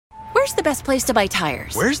Where's the best place to buy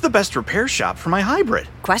tires? Where's the best repair shop for my hybrid?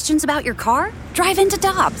 Questions about your car? Drive into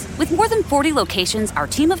Dobbs. With more than 40 locations, our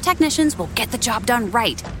team of technicians will get the job done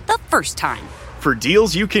right the first time. For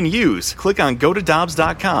deals you can use, click on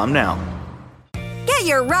gotodobbs.com now. Get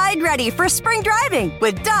your ride ready for spring driving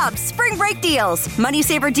with Dobbs Spring Break Deals. Money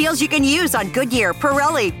saver deals you can use on Goodyear,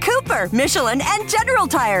 Pirelli, Cooper, Michelin, and General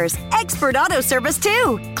Tires. Expert auto service,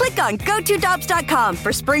 too. Click on gotodobbs.com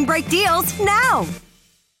for spring break deals now.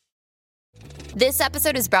 This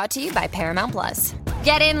episode is brought to you by Paramount Plus.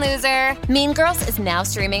 Get in, loser! Mean Girls is now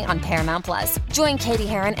streaming on Paramount Plus. Join Katie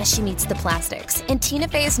Heron as she meets the plastics in Tina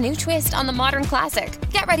Fey's new twist on the modern classic.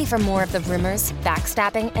 Get ready for more of the rumors,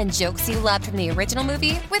 backstabbing, and jokes you loved from the original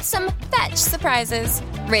movie with some fetch surprises.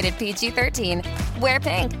 Rated PG-13. Wear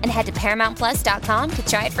pink and head to ParamountPlus.com to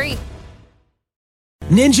try it free.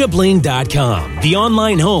 NinjaBling.com, the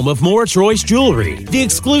online home of Moritz Royce Jewelry, the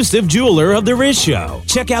exclusive jeweler of The Riz Show.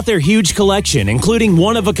 Check out their huge collection, including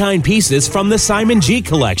one-of-a-kind pieces from the Simon G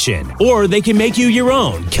collection. Or they can make you your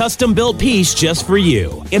own, custom-built piece just for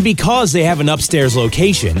you. And because they have an upstairs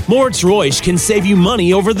location, Moritz Royce can save you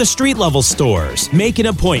money over the street-level stores. Make an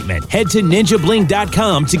appointment. Head to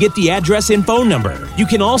NinjaBling.com to get the address and phone number. You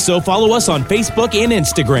can also follow us on Facebook and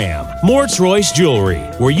Instagram. Moritz Royce Jewelry,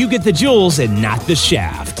 where you get the jewels and not the shaft.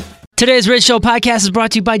 Today's Riz Show podcast is brought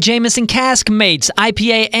to you by Jameson Cask Mates,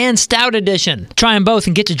 IPA and Stout Edition. Try them both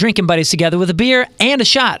and get your drinking buddies together with a beer and a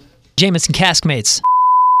shot. Jameson Cask Mates.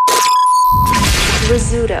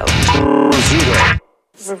 Rizzuto.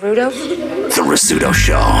 The Rizzuto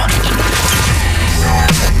Show.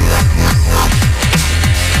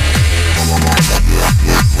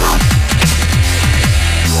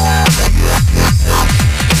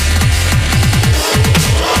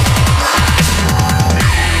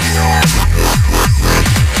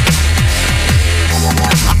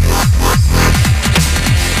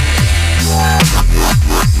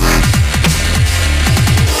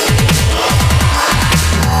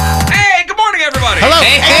 Hello.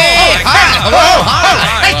 Hey. Hello.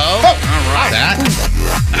 All right. That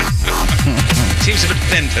seems a bit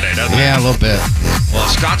thin today, doesn't it? Yeah, a little bit. Well,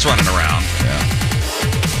 Scott's running around. Yeah.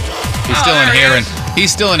 He's still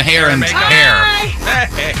in Heron's hair.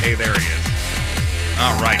 Hey, there he is.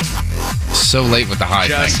 All right. So late with the high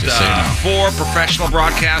thing, just so you know. 4 professional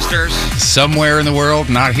broadcasters. Somewhere in the world,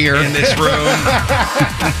 not here. In this room.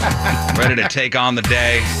 Ready to take on the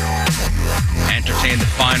day. Entertain the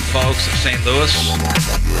fine folks of St. Louis.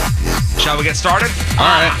 Shall we get started? All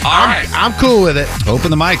right. I'm cool with it. Open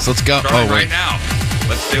the mics. Let's go. Starting right now.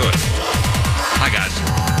 Let's do it. Hi, guys.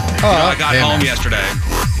 I got home yesterday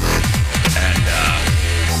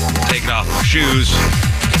and taking off my shoes,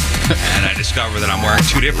 and I discovered that I'm wearing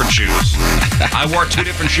 2 different shoes. I wore 2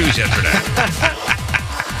 different shoes yesterday.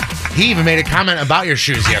 He even made a comment about your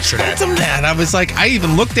shoes yesterday. I told him that. I was like, I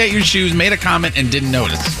even looked at your shoes, made a comment, and didn't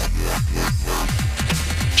notice.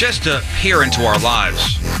 Just to peer into our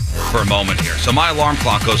lives for a moment here. So my alarm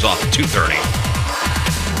clock goes off at 2:30,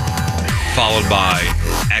 followed by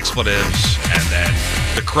expletives, and then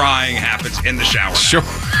the crying happens in the shower. Sure.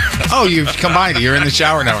 Oh, you've combined it. You're in the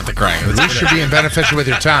shower now with the crying. At least you're being beneficial with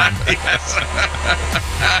your time. Yes.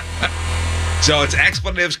 So it's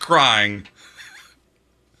expletives, crying,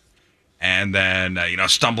 and then,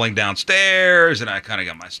 stumbling downstairs, and I kind of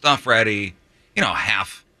got my stuff ready,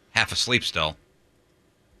 half asleep still.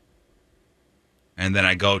 And then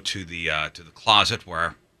I go to the closet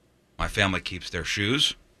where my family keeps their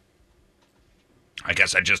shoes. I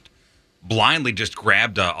guess I just blindly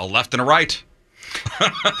grabbed a left and a right.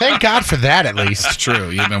 Thank God for that, at least. It's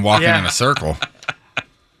true. You've been walking in a circle.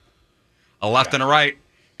 A left and a right.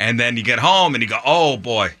 And then you get home and you go, oh,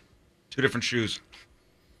 boy, 2 different shoes.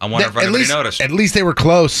 I wonder if anybody noticed. At least they were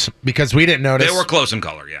close because we didn't notice. They were close in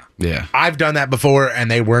color, yeah. Yeah. I've done that before,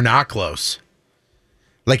 and they were not close.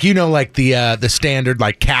 Like, the standard,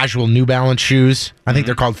 casual New Balance shoes. I think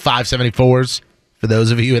they're called 574s, for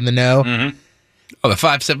those of you in the know. Mm-hmm. Oh, the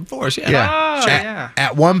 574s, yeah. Yeah. Oh, yeah.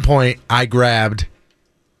 At one point, I grabbed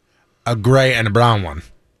a gray and a brown one.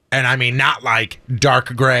 And I mean, not like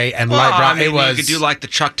dark gray and light brown. You could do like the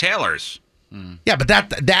Chuck Taylors. Yeah, but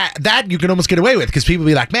that you can almost get away with because people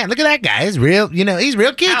be like, man, look at that guy. He's real, he's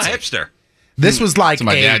real cute. Yeah, hipster. This was like so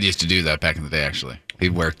my dad used to do that back in the day, actually.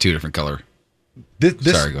 He'd wear 2 different color.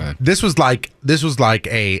 Sorry, go ahead. This was like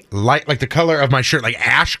a light, like the color of my shirt, like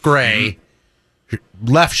ash gray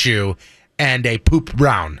left shoe and a poop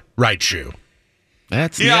brown right shoe.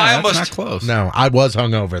 That's not close. No, I was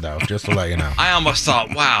hungover though, just to let you know. I almost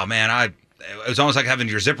thought, wow, man, it was almost like having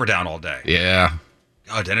your zipper down all day. Yeah.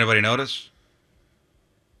 Oh, did anybody notice?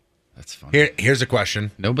 That's funny. Here's a question.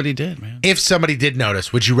 Nobody did, man. If somebody did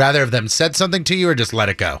notice, would you rather have them said something to you or just let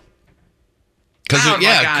it go? Because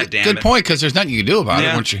good point. Because there's nothing you can do about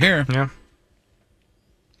it once you're here. Yeah.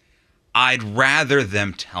 I'd rather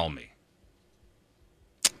them tell me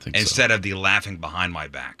instead of the laughing behind my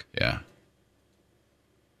back. Yeah.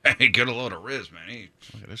 Hey, get a load of Riz, man.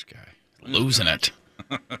 Look at this guy losing it.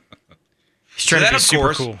 He's trying to be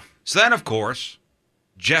super cool. So then, of course,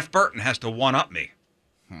 Jeff Burton has to one-up me.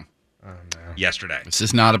 Yesterday. This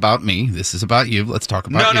is not about me. This is about you. Let's talk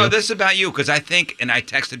about you. No, this is about you because I think, and I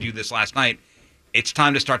texted you this last night, it's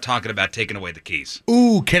time to start talking about taking away the keys.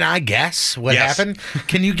 Ooh, can I guess what happened?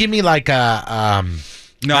 Can you give me like a...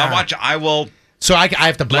 No, I will... So I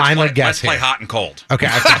have to blindly guess Let's play hot and cold. Okay, I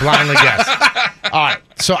have to blindly guess. All right,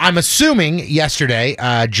 so I'm assuming yesterday,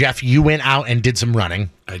 Jeff, you went out and did some running.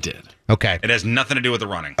 I did. Okay. It has nothing to do with the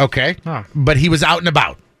running. Okay, but he was out and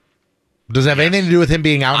about. Does it have anything to do with him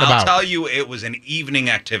being out and about? I'll tell you, it was an evening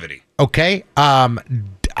activity. Okay,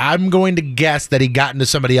 I'm going to guess that he got into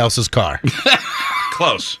somebody else's car.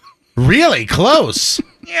 Close. Really close?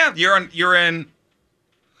 Yeah, you're in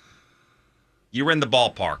the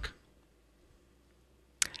ballpark.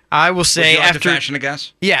 I will say Would you like after to fashion a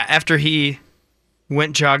guess? Yeah, after he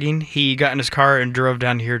went jogging, he got in his car and drove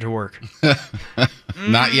down here to work.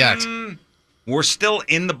 Not yet. We're still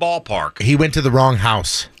in the ballpark. He went to the wrong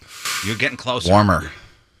house. You're getting closer. Warmer.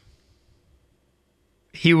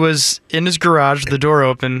 He was in his garage, the door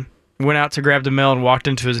open, went out to grab the mail and walked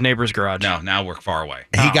into his neighbor's garage. No, now we're far away.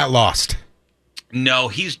 He got lost. No,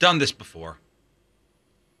 he's done this before.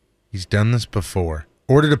 He's done this before.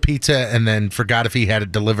 Ordered a pizza and then forgot if he had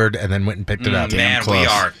it delivered and then went and picked it up. Man,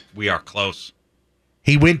 we are close.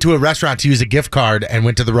 He went to a restaurant to use a gift card and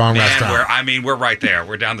went to the wrong restaurant. We're right there.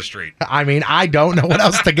 We're down the street. I don't know what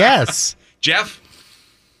else to guess. Jeff?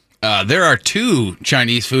 There are 2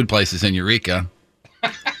 Chinese food places in Eureka.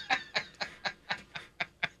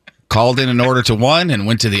 Called in an order to one and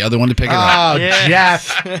went to the other one to pick it up. Oh,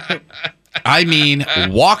 Jeff. I mean,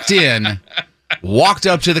 walked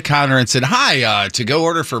up to the counter and said, "Hi, to-go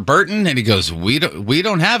order for Burton." And he goes, "We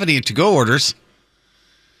don't have any to-go orders."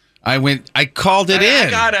 I called it in.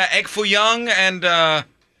 I got egg foo young and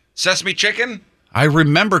sesame chicken. I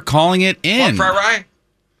remember calling it in. Pork fry rye.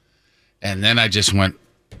 And then I just went,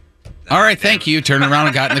 "All right, thank you." Turned around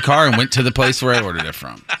and got in the car and went to the place where I ordered it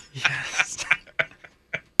from. Yes.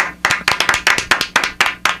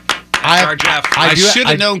 Sorry, Jeff. I should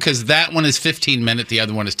have known because that one is 15-minute, the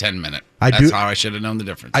other one is 10-minute. That's how I should have known the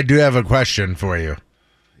difference. I do have a question for you.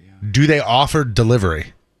 Do they offer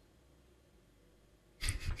delivery?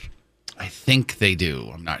 I think they do.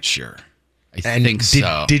 I'm not sure. I think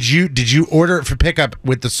so. Did you order it for pickup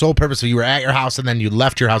with the sole purpose of you were at your house and then you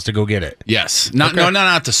left your house to go get it? Yes. Not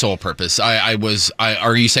the sole purpose.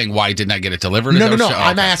 Are you saying why didn't I get it delivered? No.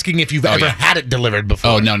 I'm asking if you've ever had it delivered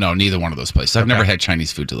before. Oh, no, neither one of those places. I've never had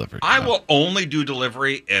Chinese food delivered. I will only do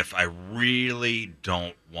delivery if I really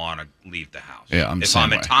don't want to leave the house. Yeah, if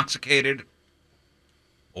I'm intoxicated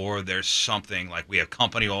or there's something like we have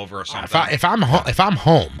company over or something. If I'm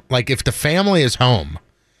home, like if the family is home,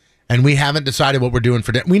 and we haven't decided what we're doing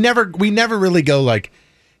for dinner. We never really go like,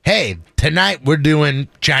 hey, tonight we're doing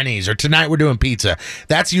Chinese or tonight we're doing pizza.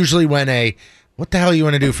 That's usually when what the hell you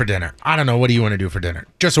want to do for dinner? I don't know. What do you want to do for dinner?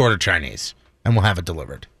 Just order Chinese and we'll have it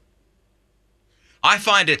delivered. I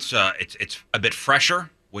find it's a bit fresher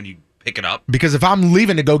when you pick it up. Because if I'm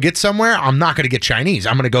leaving to go get somewhere, I'm not going to get Chinese.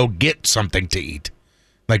 I'm going to go get something to eat.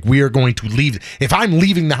 Like we are going to leave. If I'm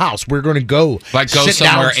leaving the house, we're going to go sit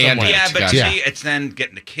somewhere down somewhere. Yeah, but see, it's then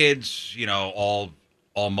getting the kids, all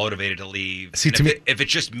motivated to leave. See, if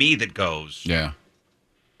it's just me that goes,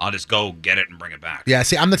 I'll just go get it and bring it back. Yeah,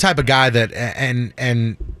 see, I'm the type of guy that,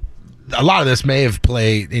 and a lot of this may have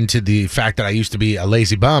played into the fact that I used to be a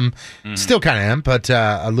lazy bum. Still kind of am, but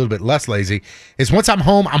a little bit less lazy. Is once I'm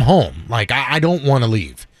home, I'm home. Like I don't want to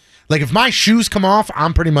leave. Like if my shoes come off,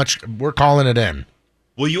 we're calling it in.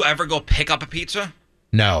 Will you ever go pick up a pizza?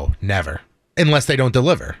 No, never. Unless they don't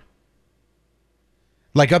deliver.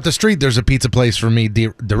 Like up the street, there's a pizza place for me,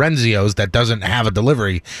 Dorenzio's, that doesn't have a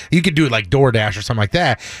delivery. You could do it like DoorDash or something like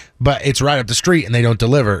that, but it's right up the street and they don't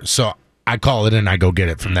deliver. So I call it in, I go get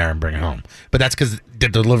it from there and bring it home. But that's because the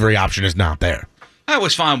delivery option is not there. I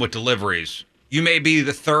was fine with deliveries. You may be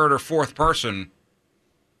the third or fourth person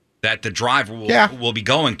that the driver will be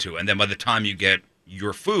going to, and then by the time you get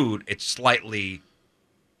your food, it's slightly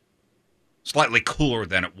cooler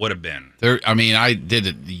than it would have been. I did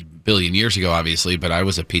it a billion years ago, obviously, but I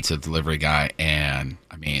was a pizza delivery guy, and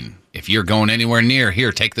if you're going anywhere near,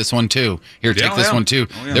 here, take this one too. Here, take this one too.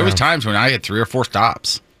 Oh, yeah. There was times when I had 3 or 4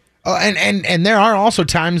 stops. Oh, and there are also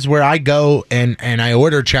times where I go and I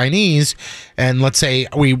order Chinese, and let's say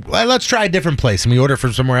let's try a different place, and we order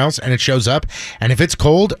from somewhere else, and it shows up, and if it's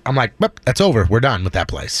cold, I'm like, that's over. We're done with that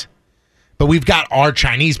place. But we've got our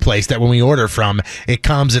Chinese place that when we order from, it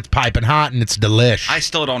comes, it's piping hot, and it's delish. I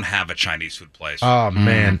still don't have a Chinese food place. Oh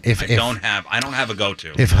man, I don't have a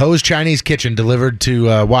go-to. If Ho's Chinese Kitchen delivered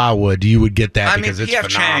to Wildwood, you would get that because it's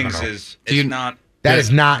phenomenal. Chang's is not. That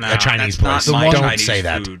is not a Chinese place. Don't Chinese say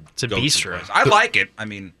that. It's a bistro. Place. I like it. I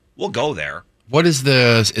mean, we'll go there. What is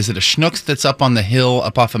is it a Schnucks that's up on the hill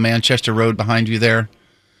up off of Manchester Road behind you there?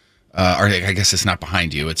 Or I guess it's not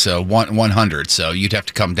behind you. It's 100. So you'd have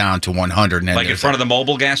to come down to 100. And like in front of the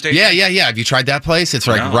mobile gas station? Yeah. Have you tried that place? It's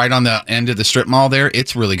right on the end of the strip mall there.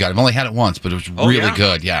 It's really good. I've only had it once, but it was really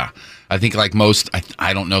good. Yeah. I think like most,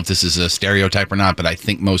 I don't know if this is a stereotype or not, but I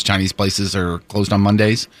think most Chinese places are closed on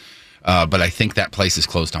Mondays. But I think that place is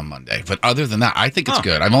closed on Monday. But other than that, I think it's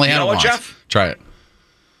good. I've only had it once. Jeff? Try it.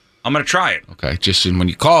 I'm going to try it. Okay. Just when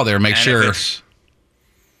you call there, make sure. If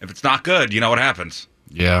it's not good, you know what happens.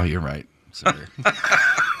 Yeah, you're right. Sorry.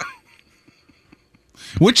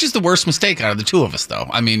 Which is the worst mistake out of the two of us, though?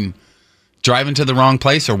 I mean, driving to the wrong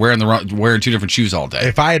place or wearing two different shoes all day?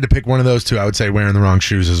 If I had to pick one of those two, I would say wearing the wrong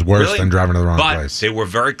shoes is worse than driving to the wrong place. They were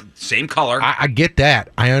same color. I get that.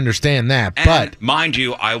 I understand that. And but mind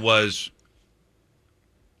you, I was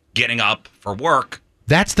getting up for work.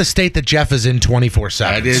 That's the state that Jeff is in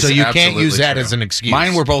 24/7. So you can't use that as an excuse.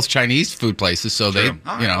 Mine were both Chinese food places, so true.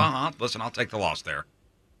 they, listen, I'll take the loss there.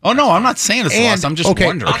 Oh no, I'm not saying it's a loss. I'm just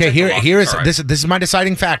wondering. Okay, here is this is my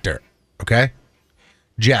deciding factor. Okay,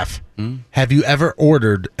 Jeff, have you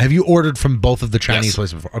ordered from both of the Chinese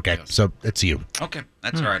places before? Okay, so it's you. Okay,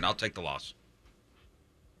 that's all right. I'll take the loss.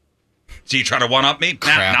 So you try to one up me?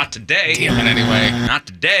 Nah, not today. Damn it, anyway. Not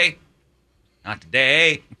today. Not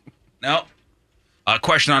today. No.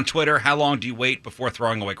 Question on Twitter: how long do you wait before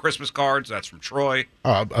throwing away Christmas cards? That's from Troy.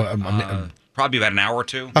 Probably about an hour or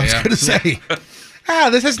two. I was going to say.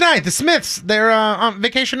 This is nice. The Smiths, they're on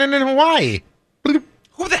vacation in Hawaii.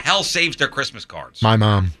 Who the hell saves their Christmas cards? My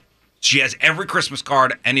mom. She has every Christmas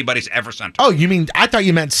card anybody's ever sent her. Oh, you mean, I thought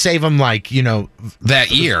you meant save them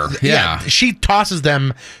that year. Yeah. She tosses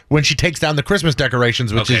them when she takes down the Christmas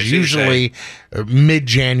decorations, which is usually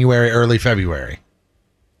mid-January, early February.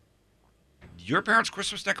 Your parents'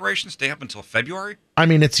 Christmas decorations stay up until February? I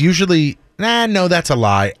mean, it's usually... no, that's a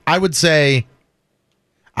lie. I would say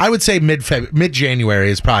mid-January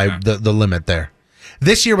is probably the limit there.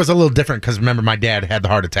 This year was a little different because remember my dad had the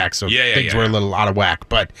heart attack, so things were a little out of whack.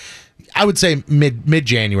 But I would say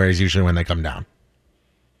mid-January is usually when they come down.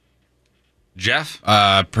 Jeff?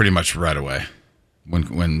 Pretty much right away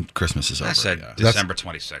when Christmas is over. I said December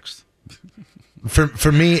 26th.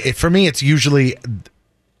 For me, it's usually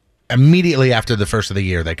immediately after the first of the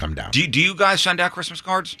year they come down. Do you guys send out Christmas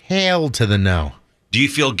cards? Hell to the no. Do you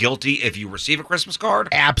feel guilty if you receive a Christmas card?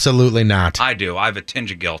 Absolutely not. I do. I have a tinge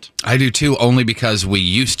of guilt. I do too, only because we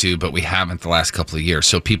used to, but we haven't the last couple of years.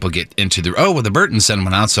 So people get into the Burtons send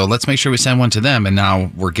one out, so let's make sure we send one to them. And now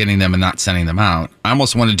we're getting them and not sending them out. I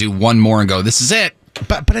almost want to do one more and go, this is it.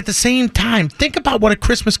 But at the same time, think about what a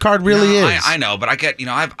Christmas card really is. I know, but I get,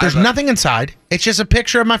 there's nothing inside. It's just a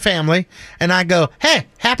picture of my family, and I go, hey,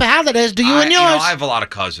 happy holidays to you and yours. I have a lot of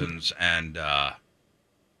cousins, and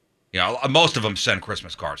most of them send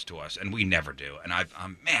Christmas cards to us, and we never do. And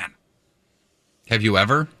man. Have you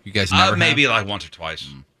ever? You guys never maybe like once or twice.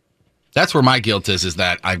 That's where my guilt is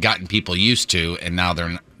that I've gotten people used to, and now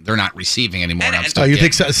they're not receiving anymore. And I'm still you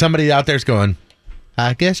think somebody out there's going,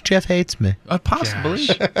 I guess Jeff hates me. Possibly.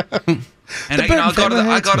 And I go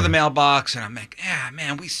to the mailbox, and I'm like,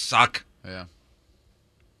 man, we suck. Yeah.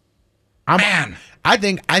 I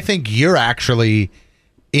think you're actually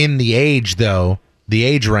in the age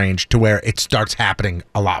range to where it starts happening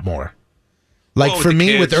a lot more. Like for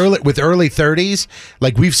me, with early 30s,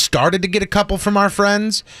 like we've started to get a couple from our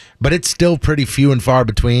friends, but it's still pretty few and far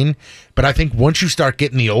between. But I think once you start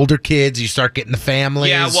getting the older kids, you start getting the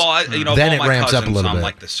families. Yeah, well, then it ramps up a little bit. I'm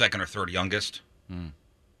like the second or third youngest,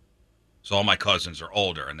 so all my cousins are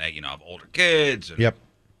older, and they have older kids. And yep.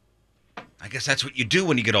 I guess that's what you do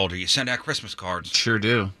when you get older. You send out Christmas cards. Sure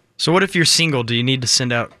do. So what if you're single? Do you need to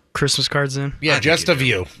send out Christmas cards then? Yeah, just of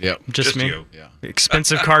you. Yep. Just me. You. Yeah.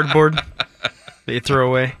 Expensive cardboard that you throw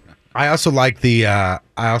away. I also like the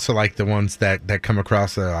ones that come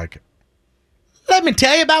across that are like, let me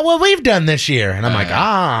tell you about what we've done this year, and I'm like,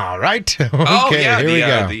 right, okay,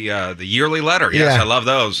 here we go. The yearly letter. Yes, I love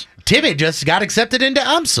those. Timmy just got accepted into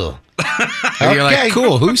UMSL. Okay. You're like,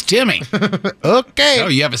 cool. Who's Timmy? Okay. Oh,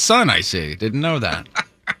 you have a son. I see. Didn't know that.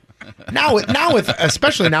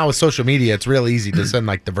 Especially now with social media, it's real easy to send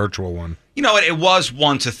like the virtual one. You know, it was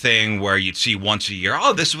once a thing where you'd see once a year,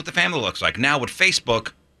 oh, this is what the family looks like. Now with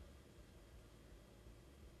Facebook,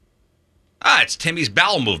 it's Timmy's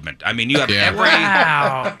bowel movement. I mean, you have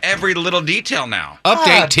every little detail now.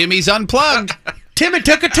 Update, Timmy's unplugged. Timmy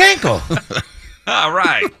took a tinkle. All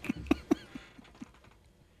right.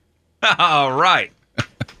 All right.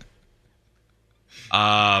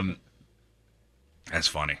 That's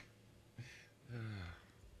funny.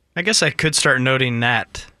 I guess I could start noting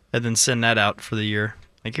that and then send that out for the year.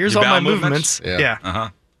 Like, here's Your all my bowel movements? Yeah. Uh-huh.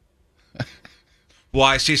 Well,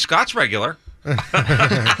 I see Scott's regular.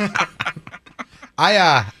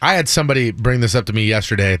 I had somebody bring this up to me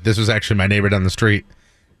yesterday. This was actually my neighbor down the street.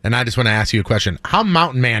 And I just want to ask you a question. How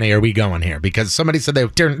mountain man-y are we going here? Because somebody said they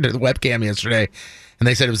turned to the webcam yesterday, and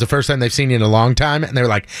they said it was the first time they've seen you in a long time. And they were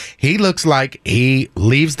like, he looks like he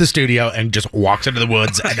leaves the studio and just walks into the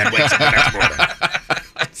woods and then wakes up the next morning.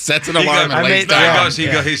 Sets an alarm and lays down.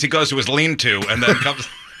 He goes to his lean-to and then comes...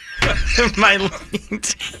 My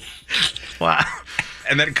lean-to. Wow.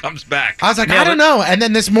 And then comes back. I was like, I don't know. And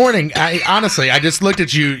then this morning, I just looked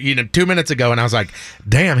at you, 2 minutes ago, and I was like,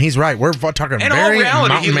 damn, he's right. We're talking in very all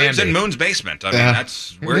reality, mountain he lives man-y. in Moon's basement. I mean,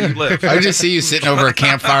 that's where you live. I just see you sitting over a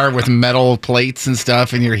campfire with metal plates and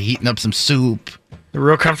stuff, and you're heating up some soup. A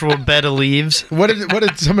real comfortable bed of leaves. What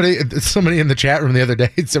did somebody in the chat room the other day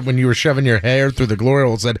said when you were shoving your hair through the glory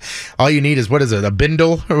hole, said all you need is, what is it, a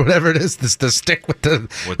bindle or whatever it is, the stick with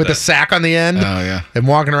the sack on the end. Oh yeah. And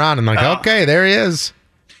walking around and like, okay, there he is.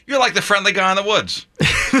 You're like the friendly guy in the woods.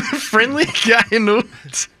 Friendly guy in the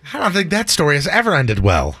woods. I don't think that story has ever ended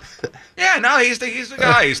well. Yeah, no, he's the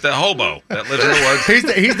guy. He's the hobo that lives in the woods.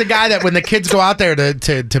 He's the guy that when the kids go out there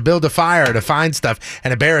to build a fire to find stuff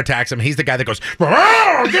and a bear attacks him, he's the guy that goes, get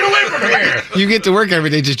away from here. You get to work every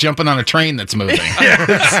day just jumping on a train that's moving.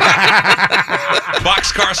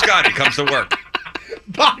 Boxcar Scotty comes to work.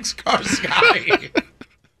 Boxcar Scotty.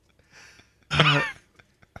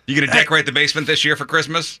 You gonna decorate the basement this year for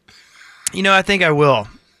Christmas? I think I will.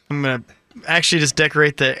 I'm gonna actually just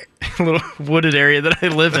decorate the little wooded area that I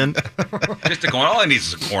live in. Just a corner. All I need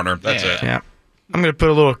is a corner. That's it. Yeah. I'm gonna put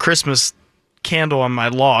a little Christmas candle on my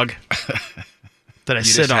log that I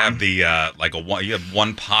sit on. You just have you have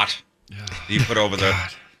one pot that you put over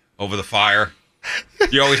the fire.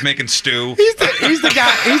 You're always making stew. He's the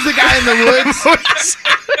guy in the woods.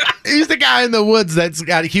 He's the guy in the woods that's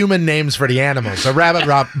got human names for the animals. A rabbit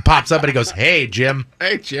pops up and he goes, "Hey, Jim."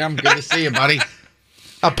 Hey, Jim. Good to see you, buddy.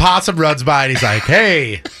 A possum runs by and he's like,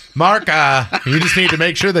 "Hey, Mark, you just need to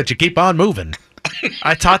make sure that you keep on moving."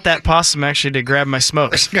 I taught that possum actually to grab my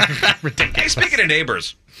smokes. Hey, speaking of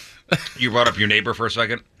neighbors, you brought up your neighbor for a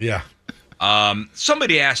second. Yeah.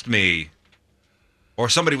 Somebody asked me, or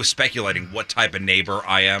somebody was speculating what type of neighbor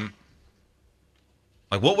I am.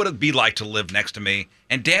 Like, what would it be like to live next to me?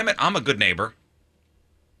 And damn it, I'm a good neighbor.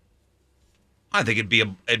 I think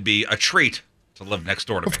it'd be a treat to live next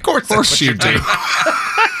door to me. Of course you do.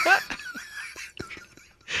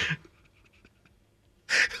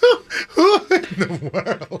 Who in the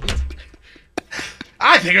world?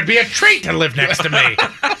 I think it'd be a treat to live next to me.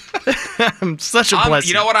 I'm such a blessing.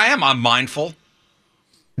 You know what I am? I'm mindful.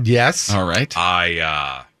 Yes. All right.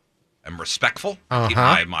 I am respectful. Keep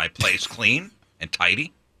my place clean and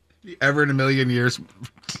tidy. Ever in a million years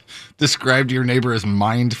described your neighbor as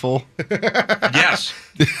mindful? Yes.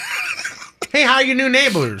 Hey, how are your new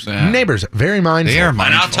neighbors? Yeah. Neighbors, very mindful. They are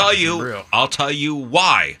mindful. And I'll tell you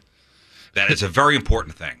why. That is a very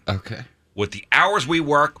important thing. Okay. With the hours we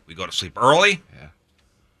work, we go to sleep early. Yeah.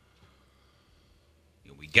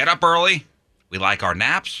 We get up early. We like our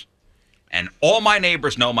naps. And all my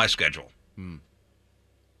neighbors know my schedule.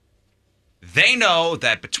 They know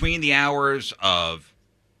that between the hours of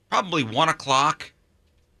probably 1 o'clock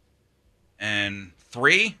and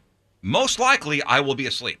 3, most likely I will be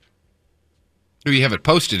asleep. You have it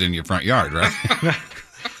posted in your front yard, right?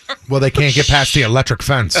 Well, they can't get past the electric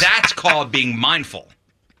fence. That's called being mindful.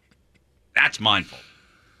 That's mindful.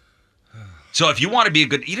 So if you want to be a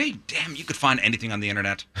good... damn, you could find anything on the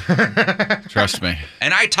internet. Trust me.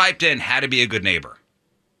 And I typed in how to be a good neighbor.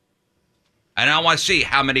 And I want to see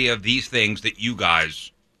how many of these things that you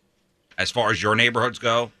guys, as far as your neighborhoods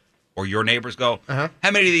go, or your neighbors go, how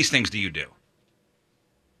many of these things do you do?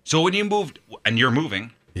 So when you moved, and you're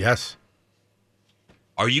moving... Yes.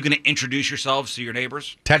 Are you going to introduce yourselves to your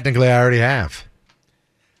neighbors? Technically, I already have.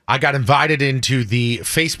 I got invited into the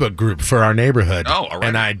Facebook group for our neighborhood. Oh, all right.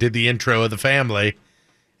 And I did the intro of the family.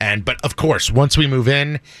 But of course, once we move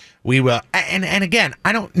in, we will. And again,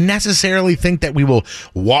 I don't necessarily think that we will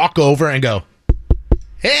walk over and go,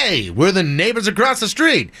 hey, we're the neighbors across the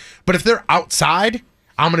street. But if they're outside,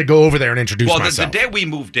 I'm going to go over there and introduce myself. Well, the day we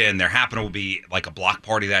moved in, there happened to be like a block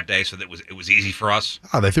party that day, so that it was easy for us.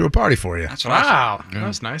 Oh, they threw a party for you. That's what I saw. That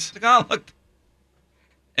was nice. Like, oh, look.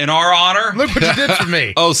 In our honor. Look what you did for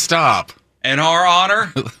me. Oh, stop. In our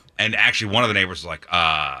honor. And actually, one of the neighbors was like,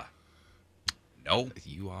 no.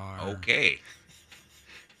 You are. Okay.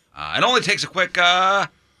 It only takes a quick, hey,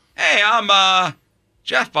 I'm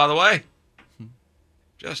Jeff, by the way.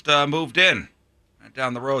 Just moved in. Right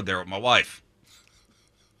down the road there with my wife.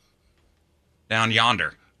 Down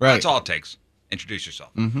yonder. Right. That's all it takes. Introduce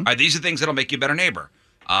yourself. Mm-hmm. All right, these are things that'll make you a better neighbor.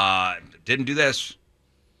 Didn't do this.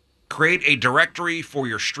 Create a directory for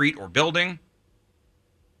your street or building.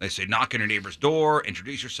 They say knock on your neighbor's door,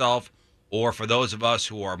 introduce yourself, or for those of us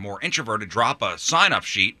who are more introverted, drop a sign-up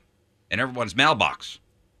sheet in everyone's mailbox.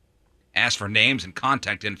 Ask for names and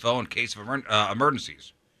contact info in case of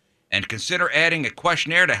emergencies. And consider adding a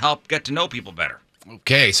questionnaire to help get to know people better.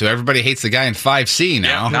 Okay, so everybody hates the guy in 5C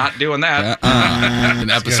now. Yeah, not doing that.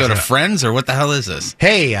 An episode of Friends, or what the hell is this?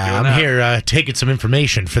 Hey, I'm here taking some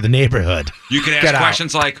information for the neighborhood. You can ask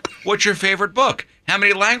questions like, what's your favorite book? How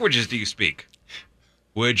many languages do you speak?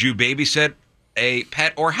 Would you babysit a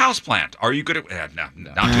pet or houseplant? Are you good at... no,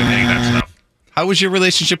 not doing any of that stuff. How was your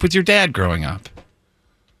relationship with your dad growing up?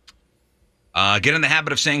 Get in the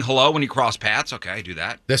habit of saying hello when you cross paths. Okay, do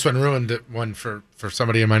that. This one ruined one for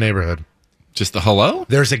somebody in my neighborhood. Just the hello?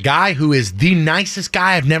 There's a guy who is the nicest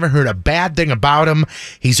guy. I've never heard a bad thing about him.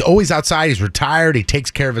 He's always outside. He's retired. He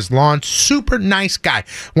takes care of his lawn. Super nice guy.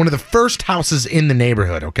 One of the first houses in the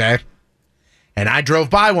neighborhood, okay? And I drove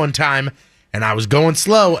by one time, and I was going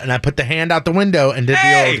slow, and I put the hand out the window and did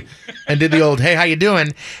the old, hey, how you doing?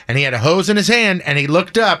 And he had a hose in his hand, and he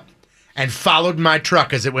looked up and followed my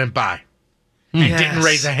truck as it went by. And didn't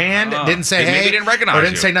raise a hand, didn't say hey, maybe he didn't recognize or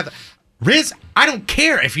didn't say nothing. Riz, I don't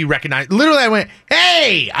care if you recognize. Literally, I went,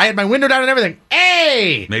 hey! I had my window down and everything.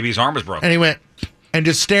 Hey! Maybe his arm was broken. And he went and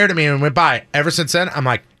just stared at me and went by. Ever since then, I'm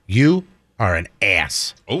like, you are an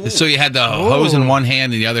ass. Ooh. So you had the hose in one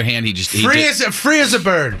hand, and the other hand, he just... Free as a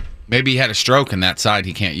bird. Maybe he had a stroke, and that side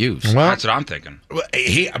he can't use. Well, that's what I'm thinking.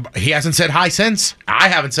 He hasn't said hi since. I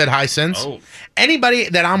haven't said hi since. Oh. Anybody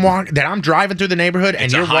that I'm driving through the neighborhood and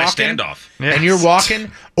you're walking, standoff. And you're walking,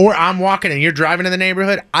 or I'm walking and you're driving in the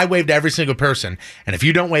neighborhood, I wave to every single person. And if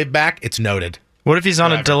you don't wave back, it's noted. What if he's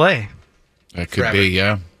on a delay? That could be,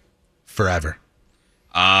 yeah. Forever.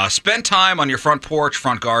 Spend time on your front porch,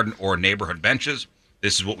 front garden, or neighborhood benches.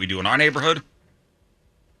 This is what we do in our neighborhood.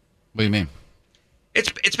 What do you mean?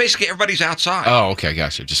 It's basically everybody's outside. Oh, okay,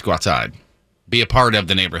 gotcha. Just go outside. Be a part of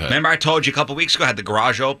the neighborhood. Remember I told you a couple weeks ago I had the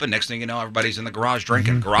garage open. Next thing you know, everybody's in the garage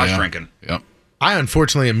drinking. Drinking. Yep. I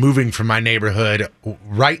unfortunately am moving from my neighborhood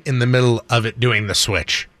right in the middle of it doing the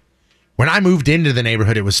switch. When I moved into the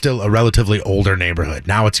neighborhood, it was still a relatively older neighborhood.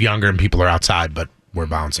 Now it's younger and people are outside, but we're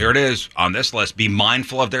bouncing. Here it is on this list. Be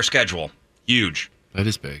mindful of their schedule. Huge. That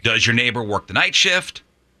is big. Does your neighbor work the night shift?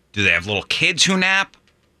 Do they have little kids who nap?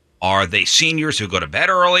 Are they seniors who go to bed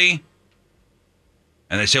early?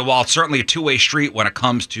 And they say, well, it's certainly a two-way street when it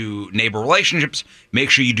comes to neighbor relationships.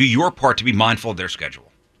 Make sure you do your part to be mindful of their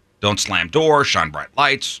schedule. Don't slam doors, shine bright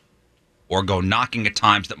lights, or go knocking at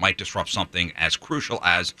times that might disrupt something as crucial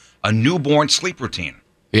as a newborn sleep routine.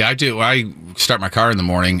 Yeah, I do. I start my car in the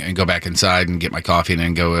morning and go back inside and get my coffee and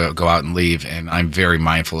then go out and leave. And I'm very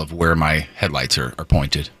mindful of where my headlights are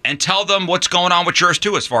pointed. And tell them what's going on with yours,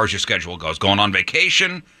 too, as far as your schedule goes. Going on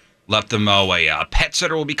vacation, let them know a pet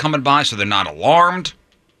sitter will be coming by so they're not alarmed.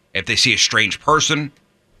 If they see a strange person,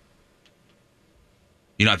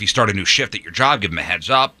 you know, if you start a new shift at your job, give them a heads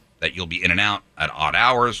up that you'll be in and out at odd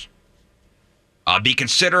hours. Be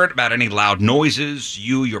considerate about any loud noises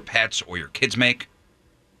you, your pets, or your kids make.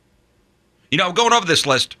 You know, going over this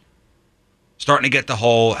list, starting to get the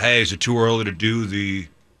whole, hey, is it too early to do the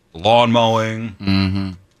lawn mowing?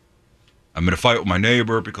 Mm-hmm. I'm going to fight with my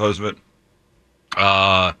neighbor because of it.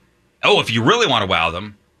 If you really want to wow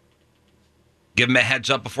them, give them a heads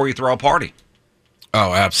up before you throw a party.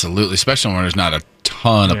 Oh, absolutely. Especially when there's not a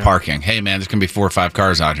ton of parking. Hey, man, there's going to be 4 or 5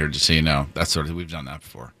 cars out here, just so you know. That's sort of, we've done that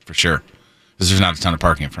before, for sure. Because there's not a ton of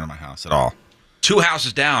parking in front of my house at all. 2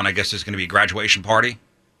 houses down, I guess there's going to be a graduation party.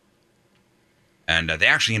 And they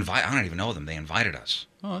actually I don't even know them. They invited us.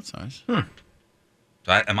 Oh, that's nice. So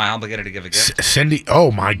am I obligated to give a gift? Cindy,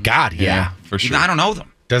 oh my God, yeah. For sure. I don't know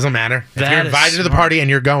them. Doesn't matter. If That you're is invited to the smart. party and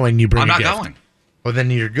you're going, you bring I'm a not gift. going. Well,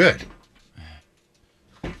 then you're good.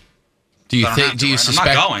 Do you I don't think? have Do to, you right? I'm not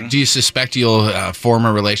suspect? going. Do you suspect you'll form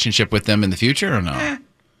a relationship with them in the future or no?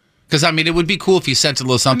 Because, I mean, it would be cool if you sent a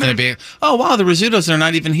little something and be, oh, wow, the Rizzutos are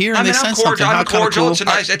not even here, and they sent something. I'm How kind of cordial. cool. It's a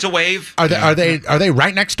nice. It's a wave. Are they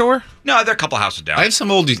right next door? No, they're a couple houses down. I have some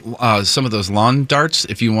some of those lawn darts.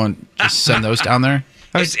 If you want, just send those down there.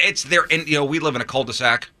 It's there. We live in a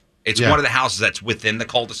cul-de-sac. It's one of the houses that's within the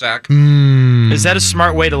cul-de-sac. Is that a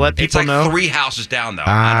smart way to let people it's like know? 3 houses down, though.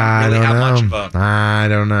 I don't really have know. much of a. I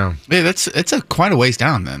don't know. Yeah, it's quite a ways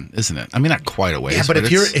down, then, isn't it? I mean, not quite a ways. Yeah, but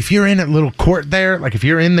if you're in a little court there, like if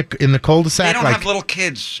you're in the cul-de-sac, They don't like, have little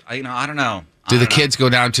kids. I don't know. Do the kids go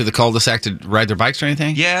down to the cul-de-sac to ride their bikes or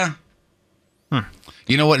anything? Yeah.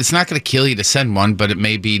 You know what? It's not going to kill you to send one, but it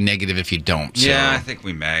may be negative if you don't. So. Yeah, I think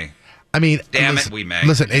we may. I mean, Damn listen, it, we may.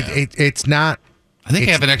 Listen, it's not. I think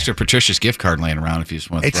I have an extra Patricia's gift card laying around if you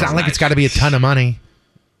just want to It's throw not it. like it's got to be a ton of money.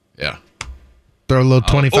 Yeah. Throw a little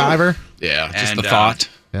 25er. Yeah, just And, the thought.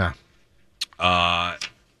 Yeah.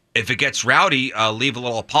 If it gets rowdy, leave a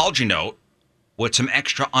little apology note with some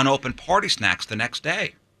extra unopened party snacks the next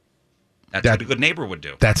day. That's what a good neighbor would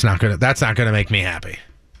do. That's not gonna make me happy.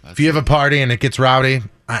 If you have a party and it gets rowdy,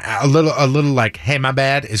 a little like, hey, my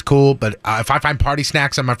bad is cool. But if I find party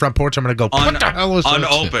snacks on my front porch, I'm gonna go. What the hell is this?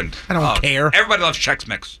 Unopened. I don't care. Everybody loves Chex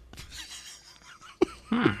Mix.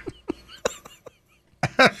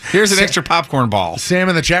 Here's an extra popcorn ball. Sam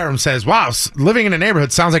in the chat room says, "Wow, living in a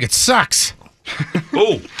neighborhood sounds like it sucks."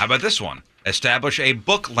 Oh, how about this one? Establish a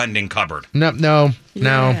book lending cupboard. No.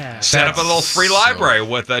 Set up a little free library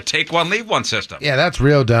with a take one, leave one system. Yeah, that's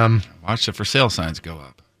real dumb. Watch the for sale signs go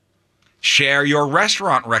up. Share your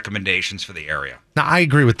restaurant recommendations for the area. Now I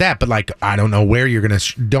agree with that, but like, I don't know where you're gonna.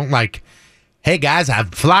 Don't like, hey guys, I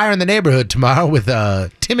have a flyer in the neighborhood tomorrow with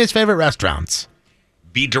Timmy's favorite restaurants.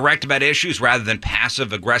 Be direct about issues rather than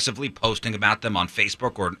passive aggressively posting about them on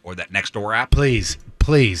Facebook or that Nextdoor app. Please.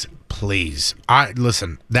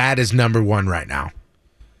 Listen, that is number one right now.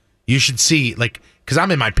 You should see, like, because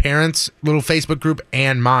I'm in my parents' little Facebook group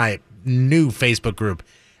and my new Facebook group,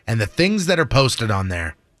 and the things that are posted on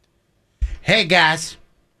there. Hey guys,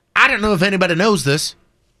 I don't know if anybody knows this,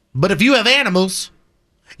 but if you have animals,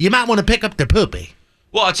 you might want to pick up their poopy.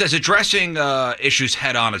 Well, it says addressing issues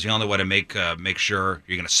head on is the only way to make sure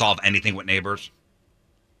you're going to solve anything with neighbors.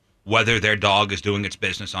 Whether their dog is doing its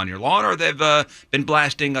business on your lawn or they've been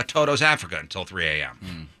blasting Toto's Africa until 3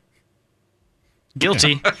 a.m.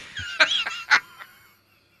 Guilty.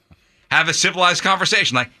 Have a civilized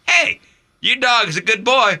conversation like, hey, your dog is a good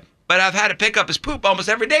boy, but I've had to pick up his poop almost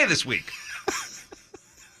every day this week.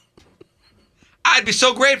 I'd be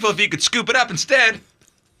so grateful if you could scoop it up instead.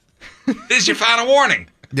 This is your final warning.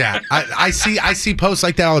 Yeah, I see posts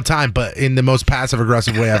like that all the time, but in the most passive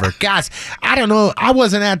aggressive way ever. Guys, I don't know. I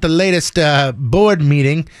wasn't at the latest board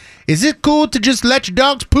meeting. Is it cool to just let your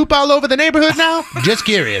dogs poop all over the neighborhood now? Just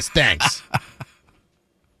curious. Thanks.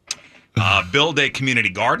 Build a community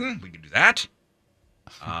garden. We could do that.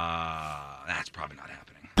 That's probably not happening.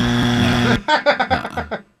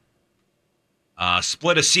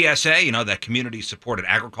 Split a CSA, that community-supported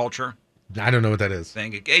agriculture I don't know what that is.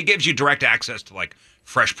 thing. It gives you direct access to, like,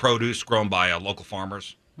 fresh produce grown by local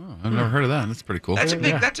farmers. Oh, I've never heard of that. That's pretty cool. That's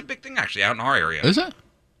a big thing, actually, out in our area. Is it?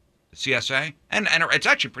 The CSA. And it's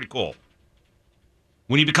actually pretty cool.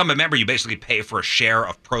 When you become a member, you basically pay for a share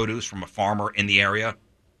of produce from a farmer in the area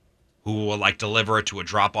who will, like, deliver it to a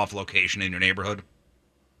drop-off location in your neighborhood.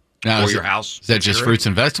 Now, or your house. Is that just fruits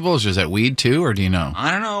and vegetables, or is that weed too, or do you know?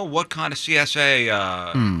 I don't know what kind of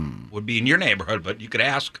CSA would be in your neighborhood, but you could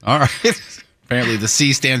ask. All right. Apparently the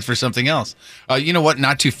C stands for something else. You know what?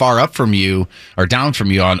 Not too far up from you, or down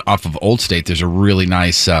from you off of Old State, there's a really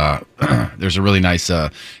nice,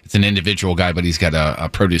 it's an individual guy, but he's got a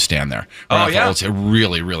produce stand there. Right off of Old State.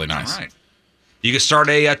 Really, really nice. All right. You could start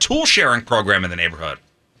a tool sharing program in the neighborhood.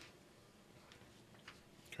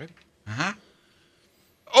 Okay. Uh-huh.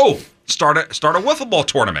 Oh, start a wiffle ball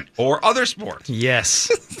tournament or other sports. Yes.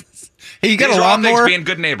 Hey, you got These a are all things lawnmower? being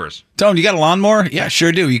good neighbors. Tone, you got a lawnmower? Yeah,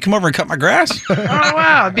 sure do. You come over and cut my grass? Oh,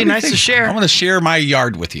 wow. It'd be nice to share. I want to share my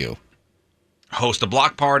yard with you. Host a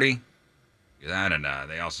block party. Do that, and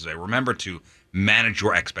they also say, remember to manage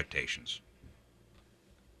your expectations.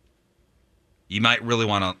 You might really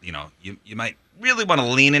want to, you might really want to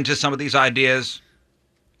lean into some of these ideas,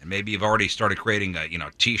 and maybe you've already started creating,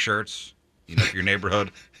 T-shirts, for your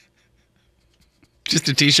neighborhood. Just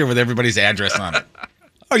a T-shirt with everybody's address on it.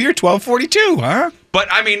 Oh, you're 1242, huh? But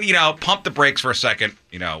I mean, pump the brakes for a second.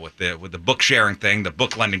 With the book sharing thing, the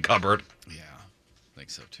book lending cupboard. Yeah, I think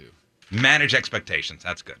so too. Manage expectations.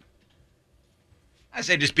 That's good. I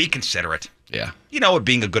say just be considerate. Yeah. You know what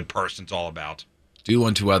being a good person's all about. Do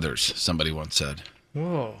unto others, somebody once said.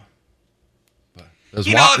 Whoa. If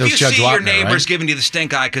you see your neighbors giving you the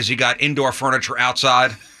stink eye because you got indoor furniture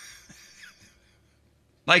outside,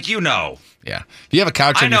 Like, you know. Yeah. If you have a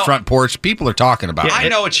couch I on your know- front porch, people are talking about it. I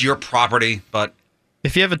know it's your property, but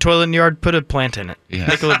If you have a toilet in the yard, put a plant in it. Yeah.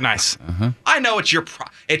 Make it look nice. I know it's your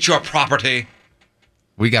property.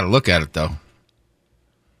 We got to look at it, though.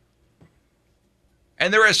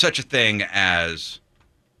 And there is such a thing as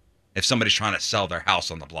if somebody's trying to sell their house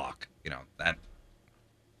on the block. You know,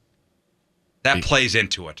 that plays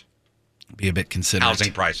into it. Be a bit considerate.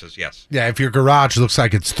 Housing prices, yes. Yeah, if your garage looks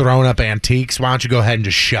like it's throwing up antiques, why don't you go ahead and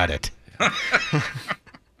just shut it?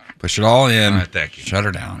 Push it all in. All right, thank you. Shut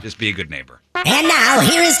her down. Just be a good neighbor. And now,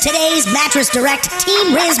 here is today's Mattress Direct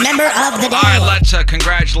Team Riz member of the day. All right, let's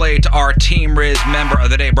congratulate our Team Riz member of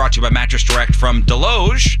the day, brought to you by Mattress Direct from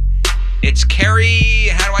Deloge. It's Carrie,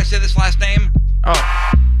 how do I say this last name?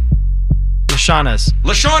 Oh. Lashaunis.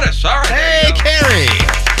 Lashaunis, all right. Hey, Carrie.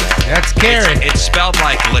 That's Carrie. It's spelled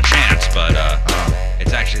like LaChance, but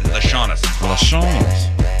it's actually Lashaunis. Lashaunis.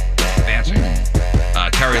 Fancy.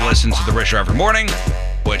 Carrie listens to the Riz Show every morning.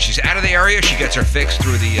 When she's out of the area, she gets her fix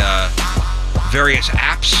through the various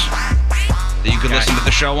apps that you can listen to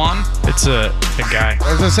the show on. It's a guy.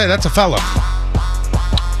 I was going to say, that's a fella.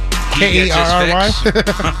 He gets his Kerry.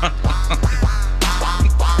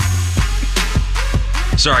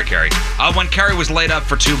 Sorry, Carrie. When Carrie was laid up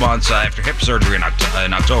for 2 months after hip surgery in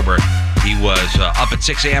October, he was up at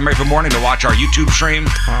 6 a.m. every morning to watch our YouTube stream.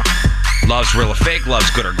 Loves Real or Fake,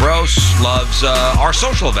 loves Good or Gross, loves our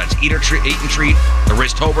social events, Eat and Treat, the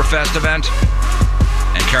Riztoberfest event.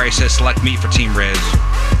 And Carrie says, select me for Team Riz,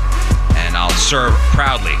 and I'll serve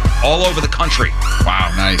proudly all over the country.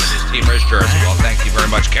 Wow, nice. His Team Riz jersey. Well, thank you very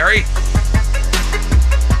much, Carrie.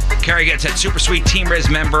 Carrie gets that super sweet Team Riz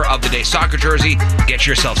member of the day soccer jersey. Get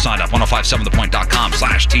yourself signed up,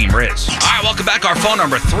 1057thepoint.com/Team Riz. All right, welcome back. Our phone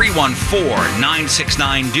number,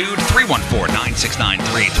 314-969-DUDE,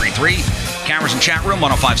 314-969-333. Cameras and chat room,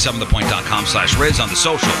 1057thepoint.com/Riz on the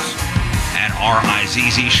socials. And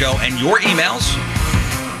RIZZ Show. And your emails,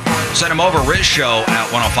 send them over, RizShow at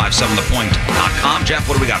 1057thepoint.com. Jeff,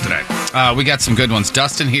 what do we got today? We got some good ones.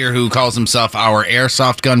 Dustin here, who calls himself our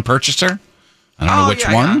airsoft gun purchaser. I don't know which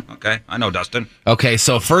one. Yeah. Okay, I know Dustin. Okay,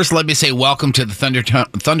 so first let me say welcome to the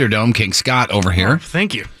Thunderdome, King Scott over here. Oh,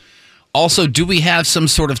 thank you. Also, do we have some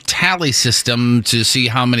sort of tally system to see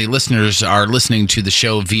how many listeners are listening to the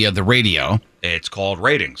show via the radio? It's called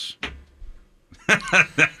ratings.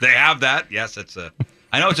 They have that. Yes,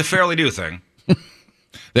 I know it's a fairly new thing.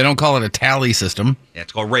 They don't call it a tally system. Yeah,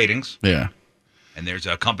 it's called ratings. Yeah. And there's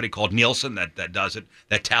a company called Nielsen that does it,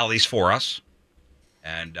 that tallies for us.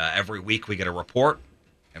 And every week we get a report.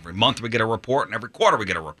 Every month we get a report. And every quarter we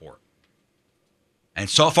get a report. And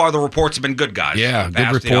so far the reports have been good, guys. Yeah, The good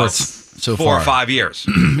past, reports so far. 4 or 5 years.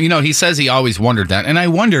 He says he always wondered that. And I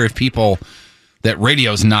wonder if people, that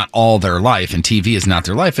radio is not all their life and TV is not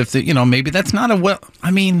their life. If, maybe that's not if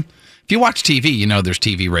you watch TV, there's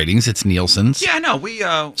TV ratings. It's Nielsen's. Yeah, no,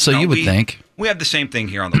 you would think. We have the same thing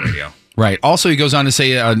here on the radio. Right. Also, he goes on to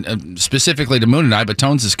say, specifically to Moon and I, but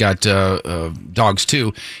Tones has got dogs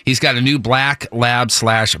too. He's got a new black lab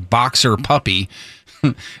 / boxer puppy.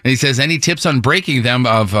 And he says, any tips on breaking them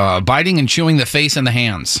of biting and chewing the face and the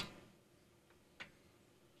hands?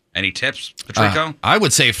 Any tips, Patrico? I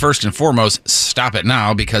would say first and foremost, stop it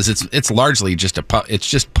now, because it's largely just it's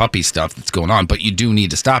just puppy stuff that's going on. But you do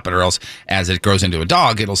need to stop it, or else as it grows into a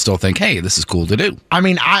dog, it'll still think, hey, this is cool to do. I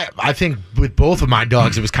mean, I think with both of my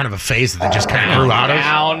dogs, it was kind of a phase that they just kind of grew out of.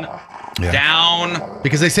 Down.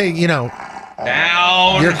 Because they say, down.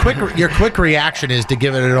 Your quick reaction is to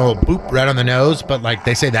give it an old boop right on the nose, but like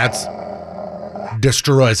they say that's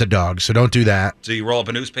destroys a dog, so don't do that. So you roll up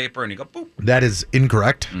a newspaper and you go boop. That is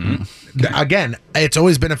incorrect. Mm-hmm. Again, it's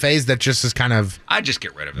always been a phase that just is kind of. I just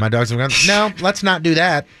get rid of it. My dogs have gone, no, let's not do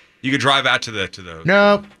that. You could drive out to the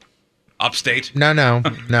no upstate. No.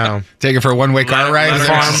 Take it for a one-way car ride.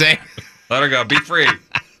 Let her go. Be free.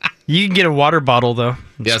 You can get a water bottle though.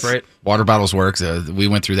 Yes, spray it. Water bottles works. We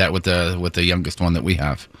went through that with the youngest one that we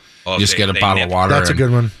have. Oh, you just get a bottle of water. That's a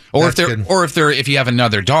good one. Or if you have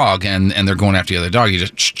another dog and they're going after the other dog, you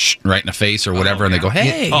just right in the face or whatever, and they go,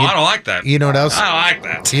 hey. I don't like that. You know what else? I don't like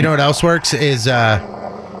that. You know what else works is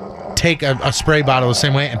take a spray bottle the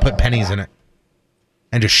same way and put pennies in it,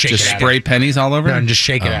 and just shake it. Just at spray him. pennies all over. No, and just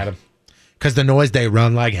shake it at them, because the noise, they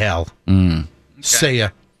run like hell. Okay. See ya.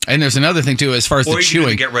 And there's another thing too, as far as the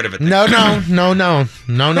chewing. Get rid of it. No.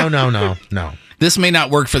 This may not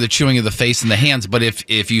work for the chewing of the face and the hands, but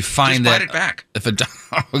if you find just that bite it back. If a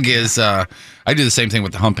dog is, I do the same thing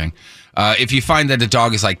with the humping. If you find that a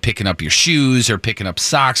dog is like picking up your shoes or picking up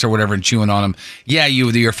socks or whatever and chewing on them,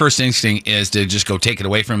 your first instinct is to just go take it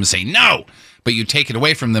away from him and say no. but you take it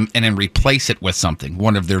away from them and then replace it with something,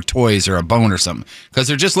 one of their toys or a bone or something, because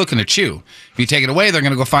they're just looking to chew. If you take it away, they're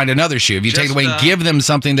going to go find another shoe. If you take it away and give them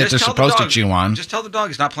something that they're supposed to chew on. Just tell the dog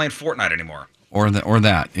he's not playing Fortnite anymore. Or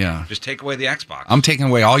that, yeah. Just take away the Xbox. I'm taking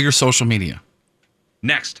away all your social media.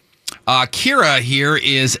 Next. Kira here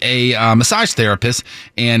is a massage therapist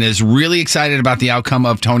and is really excited about the outcome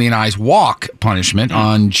of Tony and I's walk punishment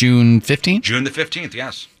on June 15th. June the 15th,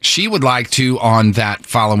 yes. She would like to, on that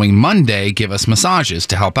following Monday, give us massages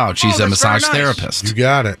to help out. She's a massage therapist. You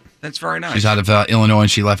got it. That's very nice. She's out of Illinois,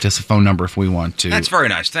 and she left us a phone number if we want to. That's very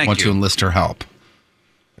nice. Thank you. Want to enlist her help.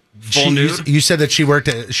 You said that she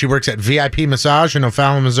works at VIP Massage in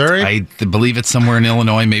O'Fallon, Missouri? I believe it's somewhere in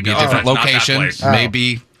Illinois, maybe a different location.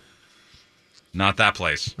 Maybe. Not that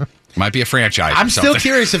place. Might be a franchise. I'm still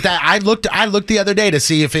curious if that. I looked the other day to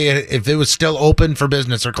see if it was still open for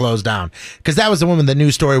business or closed down, because that was the woman, the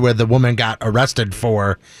news story where the woman got arrested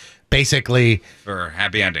for basically for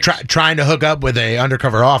happy endings, trying to hook up with a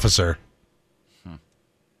undercover officer.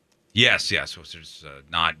 Yes, which is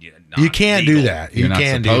not you can't legal. do that. You're not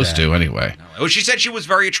supposed to anyway. No. Well, she said she was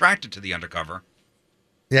very attracted to the undercover.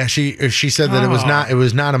 Yeah, she said that it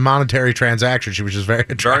was not a monetary transaction. She was just very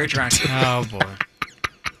attracted. Very attractive. Oh boy.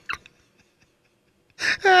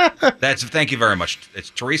 Thank you very much. It's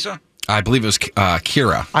Teresa? I believe it was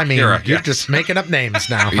Kira. I mean, Kira, you're just making up names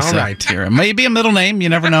now. All right. Kira. Maybe a middle name. You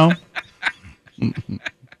never know.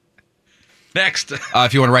 Next.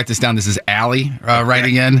 If you want to write this down, this is Allie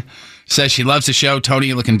writing in. Says she loves the show. Tony,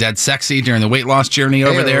 you're looking dead sexy during the weight loss journey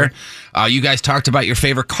over there. You guys talked about your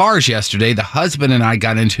favorite cars yesterday. The husband and I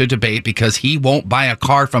got into a debate because he won't buy a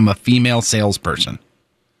car from a female salesperson.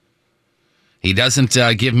 He doesn't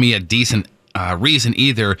give me a decent reason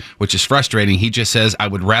either, which is frustrating. He just says, I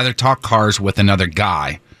would rather talk cars with another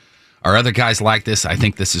guy. Are other guys like this? I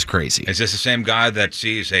think this is crazy. Is this the same guy that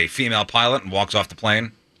sees a female pilot and walks off the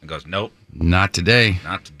plane and goes, nope? Not today.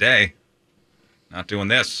 Not today. Not doing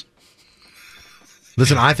this.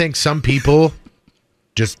 Listen, I think some people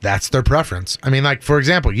that's their preference. I mean, like, for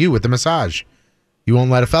example, you with the massage. You won't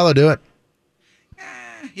let a fellow do it.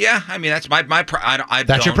 Yeah, I mean, that's my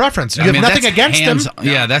that's your preference. You have nothing against him.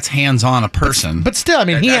 Yeah, that's hands-on a person. But still, I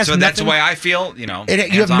mean, that's the way I feel, you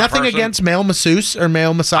have nothing against male masseuse or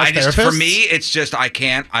male massage therapists. For me, it's just I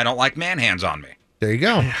don't like man hands on me. There you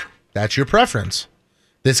go. That's your preference.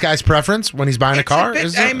 This guy's preference when he's buying a car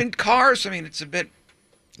is cars. I mean, it's a bit.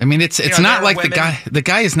 I mean, it's not like the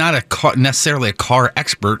guy is not necessarily a car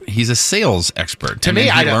expert. He's a sales expert. To me,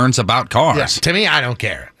 he learns about cars. Yeah, to me, I don't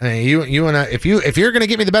care. I mean, you wanna if you're gonna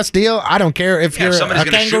give me the best deal, I don't care if you're a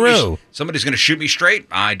kangaroo. Somebody's gonna shoot me straight.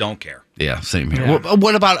 I don't care. Yeah, same here. Yeah.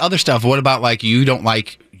 What about other stuff? What about like you don't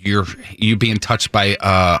like you being touched by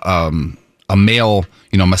a male,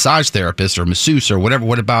 massage therapist or masseuse or whatever?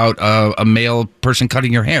 What about a male person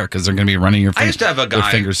cutting your hair because they're going to be running your fingers? I used to have a guy.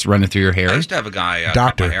 Their fingers running through your hair. I used to have a guy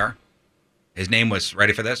cut my hair. His name was,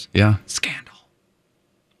 ready for this? Yeah. Scandal.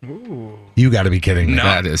 Ooh. You got to be kidding me. No.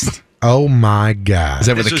 That is. Oh my God. Is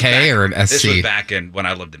that with a K or an SC? This was back when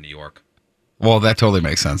I lived in New York. Well, that totally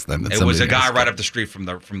makes sense then. It was a guy right up the street from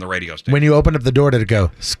the radio station. When you opened up the door, did it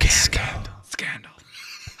go, Scandal?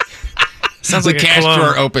 Sounds like cash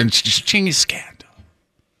drawer open. Ching, Scandal.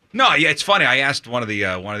 No, yeah, it's funny. I asked one of the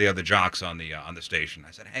other jocks on the station.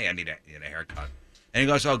 I said, "Hey, I need a haircut," and he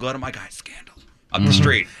goes, "Oh, go to my guy, Scandal, up the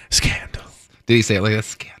street." Scandal. Did he say it like that?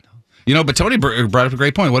 Scandal. But Tony brought up a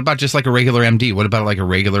great point. What about just like a regular MD? What about like a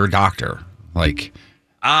regular doctor? Like,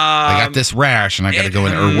 I got this rash and I got to go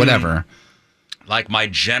in or whatever. Like my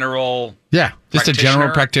general. Yeah, just a general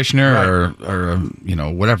practitioner or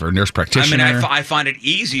whatever, nurse practitioner. I mean, I find it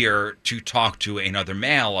easier to talk to another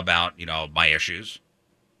male about my issues.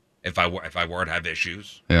 If I were to have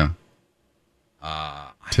issues. Yeah.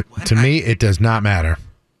 To me, it does not matter.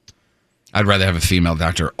 I'd rather have a female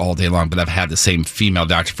doctor all day long, but I've had the same female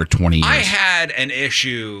doctor for 20 years. I had an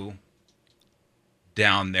issue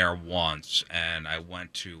down there once, and I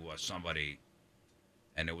went to somebody,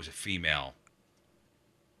 and it was a female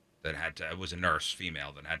that it was a nurse,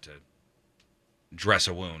 female, that had to dress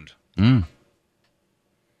a wound. Mm.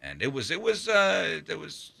 And it was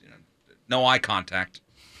no eye contact.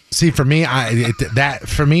 See, for me,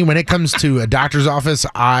 when it comes to a doctor's office,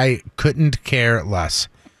 I couldn't care less.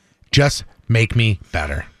 Just make me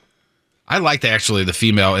better. I like the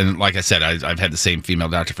female, and like I said, I've had the same female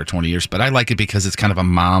doctor for 20 years, but I like it because it's kind of a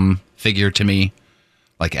mom figure to me,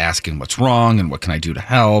 like asking what's wrong and what can I do to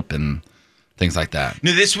help and things like that.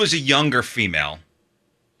 No, this was a younger female,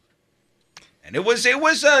 and it was I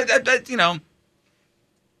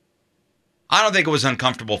don't think it was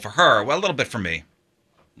uncomfortable for her. Well, a little bit for me.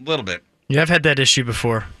 A little bit. Yeah, I've had that issue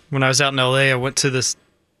before. When I was out in LA, I went to this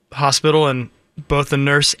hospital and both the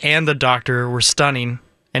nurse and the doctor were stunning,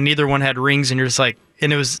 and neither one had rings, and you're just like,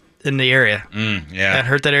 and it was in the area. Yeah. That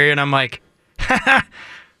hurt that area, and I'm like, I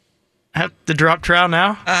have to drop trowel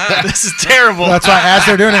now? This is terrible. That's why as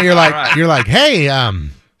they're doing it, you're like, hey,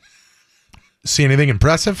 see anything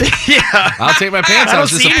impressive? Yeah. I'll take my pants off.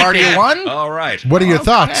 Is this a party of one? All right. What are your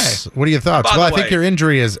thoughts? What are your thoughts? By Well, the I think way- your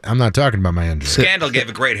injury is. I'm not talking about my injury. Scandal gave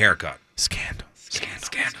a great haircut. Scandal.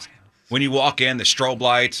 When you walk in, the strobe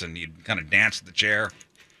lights, and you kind of dance to the chair.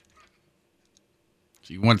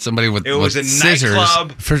 You want somebody with It was a scissors.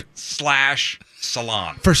 nightclub slash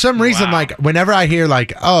salon. For some reason, like whenever I hear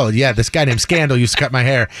like, oh yeah, this guy named Scandal used to cut my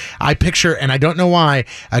hair, I picture, and I don't know why,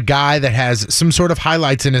 a guy that has some sort of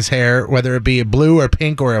highlights in his hair, whether it be a blue or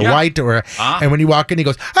pink or a white or, and when you walk in, he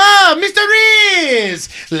goes, "Oh, Mr. Riz,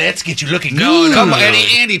 let's get you looking good." Come on,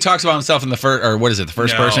 Andy talks about himself in the first, or what is it, the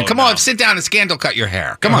first person? Come on, sit down and Scandal cut your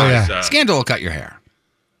hair. Come on, yeah. Scandal will cut your hair.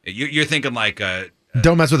 You're thinking like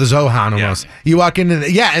Don't mess with the Zohan almost. You walk in,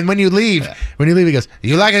 and when you leave, he goes,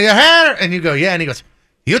 "You like your hair?" And you go, "Yeah," and he goes,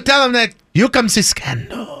 "You tell him that you come see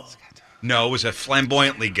Scandal." No, it was a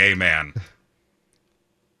flamboyantly gay man.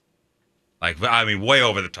 Like, I mean, way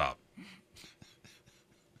over the top.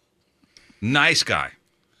 Nice guy.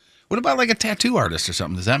 What about like a tattoo artist or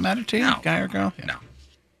something? Does that matter to you, guy or girl? No.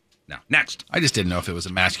 Next. I just didn't know if it was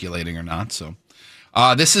emasculating or not. So,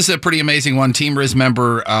 this is a pretty amazing one. Team Riz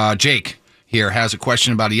member Jake here has a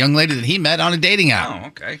question about a young lady that he met on a dating app. Oh,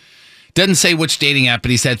 okay. Doesn't say which dating app,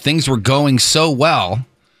 but he said things were going so well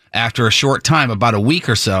after a short time, about a week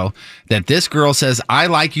or so, that this girl says, "I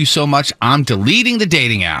like you so much, I'm deleting the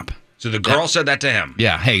dating app." So the girl said that to him.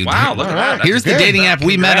 Yeah. Hey, wow, look at that. That's Here's the good. dating app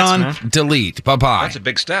we met on. Man. Delete. Bye-bye. That's a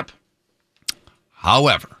big step.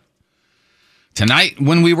 However, tonight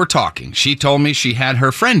when we were talking, she told me she had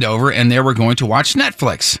her friend over and they were going to watch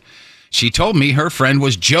Netflix. She told me her friend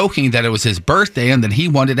was joking that it was his birthday and that he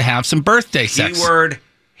wanted to have some birthday sex. Keyword,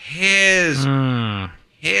 his.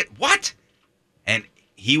 What? And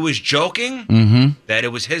he was joking that it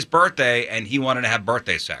was his birthday and he wanted to have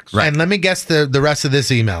birthday sex. And let me guess the rest of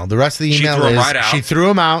this email. The rest of the She email threw him is right out. she threw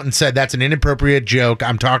him out and said, "That's an inappropriate joke.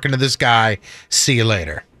 I'm talking to this guy. See you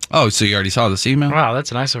later." Oh, so you already saw this email? Wow,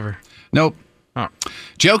 that's nice of her. Nope. Oh.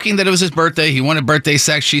 Joking that it was his birthday, he wanted birthday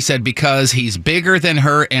sex. She said because he's bigger than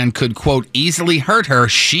her and could, quote, easily hurt her,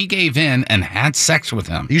 she gave in and had sex with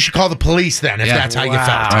him. You should call the police then if that's how you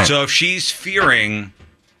felt. Right. So if she's fearing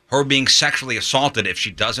her being sexually assaulted if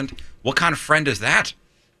she doesn't, what kind of friend is that?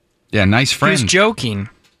 Yeah, nice friend. He was joking.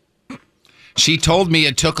 She told me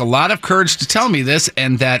it took a lot of courage to tell me this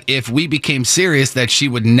and that if we became serious that she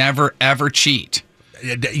would never, ever cheat.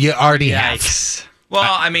 You already have. Well,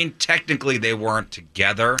 I mean, technically they weren't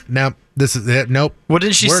together. Nope. This is it. Nope. Well,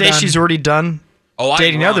 didn't she We're say done. she's already done Oh, I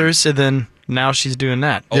dating run. others, and then now she's doing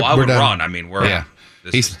that? Oh, I we're would done. run. I mean, we're Yeah.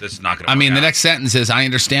 this is not going to I mean, work the out. next sentence is, I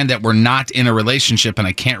understand that we're not in a relationship and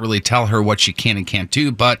I can't really tell her what she can and can't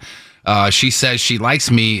do, but she says she likes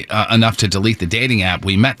me enough to delete the dating app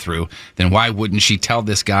we met through. Then why wouldn't she tell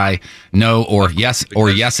this guy no or yes or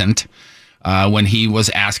yesn't when he was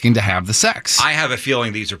asking to have the sex? I have a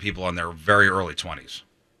feeling these are people in their very early 20s.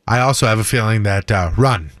 I also have a feeling that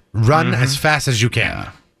run as fast as you can.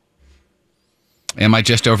 Am I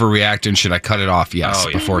just overreacting? Should I cut it off? Yes, Oh,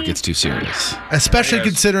 yeah. before it gets too serious. Especially Yes.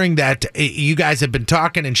 considering that you guys have been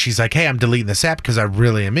talking and she's like, "Hey, I'm deleting this app because I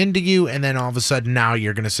really am into you." And then all of a sudden now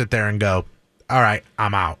you're going to sit there and go, "All right,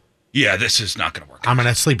 I'm out. Yeah, this is not going to work. I'm going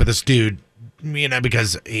to sleep with this dude,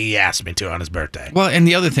 because he asked me to on his birthday." Well, and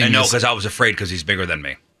the other thing And no, is, because I was afraid because he's bigger than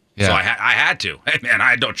me. Yeah. So I had to. Hey, man, I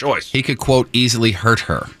had no choice. he could, quote, easily hurt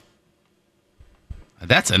her.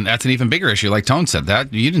 That's an even bigger issue. Like Tone said,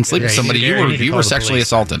 that you didn't sleep Yeah, with somebody, you need to you call were the sexually police.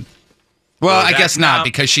 assaulted. Well, I that- guess not no.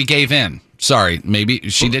 because she gave in. Sorry, maybe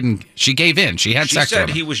she didn't. She gave in. She had She sex said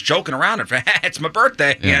with he him. was joking around. It's my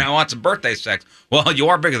birthday. Yeah. I want some birthday sex. Well, you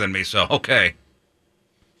are bigger than me, so okay.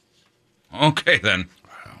 Okay, then.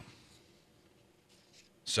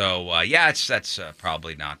 So, yeah, that's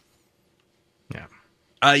probably not.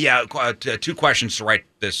 Yeah. Two questions to write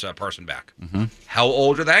this person back. Mm-hmm. How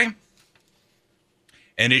old are they?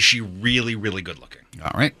 And is she really, really good looking?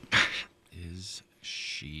 All right. Is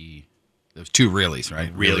she? There's two reallys,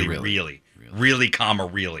 right? Really, comma,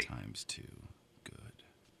 really. Times two. Good.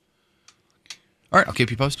 All right, I'll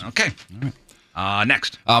keep you posted. Okay. All right.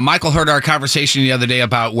 Next. Michael heard our conversation the other day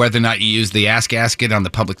about whether or not you use the ass gasket on the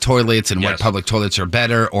public toilets and what public toilets are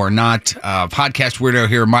better or not. Podcast weirdo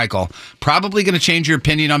here, Michael, probably going to change your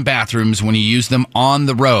opinion on bathrooms when you use them on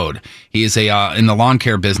the road. He is in the lawn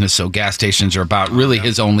care business, so gas stations are about really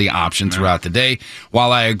his only option throughout the day.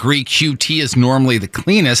 While I agree QT is normally the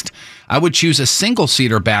cleanest, I would choose a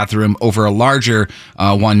single-seater bathroom over a larger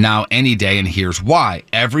one now any day, and here's why.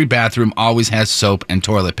 Every bathroom always has soap and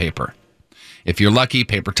toilet paper. If you're lucky,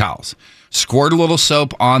 paper towels. Squirt a little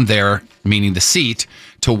soap on there, meaning the seat,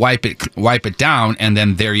 to wipe it down, and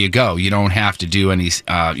then there you go. You don't have to do any,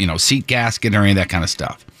 seat gasket or any of that kind of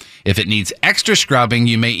stuff. If it needs extra scrubbing,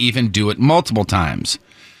 you may even do it multiple times.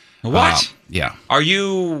 What? Yeah. Are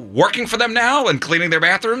you working for them now and cleaning their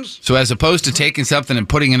bathrooms? So as opposed to taking something and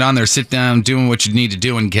putting it on there, sit down, doing what you need to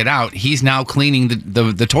do, and get out, he's now cleaning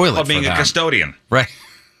the toilet. Well, being a custodian. Right.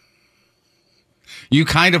 You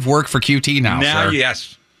kind of work for QT now, sir.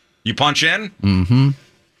 Yes. You punch in? Mm-hmm.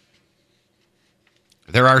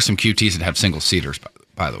 There are some QTs that have single seaters,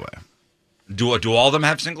 by the way. Do all of them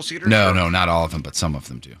have single seaters? No, not all of them, but some of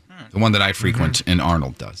them do. The one that I frequent in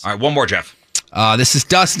Arnold does. All right, one more, Jeff. This is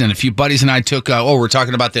Dustin. A few buddies and I took, we're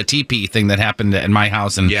talking about the TP thing that happened at my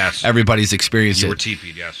house, and everybody's experienced it. You were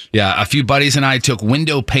TP'd, yes. Yeah, a few buddies and I took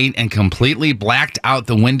window paint and completely blacked out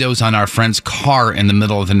the windows on our friend's car in the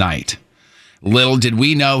middle of the night. Little did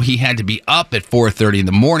we know he had to be up at 4:30 in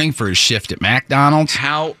the morning for his shift at McDonald's.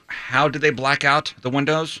 How did they black out the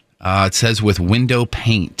windows? It says with window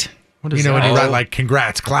paint. What is when you write like,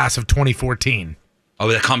 congrats, class of 2014.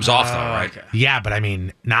 Oh, that comes off though, right? Okay. Yeah, but I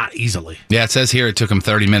mean, not easily. Yeah, it says here it took him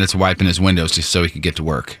 30 minutes wiping his windows just so he could get to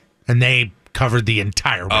work. And they covered the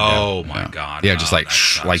entire window. Oh, my God. Yeah, just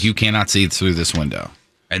like you cannot see through this window.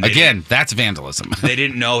 And again, that's vandalism. They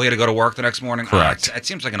didn't know he had to go to work the next morning? Correct. It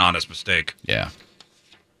seems like an honest mistake. Yeah.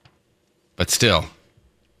 But still,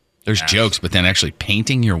 there's jokes, but then actually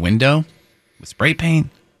painting your window with spray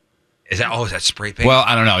paint? Is that spray paint? Well,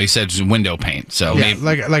 I don't know. He said just window paint. So yeah,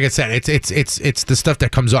 like I said, it's the stuff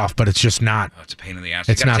that comes off, but it's just not. Oh, it's a pain in the ass.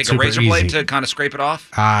 It's you gotta not take a razor super blade easy. to kind of scrape it off?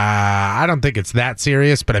 I don't think it's that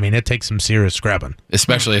serious, but I mean, it takes some serious scrubbing.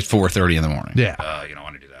 Especially at 4:30 in the morning. Yeah. You don't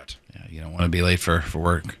want to do that. Yeah, you don't want to be late for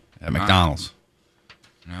work at McDonald's.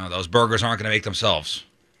 No, those burgers aren't going to make themselves.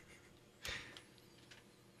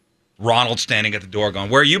 Ronald standing at the door going,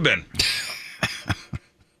 where you been?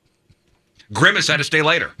 Grimace had to stay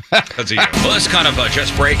later. That's a you. Well, this is kind of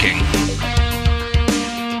just breaking.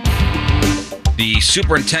 The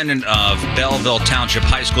superintendent of Belleville Township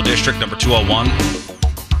High School District number 201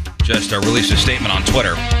 just released a statement on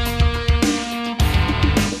Twitter.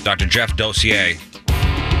 Dr. Jeff Dossier.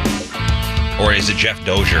 Or is it Jeff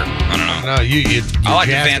Dozier? I don't know. No, you I like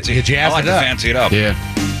to fancy it up. Yeah.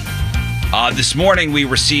 This morning, we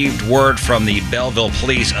received word from the Belleville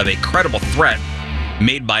police of a credible threat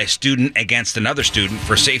made by a student against another student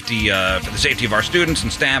for the safety of our students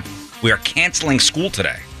and staff. We are canceling school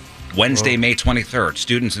today, Wednesday, May 23rd.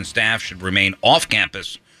 Students and staff should remain off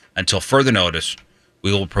campus until further notice.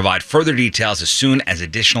 We will provide further details as soon as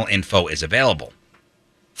additional info is available.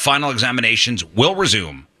 Final examinations will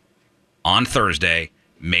resume on Thursday,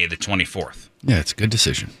 May the 24th. Yeah, it's a good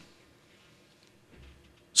decision.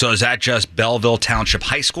 So is that just Belleville Township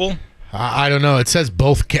High School? I don't know. It says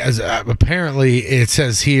both. Apparently, it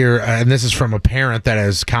says here, and this is from a parent that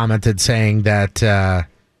has commented saying that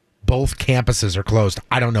both campuses are closed.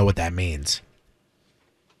 I don't know what that means.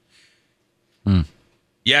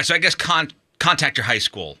 Yeah, so I guess contact your high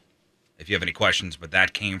school if you have any questions, but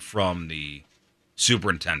that came from the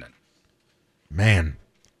superintendent. Man,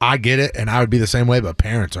 I get it, and I would be the same way, but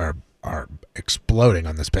parents are exploding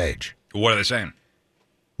on this page. What are they saying?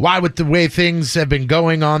 Why, with the way things have been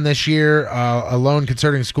going on this year, alone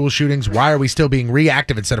concerning school shootings, why are we still being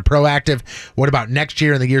reactive instead of proactive? What about next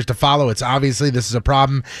year and the years to follow? It's obviously this is a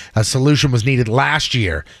problem. A solution was needed last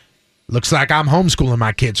year. Looks like I'm homeschooling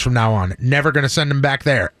my kids from now on. Never going to send them back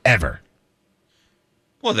there, ever.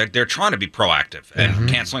 Well, they're trying to be proactive and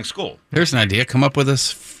canceling school. Here's an idea. Come up with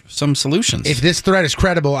some solutions. If this threat is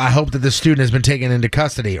credible, I hope that the student has been taken into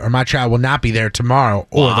custody, or my child will not be there tomorrow.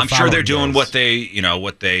 Or I'm sure they're doing what they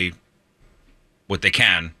can.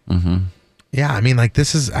 Mm-hmm. Yeah, I mean, like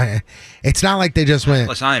this is. It's not like they just went.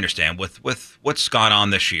 Listen, I understand with what's gone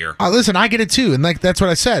on this year. Listen, I get it too, and like that's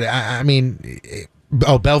what I said. I mean,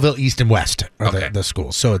 Belleville East and West are the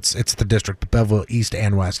schools, so it's the district, Belleville East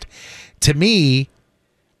and West. To me,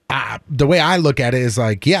 the way I look at it is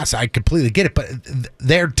like, yes, I completely get it, but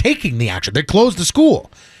they're taking the action. They closed the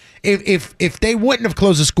school. if they wouldn't have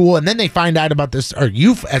closed the school and then they find out about this, or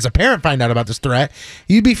you as a parent find out about this threat,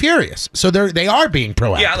 you'd be furious. So they are being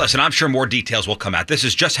proactive. Yeah, listen, I'm sure more details will come out. This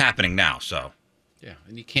is just happening now, so. Yeah,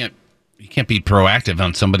 and you can't be proactive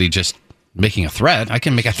on somebody just making a threat. I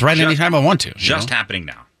can make a threat anytime I want to. Just happening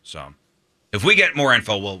now. So if we get more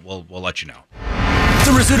info, we'll let you know.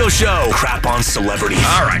 The Rizzuto Show. Crap on celebrities.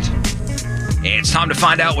 All right. It's time to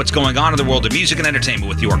find out what's going on in the world of music and entertainment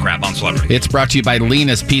with your Crap on Celebrity. It's brought to you by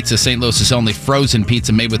Lena's Pizza, St. Louis's only frozen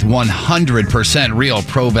pizza made with 100% real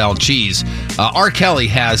Provel cheese. R. Kelly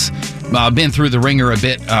has been through the ringer a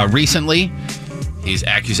bit recently. He's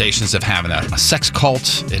accusations of having a sex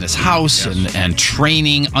cult in his house and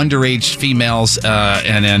training underage females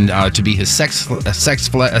and to be his sex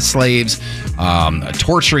slaves,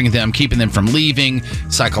 torturing them, keeping them from leaving,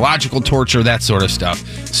 psychological torture, that sort of stuff.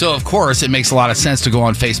 So, of course, it makes a lot of sense to go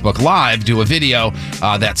on Facebook Live, do a video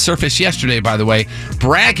that surfaced yesterday, by the way,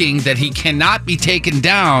 bragging that he cannot be taken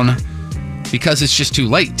down because it's just too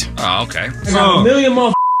late. Oh, okay. I got a million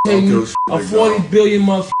motherfuckers hating me, a 40 billion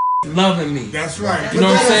motherfuckers loving me. That's right. You know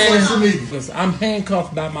what I'm saying? Because I'm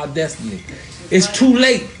handcuffed by my destiny. It's too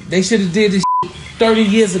late. They should have did this 30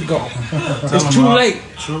 years ago. It's too late.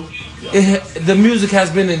 The music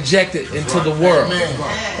has been injected into the world.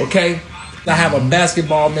 Okay? I have a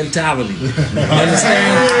basketball mentality. You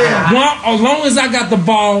understand? As long as I got the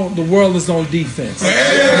ball, the world is on defense.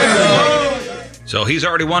 So he's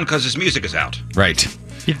already won because his music is out. Right.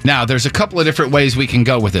 Now, there's a couple of different ways we can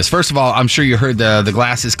go with this. First of all, I'm sure you heard the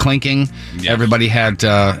glasses clinking. Yes. Everybody had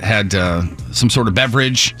some sort of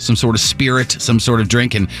beverage, some sort of spirit, some sort of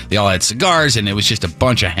drink, and they all had cigars, and it was just a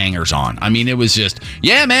bunch of hangers on. I mean, it was just,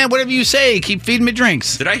 yeah, man, whatever you say, keep feeding me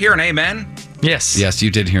drinks. Did I hear an amen? Yes. Yes,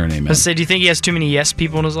 you did hear an amen. Let's say, do you think he has too many yes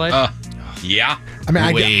people in his life? Yeah. I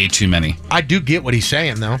mean, way too many. I do get what he's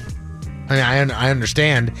saying, though. I mean, I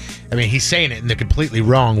understand. I mean, he's saying it in the completely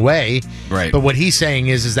wrong way. Right. But what he's saying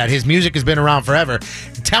is that his music has been around forever.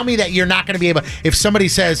 Tell me that you're not going to be able. If somebody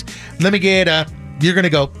says, "Let me get a," you're going to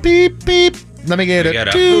go beep beep. Let me get a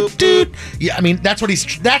toot toot. Yeah, I mean that's what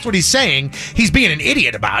he's saying. He's being an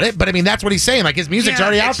idiot about it, but I mean that's what he's saying. Like his music's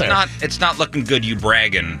already out there. It's not looking good. You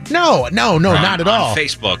bragging? No, not at all. On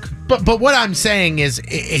Facebook. But what I'm saying is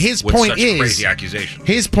his point is crazy accusation.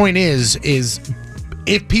 His point is.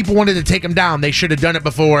 If people wanted to take him down, they should have done it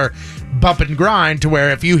before Bump and Grind, to where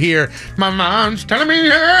if you hear, "My mom's telling me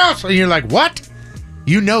else," and you're like, what?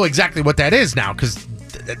 You know exactly what that is now, because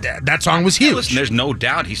that song was huge. Listen, there's no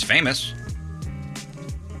doubt he's famous.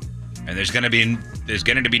 And there's going to be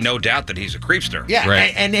no doubt that he's a creepster. Yeah,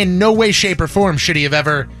 right. And in no way, shape, or form should he have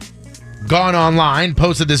ever gone online,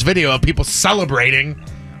 posted this video of people celebrating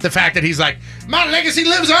the fact that he's like, "My legacy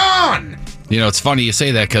lives on." You know, it's funny you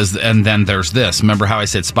say that and then there's this. Remember how I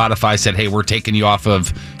said Spotify said, "Hey, we're taking you off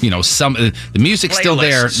of, some the music's still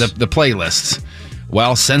there, the playlists."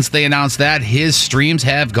 Well, since they announced that, his streams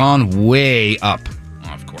have gone way up. Oh,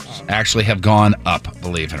 of course. Actually have gone up,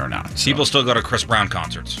 believe it or not. So. People still go to Chris Brown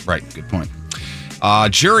concerts. Right, good point.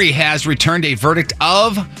 Jury has returned a verdict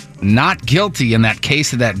of not guilty in that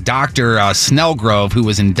case of that Dr. Snellgrove, who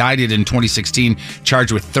was indicted in 2016,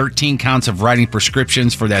 charged with 13 counts of writing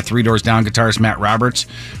prescriptions for that Three Doors Down guitarist Matt Roberts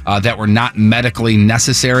that were not medically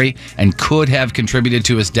necessary and could have contributed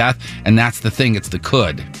to his death. And that's the thing, it's the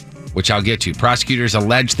could, which I'll get to. Prosecutors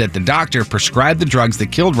allege that the doctor prescribed the drugs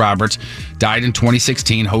that killed Roberts, died in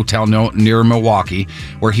 2016, hotel near Milwaukee,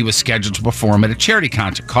 where he was scheduled to perform at a charity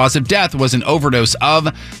concert. Cause of death was an overdose of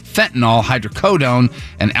fentanyl, hydrocodone,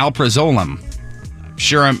 and alprazolam.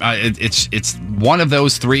 Sure, it's one of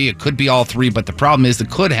those three. It could be all three, but the problem is it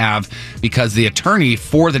could have, because the attorney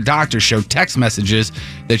for the doctor showed text messages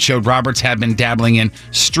that showed Roberts had been dabbling in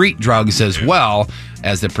street drugs as well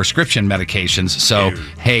as the prescription medications. So,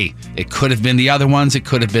 hey, it could have been the other ones. It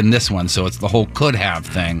could have been this one. So it's the whole could have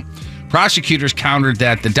thing. Prosecutors countered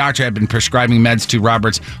that the doctor had been prescribing meds to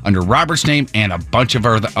Roberts under Roberts' name and a bunch of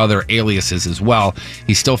other aliases as well.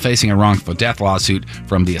 He's still facing a wrongful death lawsuit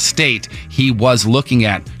from the estate. He was looking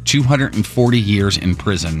at 240 years in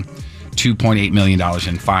prison, $2.8 million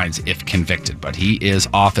in fines if convicted, but he is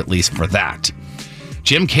off at least for that.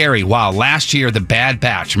 Jim Carrey, wow, last year, The Bad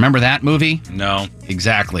Batch. Remember that movie? No.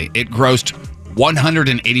 Exactly. It grossed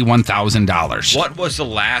 $181,000. What was the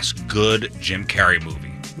last good Jim Carrey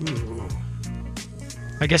movie? Ooh.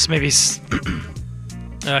 I guess maybe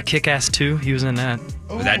Kick-Ass 2. He was in that.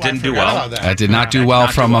 Ooh, that didn't do well. That did not do well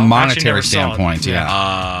from a monetary standpoint.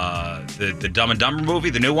 Yeah. The Dumb and Dumber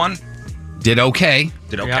movie, the new one, did okay.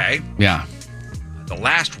 Yeah. The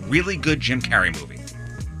last really good Jim Carrey movie,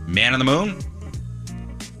 Man on the Moon.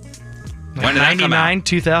 When did 99,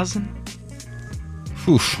 2000?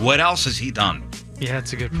 Oof. What else has he done? Yeah,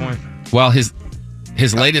 that's a good point. Well, his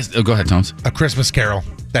latest. Oh, go ahead, Tones. A Christmas Carol,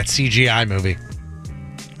 that CGI movie.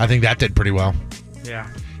 I think that did pretty well. Yeah.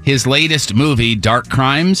 His latest movie, Dark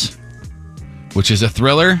Crimes, which is a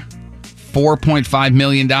thriller, $4.5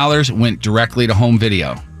 million, went directly to home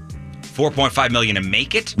video. $4.5 million to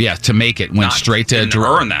make it? Yeah, to make it. Went straight to... Didn't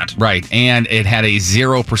earn that. Right. And it had a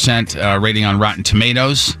 0% rating on Rotten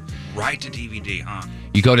Tomatoes. Right to DVD, huh?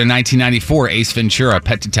 You go to 1994, Ace Ventura,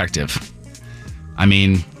 Pet Detective. I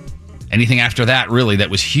mean, anything after that, really, that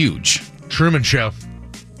was huge. Truman Show.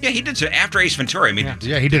 Yeah, he did so after Ace Ventura. I mean,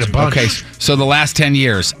 yeah, he did a bunch. Okay, so the last 10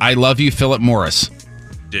 years, I Love You, Philip Morris.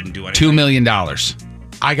 Didn't do anything. $2 million.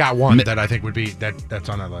 I got one that I think would be that's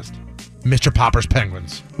on that list. Mr. Popper's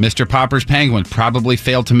Penguins. Mr. Popper's Penguins probably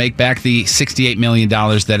failed to make back the $68 million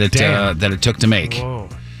that it took to make. Whoa.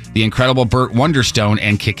 The Incredible Burt Wonderstone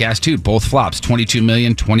and Kick-Ass 2, both flops, $22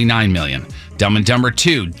 million, $29 million. Dumb and Dumber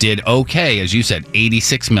 2 did okay, as you said,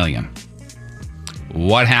 $86 million.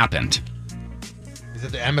 What happened? Is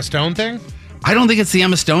it the Emma Stone thing? I don't think it's the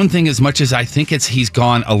Emma Stone thing as much as I think he's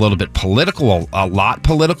gone a little bit political, a lot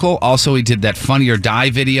political. Also, he did that Funny or Die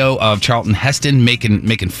video of Charlton Heston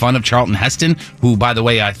making fun of Charlton Heston, who, by the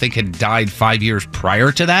way, I think had died 5 years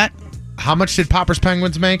prior to that. How much did Popper's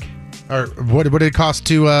Penguins make? Or what did it cost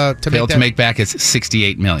to fail to make back is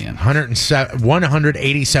 $68 million.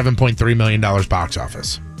 $187.3 million box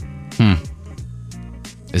office.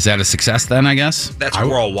 Is that a success then, I guess? That's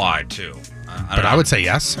worldwide, too. I would say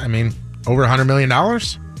yes. I mean, over $100 million.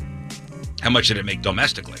 How much did it make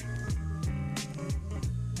domestically?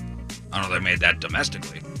 I don't know if they made that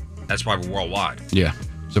domestically. That's probably worldwide. Yeah.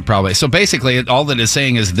 So basically, all that is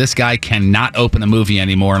saying is this guy cannot open a movie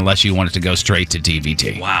anymore unless you want it to go straight to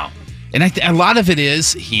DVD. Wow. And a lot of it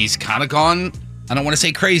is he's kind of gone, I don't want to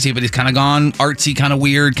say crazy, but he's kind of gone artsy, kind of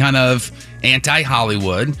weird, kind of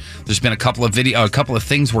anti-Hollywood. There's been a couple of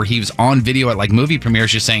things where he was on video at like movie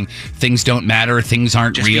premieres just saying things don't matter, things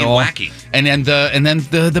aren't just real. Being wacky. And then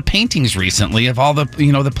the paintings recently of all the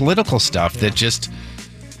the political stuff that just,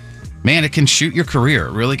 man, it can shoot your career.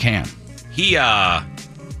 It really can.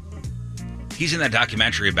 He's in that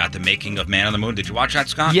documentary about the making of Man on the Moon. Did you watch that,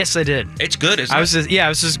 Scott? Yes, I did. It's good, isn't it? I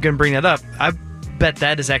was just going to bring that up. I bet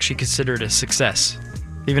that is actually considered a success,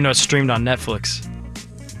 even though it's streamed on Netflix.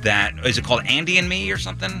 That is it called Andy and Me or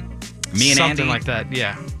something? Me and something Andy, like that.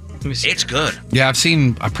 Yeah. Let me see. It's good. Yeah, I've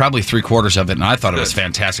seen probably 3/4 of it, and I thought it was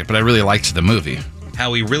fantastic. But I really liked the movie.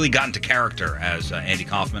 How he really got into character as Andy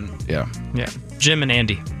Kaufman. Yeah. Jim and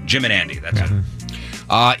Andy. That's it.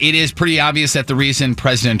 It is pretty obvious that the reason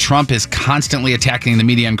President Trump is constantly attacking the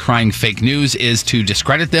media and crying fake news is to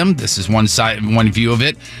discredit them. This is one view of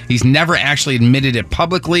it. He's never actually admitted it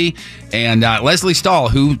publicly. And Leslie Stahl,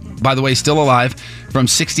 who, by the way, is still alive, from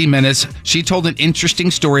 60 Minutes, she told an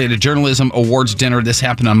interesting story at a journalism awards dinner. This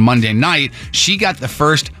happened on Monday night. She got the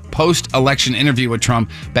first post-election interview with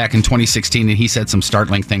Trump back in 2016, and he said some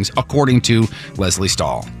startling things, according to Leslie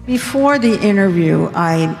Stahl. Before the interview,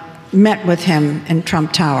 I met with him in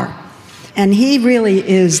Trump Tower. And he really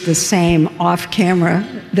is the same off camera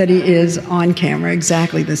that he is on camera,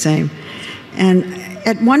 exactly the same. And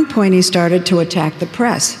at one point he started to attack the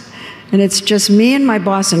press. And it's just me and my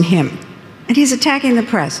boss and him. And he's attacking the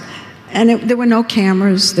press. And there were no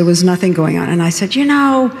cameras, there was nothing going on. And I said,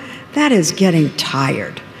 that is getting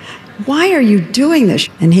tired. Why are you doing this?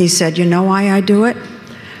 And he said, you know why I do it?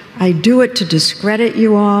 I do it to discredit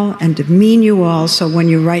you all and demean you all, so when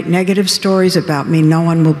you write negative stories about me, no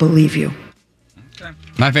one will believe you. Okay.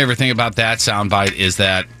 My favorite thing about that soundbite is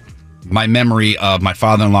that my memory of my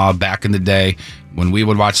father-in-law back in the day, when we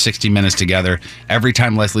would watch 60 Minutes together, every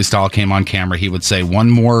time Leslie Stahl came on camera, he would say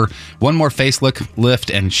one more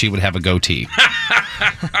facelift, and she would have a goatee.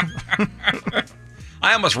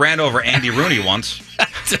 I almost ran over Andy Rooney once.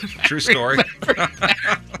 True story.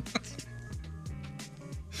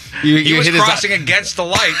 He was crossing against the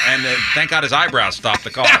light, and thank God his eyebrows stopped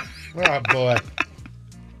the car. Oh, boy.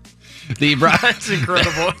 That's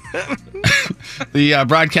incredible. The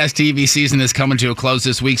broadcast TV season is coming to a close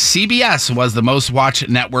this week. CBS was the most watched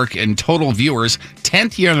network in total viewers,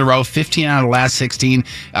 10th year in a row, 15 out of the last 16.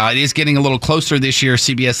 It is getting a little closer this year.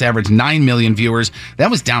 CBS averaged 9 million viewers.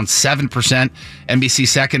 That was down 7%. NBC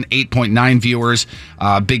second, 8.9 viewers.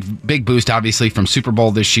 Big boost, obviously, from Super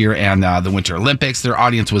Bowl this year and the Winter Olympics. Their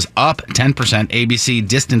audience was up 10%. ABC,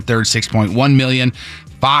 distant third, 6.1 million.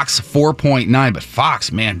 Fox, 4.9. But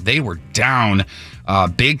Fox, man, they were down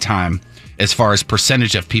big time. as far as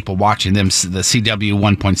percentage of people watching them. The CW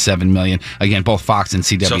 1.7 million. Again, both Fox and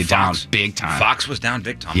CW down big time. Fox was down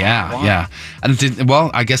big time. Yeah.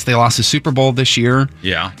 I guess they lost the Super Bowl this year.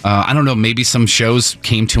 Yeah. I don't know. Maybe some shows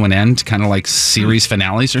came to an end, kind of like series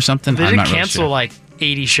finales or something. They I'm did not really cancel sure. like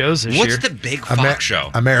 80 shows this year. What's the big Fox show?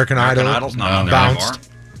 American Idol. Idol's not on there bounced. anymore.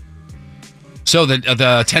 So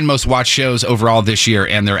the 10 most watched shows overall this year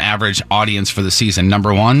and their average audience for the season.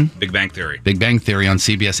 Number 1, Big Bang Theory. Big Bang Theory on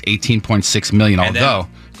CBS, 18.6 million. And Although,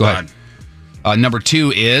 go ahead. Number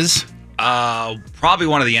 2 is probably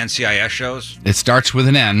one of the NCIS shows. it starts with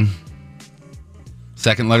an N.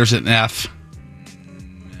 Second letter's an F.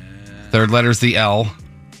 Third letter's the L.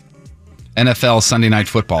 NFL Sunday Night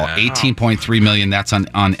Football, 18.3 million. That's on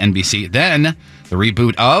NBC. Then the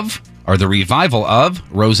revival of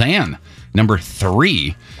Roseanne, number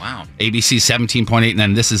 3. Wow. ABC 17.8, and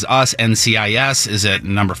then This Is Us, NCIS is at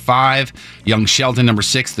number 5. Young Sheldon, number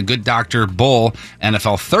 6. The Good Doctor, Bull,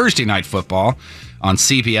 NFL Thursday Night Football on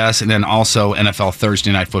CBS, and then also NFL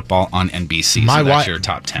Thursday Night Football on NBC. So that's your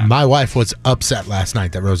top 10. My wife was upset last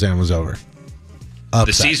night that Roseanne was over. Upset.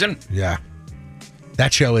 The season? Yeah.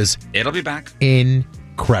 That show is It'll be back.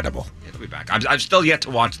 incredible. It'll be back. I've still yet to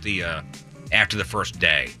watch the after the first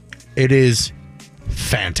day. It is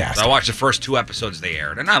fantastic. I watched the first 2 episodes they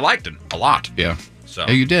aired, and I liked it a lot. Yeah. So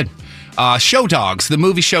Yeah, you did. Show Dogs, the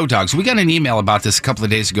movie Show Dogs. We got an email about this a couple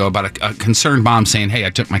of days ago about a concerned mom saying, hey,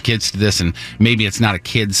 I took my kids to this, and maybe it's not a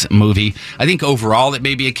kid's movie. I think overall it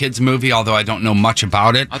may be a kid's movie, although I don't know much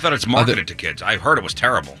about it. I thought it's marketed to kids. I heard it was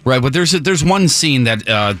terrible. Right, but there's one scene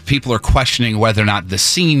that people are questioning whether or not the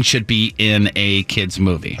scene should be in a kid's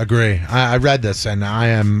movie. Agree. I read this, and I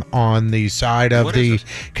am on the side of the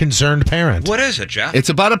concerned parent. What is it, Jeff? It's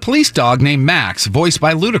about a police dog named Max, voiced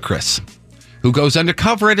by Ludacris, who goes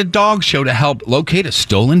undercover at a dog show to help locate a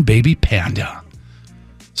stolen baby panda.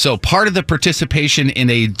 So part of the participation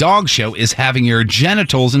in a dog show is having your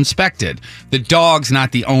genitals inspected. The dog's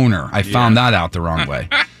not the owner. I found that out the wrong way.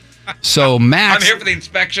 So Max... I'm here for the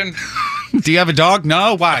inspection. Do you have a dog?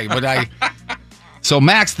 No? Why would I... So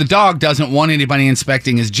Max, the dog, doesn't want anybody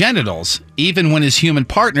inspecting his genitals, even when his human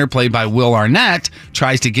partner, played by Will Arnett,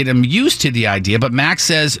 tries to get him used to the idea. But Max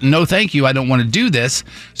says, no, thank you, I don't want to do this.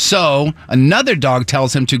 So another dog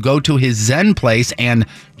tells him to go to his Zen place and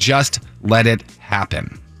just let it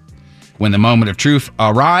happen. When the moment of truth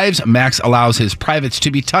arrives, Max allows his privates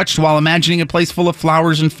to be touched while imagining a place full of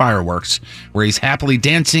flowers and fireworks, where he's happily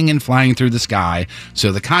dancing and flying through the sky.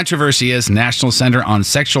 So the controversy is National Center on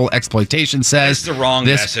Sexual Exploitation says That's the wrong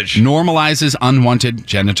this message. normalizes unwanted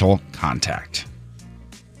genital contact.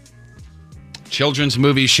 Children's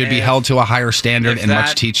movies should be held to a higher standard and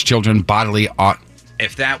must teach children bodily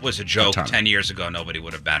If that was a joke 10 years ago, nobody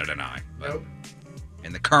would have batted an eye. But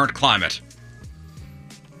in the current climate...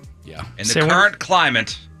 Yeah. In the current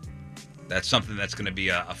climate, that's something that's going to be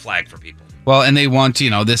a flag for people. Well, and they want,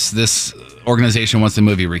 this organization wants the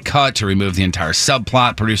movie recut to remove the entire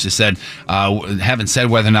subplot. Producers said, haven't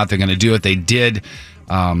said whether or not they're going to do it. They did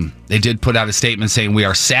put out a statement saying, we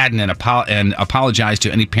are saddened and apologize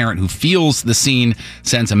to any parent who feels the scene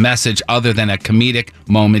sends a message other than a comedic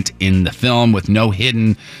moment in the film with no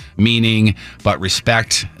hidden meaning, but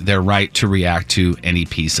respect their right to react to any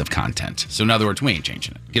piece of content. So in other words, we ain't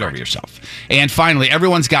changing it. Get over yourself. And finally,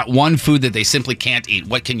 everyone's got one food that they simply can't eat.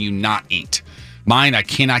 What can you not eat? Mine, I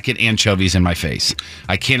cannot get anchovies in my face.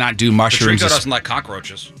 I cannot do mushrooms. Patrico doesn't like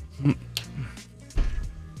cockroaches.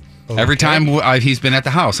 Every time he's been at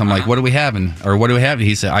the house, I'm like, what are we having? Or what do we have?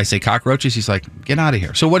 I say cockroaches. He's like, get out of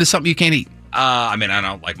here. So what is something you can't eat? I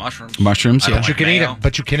don't like mushrooms. Mushrooms, yeah. But you can eat them.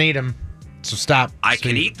 But you can eat them. So stop. I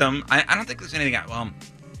can eat them. I don't think there's anything.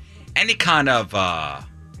 Any kind of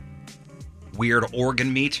weird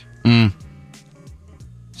organ meat.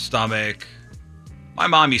 Stomach. My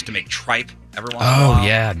mom used to make tripe every once in a while. Oh,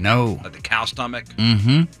 yeah. No. Like the cow stomach.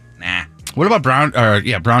 Mm-hmm. Nah. What about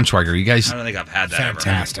Braunschweiger? You guys? I don't think I've had that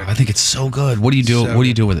fantastic. I think it's so good. What do you do? What do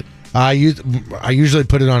you do with it? I usually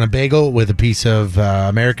put it on a bagel with a piece of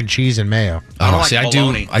American cheese and mayo.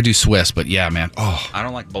 I do Swiss, but yeah, man. Oh, I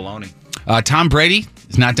don't like bologna. Tom Brady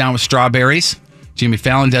is not down with strawberries. Jimmy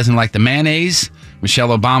Fallon doesn't like the mayonnaise.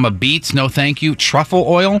 Michelle Obama beets, no thank you. Truffle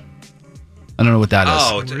oil. I don't know what that is.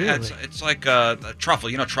 Oh, it's like a truffle.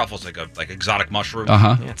 You know, truffle's like exotic mushroom.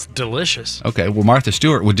 Uh-huh. Yeah, it's delicious. Okay, well, Martha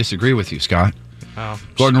Stewart would disagree with you, Scott. Oh,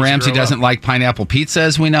 Gordon Ramsay doesn't like pineapple pizza,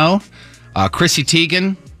 as we know. Chrissy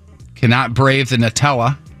Teigen cannot brave the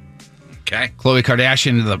Nutella. Okay. Khloe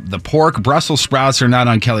Kardashian, the pork. Brussels sprouts are not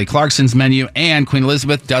on Kelly Clarkson's menu. And Queen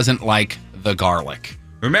Elizabeth doesn't like the garlic.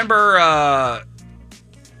 Remember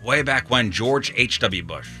way back when George H.W.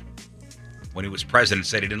 Bush when he was president,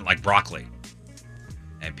 said he didn't like broccoli.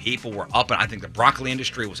 And people were up, and I think the broccoli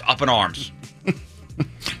industry was up in arms.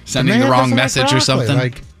 Sending the wrong message or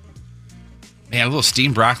something. Man, a little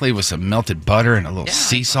steamed broccoli with some melted butter and a little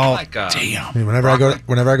sea salt. Damn. I mean, whenever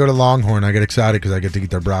I go to Longhorn, I get excited because I get to eat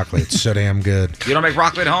their broccoli. It's so damn good. You don't make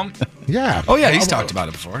broccoli at home? Yeah. Oh yeah, he's talked about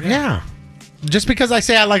it before. Yeah. Just because I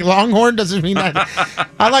say I like Longhorn doesn't mean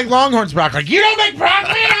I like Longhorn's broccoli. You don't make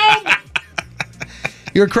broccoli at home.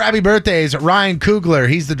 Your crappy birthdays, Ryan Coogler.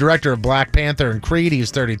 He's the director of Black Panther and Creed.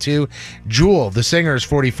 He's 32. Jewel, the singer, is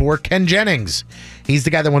 44. Ken Jennings. He's the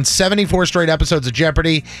guy that won 74 straight episodes of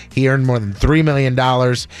Jeopardy. He earned more than $3 million.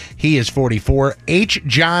 He is 44. H.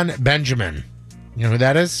 John Benjamin. You know who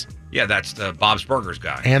that is? Yeah, that's the Bob's Burgers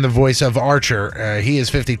guy. And the voice of Archer. He is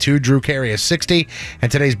 52. Drew Carey is 60. And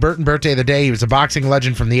today's Burton birthday of the day. He was a boxing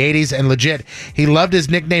legend from the 80s. And legit, he loved his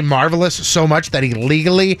nickname Marvelous so much that he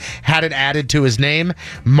legally had it added to his name.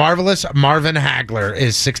 Marvelous Marvin Hagler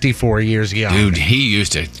is 64 years young. Dude, he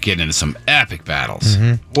used to get into some epic battles.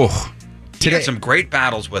 Mm-hmm. He had some great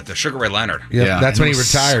battles with Sugar Ray Leonard. Yeah, that's when he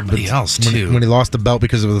retired. Somebody else, too. When he lost the belt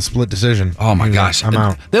because of the split decision. Oh, my gosh. I'm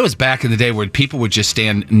out. That was back in the day where people would just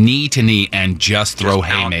stand knee to knee and just throw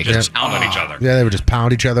haymakers. Just pound at each other. Yeah, they would just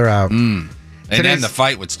pound each other out. And then the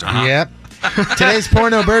fight would start. Yep. Today's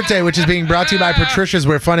porno birthday, which is being brought to you by Patricia's,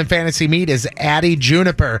 where fun and fantasy meet, is Addie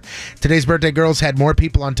Juniper. Today's birthday girls had more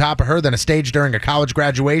people on top of her than a stage during a college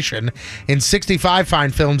graduation in 65 fine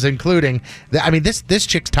films, including this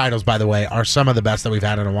chick's titles, by the way, are some of the best that we've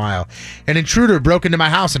had in a while. An intruder broke into my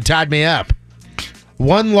house and tied me up.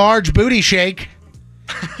 One large booty shake.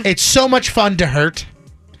 It's so much fun to hurt.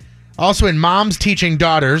 Also in Moms Teaching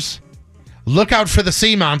Daughters. Look out for the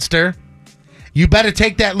sea monster. You better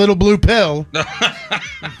take that little blue pill.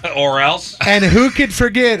 Or else. And who could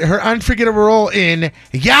forget her unforgettable role in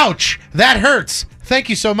Youch? That hurts. Thank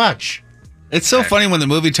you so much. It's so funny when the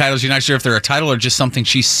movie titles, you're not sure if they're a title or just something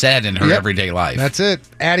she said in her everyday life. That's it.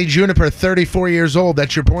 Addie Juniper, 34 years old.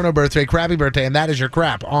 That's your porno birthday, crappy birthday, and that is your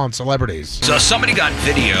crap on celebrities. So somebody got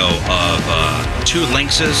video of two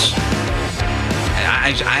lynxes.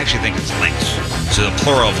 I actually think it's lynx. So the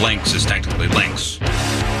plural of lynx is technically lynx.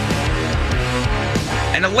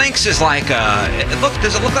 And a lynx is like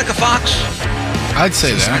does it look like a fox? I'd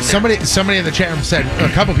say that. Somebody in the chat room said, a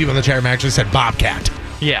couple people in the chat room actually said bobcat.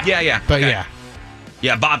 Yeah. But okay.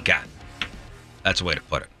 Yeah, bobcat. That's a way to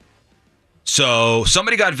put it. So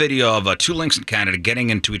somebody got video of two lynx in Canada getting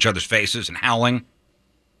into each other's faces and howling,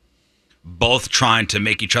 both trying to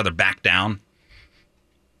make each other back down.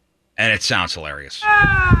 And it sounds hilarious.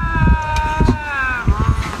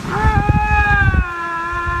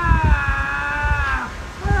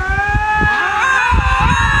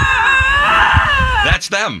 That's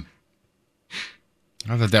them.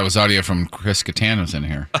 I thought that was audio from Chris Katano's in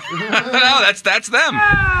here. No, that's them.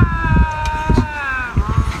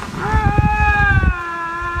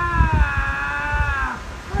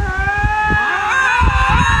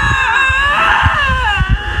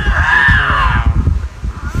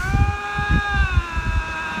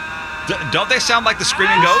 Don't they sound like the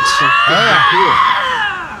Screaming Goats?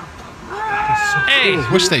 Hey,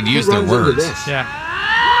 wish they'd use their words. Yeah.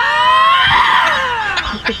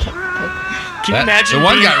 Can you imagine? The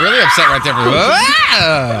one got really upset right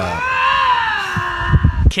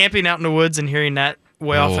there. Camping out in the woods and hearing that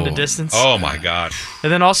way off in the distance. Oh my God!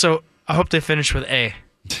 And then also, I hope they finish with A.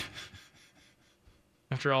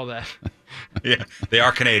 After all that. Yeah, they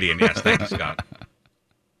are Canadian. Yes, thank you, Scott.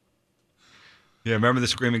 Yeah, remember the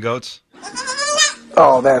Screaming Goats?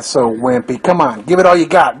 Oh, that's so wimpy. Come on, give it all you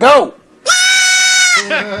got. Go!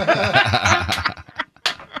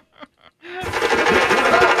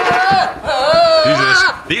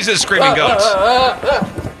 These are the Screaming Goats. All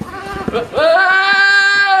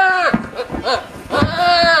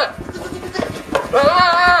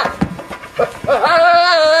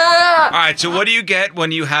right, so what do you get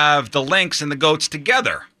when you have the lynx and the goats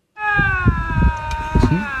together?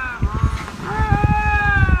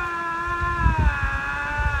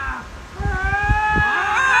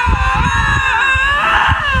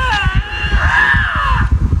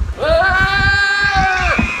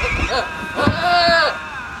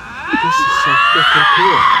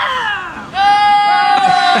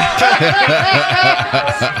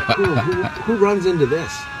 Who runs into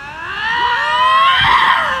this?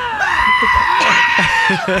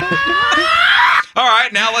 All right,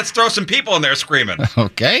 now let's throw some people in there screaming.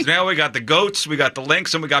 Okay. So now we got the goats, we got the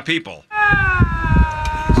lynx, and we got people.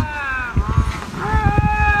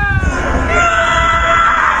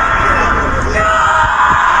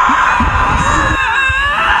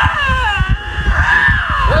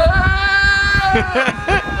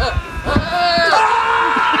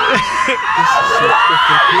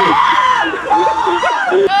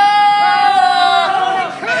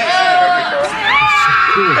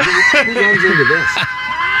 Who runs into this?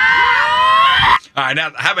 All right,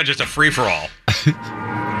 now how about just a free for all?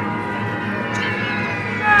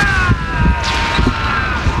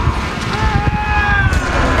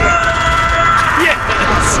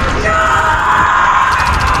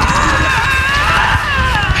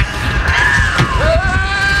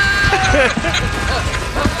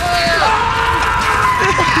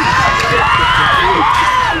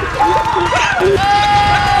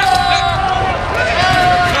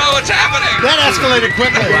 Oh, what's happening? That escalated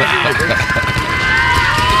quickly.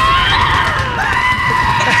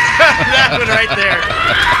 That one right there.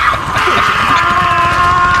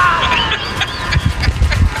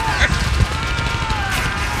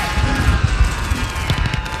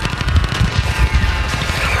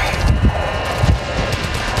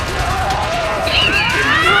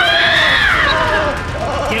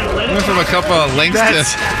 Went from a couple of links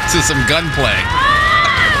to some gunplay.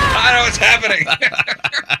 I know what's happening.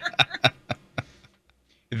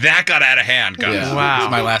 That got out of hand, guys. Yeah, Wow.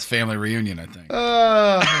 It's my last family reunion, I think.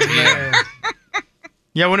 Oh, man.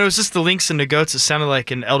 Yeah, when it was just the Lynx and the Goats, it sounded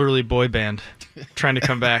like an elderly boy band trying to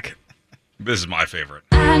come back. This is my favorite.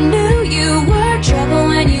 I knew you were trouble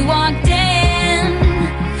when you walked in.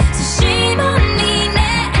 So shame on me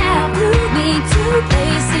now. Blew me to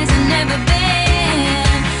places I've never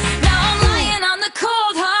been. Now I'm lying on the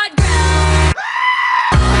cold hard ground.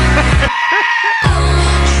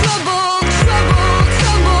 Trouble, trouble,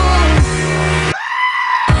 trouble.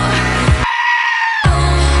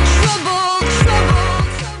 Trouble, trouble, trouble.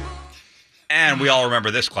 And we all remember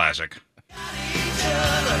this classic.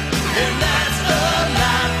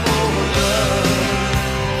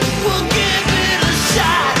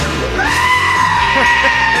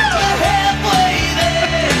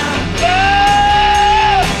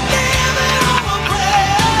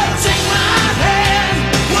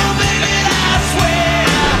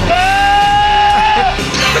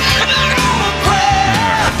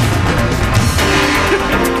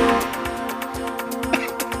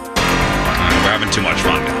 We're having too much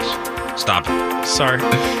fun, guys. Stop it. Sorry. All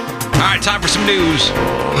right, time for some news.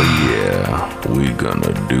 Oh, yeah. We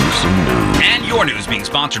gonna do some news. And your news being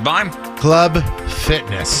sponsored by Club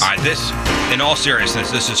Fitness. All right, this, in all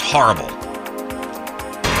seriousness, this is horrible.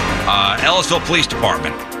 Ellisville Police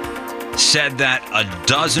Department said that a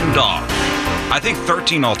dozen dogs, I think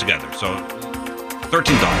 13 altogether, so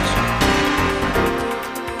 13 dogs,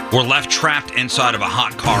 were left trapped inside of a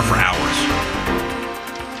hot car for hours.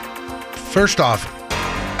 First off,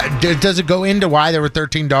 does it go into why there were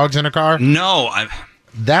 13 dogs in a car? No.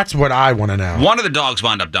 That's what I want to know. One of the dogs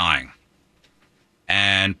wound up dying.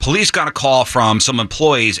 And police got a call from some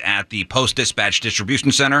employees at the Post Dispatch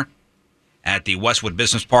Distribution Center at the Westwood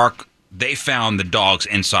Business Park. They found the dogs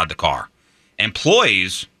inside the car.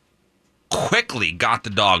 Employees quickly got the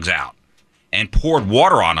dogs out and poured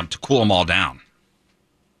water on them to cool them all down.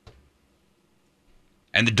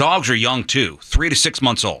 And the dogs are young too, 3 to 6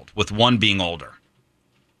 months old, with one being older.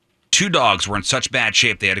 2 dogs were in such bad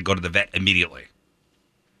shape they had to go to the vet immediately.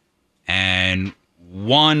 And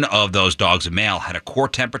one of those dogs, a male, had a core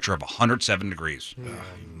temperature of 107 degrees.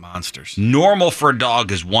 Monsters. Normal for a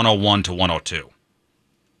dog is 101 to 102.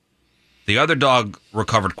 The other dog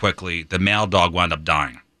recovered quickly. The male dog wound up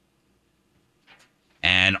dying.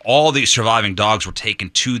 And all these surviving dogs were taken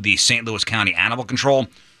to the St. Louis County Animal Control.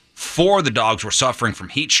 4 of the dogs were suffering from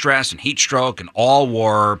heat stress and heat stroke, and all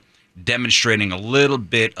were demonstrating a little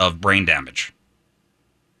bit of brain damage.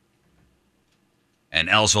 And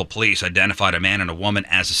Ellisville police identified a man and a woman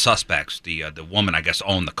as the suspects. The woman, I guess,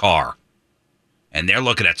 owned the car. And they're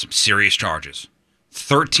looking at some serious charges.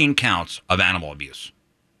 13 counts of animal abuse.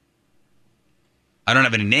 I don't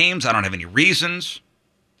have any names. I don't have any reasons.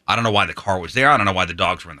 I don't know why the car was there. I don't know why the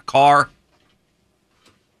dogs were in the car.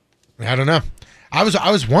 I don't know. I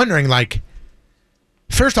was wondering, like,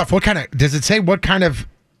 first off, what kind of, does it say what kind of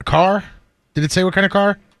car? Did it say what kind of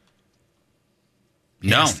car?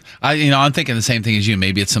 No. Yes. I'm thinking the same thing as you.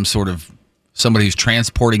 Maybe it's some sort of somebody who's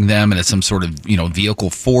transporting them, and it's some sort of vehicle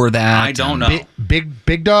for that. I don't know.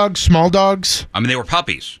 Big dogs, small dogs. I mean, they were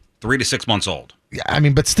puppies, 3 to 6 months old. Yeah, I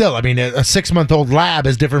mean, but still, I mean, a 6-month-old lab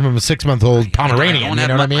is different from a 6-month-old Pomeranian. You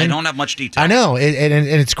know what I mean? I don't have much detail. I know, and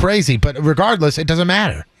it's crazy, but regardless, it doesn't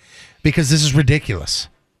matter because this is ridiculous.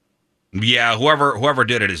 Yeah, whoever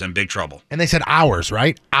did it is in big trouble. And they said hours,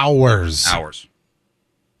 right? Hours.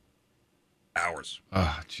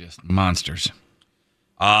 Oh, just monsters.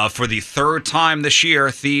 For the 3rd time this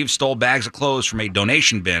year, thieves stole bags of clothes from a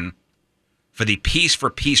donation bin for the Piece for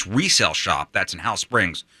Peace resale shop. That's in House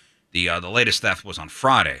Springs. The latest theft was on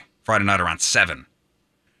Friday night around 7.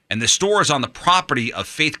 And the store is on the property of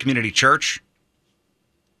Faith Community Church.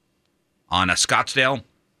 on Scottsdale.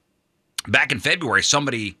 Back in February,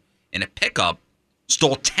 somebody in a pickup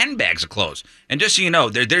stole 10 bags of clothes. And just so you know,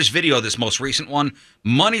 there's video of this most recent one.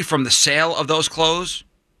 Money from the sale of those clothes,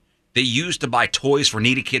 they used to buy toys for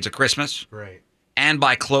needy kids at Christmas. Right. And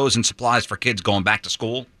buy clothes and supplies for kids going back to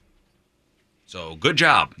school. So, good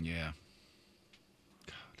job. Yeah.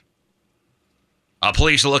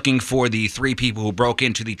 Police are looking for the 3 people who broke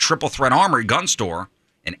into the Triple Threat Armory gun store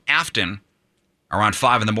in Afton around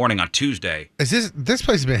 5 in the morning on Tuesday. Is this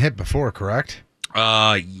place has been hit before, correct?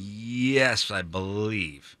 Yes, I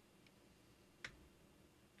believe.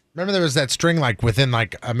 Remember there was that string like within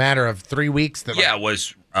like a matter of 3 weeks? That It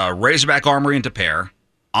was Razorback Armory in De Pere,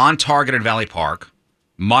 On Target in Valley Park,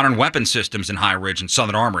 Modern Weapon Systems in High Ridge, and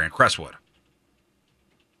Southern Armory in Crestwood.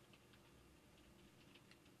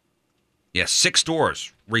 Yeah, 6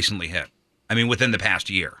 stores recently hit. I mean, within the past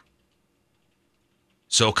year.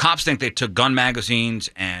 So cops think they took gun magazines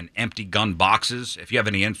and empty gun boxes. If you have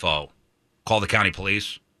any info, call the county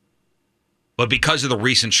police. But because of the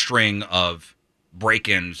recent string of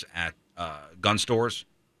break-ins at gun stores,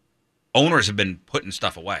 owners have been putting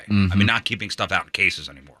stuff away. I mean, not keeping stuff out in cases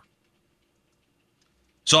anymore.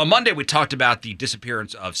 So on Monday, we talked about the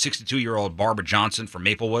disappearance of 62-year-old Barbara Johnson from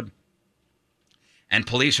Maplewood. And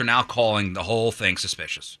police are now calling the whole thing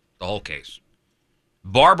suspicious, the whole case.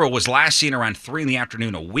 Barbara was last seen around 3 in the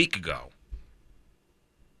afternoon a week ago.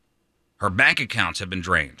 Her bank accounts have been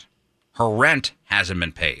drained. Her rent hasn't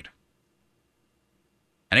been paid.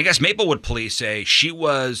 And I guess Maplewood police say she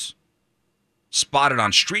was spotted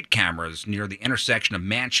on street cameras near the intersection of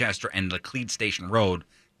Manchester and Laclede Station Road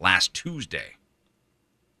last Tuesday.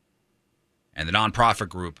 And the nonprofit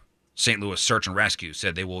group St. Louis Search and Rescue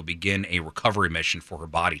said they will begin a recovery mission for her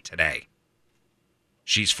body today.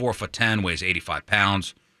 She's 4'10", weighs 85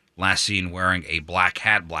 pounds, last seen wearing a black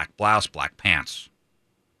hat, black blouse, black pants.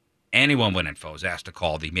 Anyone with info is asked to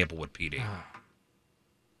call the Maplewood PD.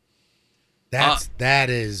 That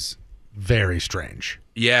is very strange.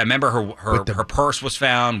 Yeah, remember her purse was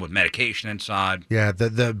found with medication inside. Yeah,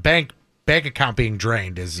 the bank account being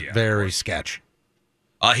drained is very sketch.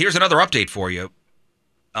 Here's another update for you.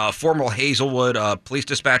 Former Hazelwood police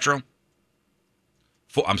dispatcher.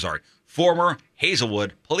 Former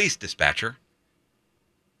Hazelwood police dispatcher,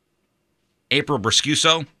 April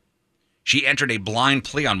Briscuso. She entered a blind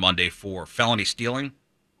plea on Monday for felony stealing,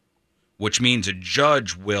 which means a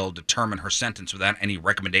judge will determine her sentence without any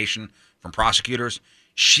recommendation from prosecutors.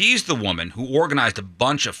 She's the woman who organized a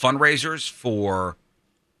bunch of fundraisers for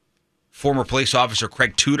former police officer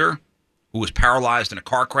Craig Tudor, who was paralyzed in a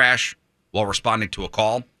car crash while responding to a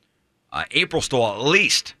call. April stole at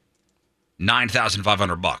least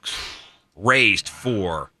 $9,500 raised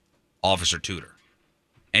for Officer Tudor.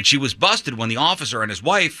 And she was busted when the officer and his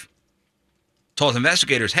wife told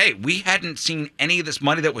investigators, hey, we hadn't seen any of this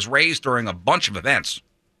money that was raised during a bunch of events.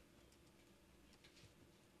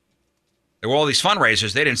 There were all these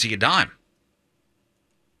fundraisers. They didn't see a dime.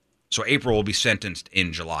 So April will be sentenced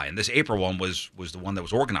in July. And this April one was the one that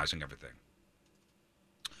was organizing everything.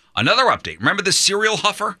 Another update. Remember the serial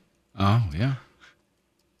huffer? Oh, yeah.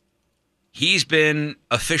 He's been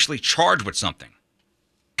officially charged with something.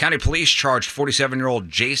 County police charged 47-year-old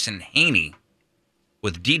Jason Haney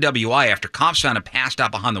with DWI after cops found him passed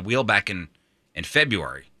out behind the wheel back in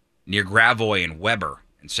February near Gravois and Weber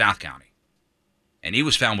in South County. And he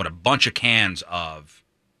was found with a bunch of cans of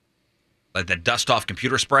like the dust-off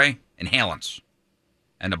computer spray, inhalants.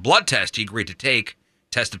 And a blood test he agreed to take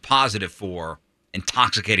tested positive for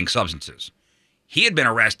intoxicating substances. He had been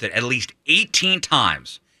arrested at least 18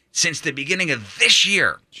 times since the beginning of this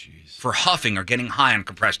year for huffing or getting high on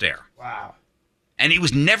compressed air. Wow. And he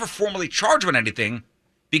was never formally charged with anything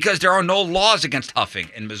because there are no laws against huffing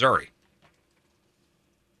in Missouri.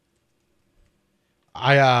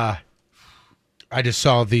 I just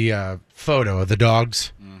saw the photo of the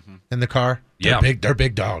dogs in the car. They're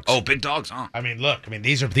big dogs. Oh, big dogs, huh? I mean, look. I mean,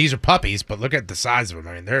 these are puppies, but look at the size of them.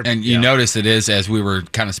 I mean, they're and you notice it is, as we were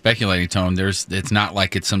kind of speculating, Tone. It's not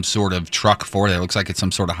like it's some sort of truck Ford. It looks like it's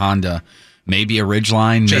some sort of Honda, maybe a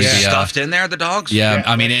Ridgeline, Just maybe stuffed in there. The dogs. Yeah,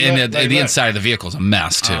 I mean, the inside of the vehicle is a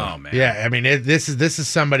mess too. Oh man. Yeah, I mean, this is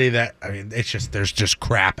somebody that there's just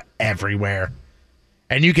crap everywhere.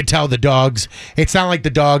 And you could tell the dogs, it's not like the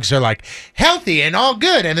dogs are like healthy and all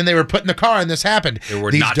good. And then they were put in the car and this happened.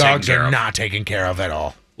 These dogs are not taken care of at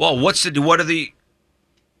all. Well, what do the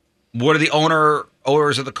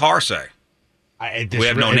owners of the car say? We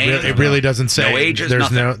have no names. It really doesn't say. No ages.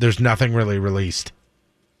 Nothing. There's nothing really released.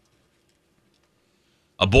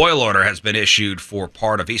 A boil order has been issued for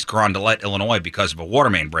part of East Carondelet, Illinois, because of a water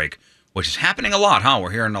main break, which is happening a lot, huh?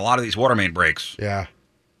 We're hearing a lot of these water main breaks. Yeah.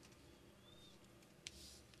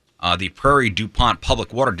 The Prairie DuPont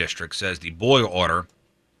Public Water District says the boil order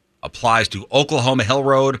applies to Oklahoma Hill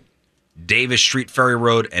Road, Davis Street Ferry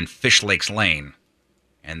Road, and Fish Lakes Lane.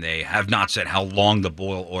 And they have not said how long the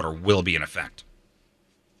boil order will be in effect.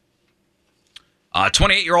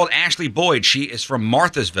 28-year-old Ashley Boyd, she is from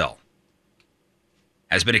Marthasville,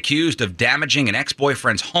 has been accused of damaging an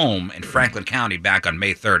ex-boyfriend's home in Franklin County back on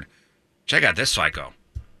May 3rd. Check out this psycho.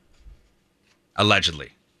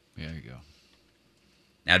 Allegedly. There you go.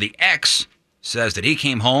 Now, the ex says that he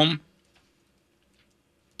came home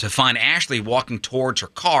to find Ashley walking towards her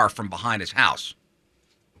car from behind his house.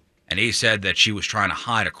 And he said that she was trying to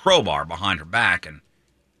hide a crowbar behind her back. And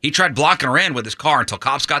he tried blocking her in with his car until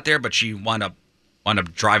cops got there, but she wound up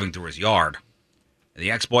driving through his yard.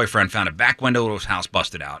 The ex-boyfriend found a back window of his house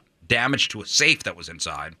busted out, damage to a safe that was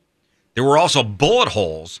inside. There were also bullet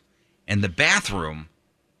holes in the bathroom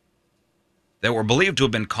that were believed to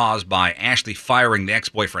have been caused by Ashley firing the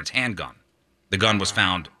ex-boyfriend's handgun. The gun was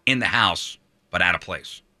found in the house, but out of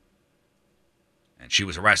place. And she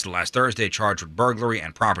was arrested last Thursday, charged with burglary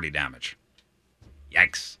and property damage.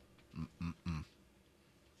 Yikes.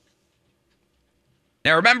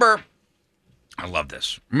 Now remember, I love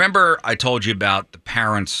this. Remember I told you about the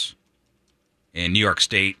parents in New York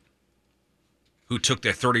State who took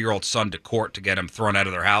their 30-year-old son to court to get him thrown out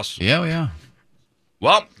of their house? Yeah.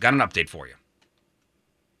 Well, got an update for you.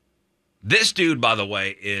 This dude, by the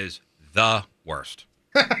way, is the worst.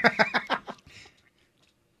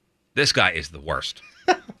 This guy is the worst.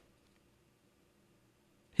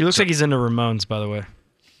 He looks like he's into Ramones, by the way.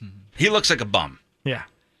 He looks like a bum. Yeah.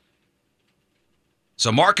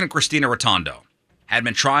 So Mark and Christina Rotondo had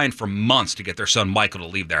been trying for months to get their son Michael to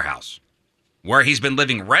leave their house, where he's been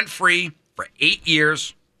living rent-free for 8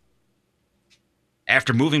 years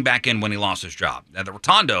after moving back in when he lost his job. Now, the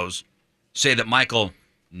Rotondos say that Michael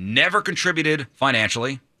never contributed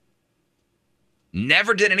financially,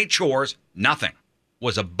 never did any chores, nothing.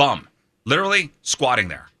 Was a bum, literally squatting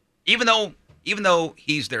there. Even though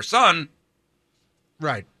he's their son,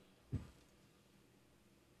 right?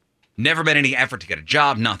 Never made any effort to get a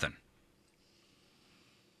job, nothing.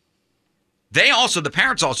 The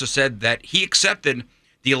parents also said that he accepted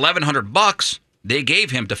the $1,100 they gave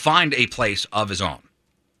him to find a place of his own,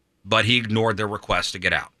 but he ignored their request to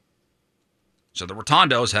get out. So the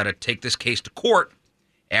Rotondos had to take this case to court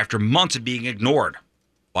after months of being ignored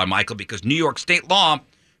by Michael because New York state law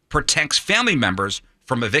protects family members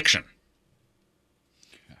from eviction.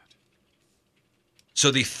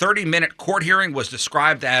 So the 30-minute court hearing was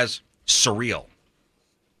described as surreal.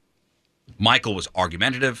 Michael was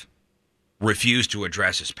argumentative, refused to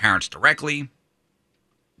address his parents directly,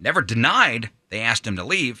 never denied they asked him to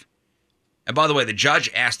leave. And by the way, the judge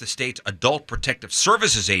asked the state's Adult Protective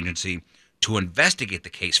Services Agency to investigate the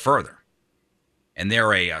case further. And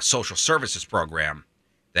they're a social services program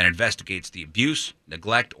that investigates the abuse,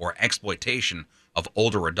 neglect, or exploitation of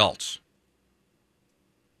older adults.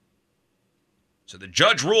 So the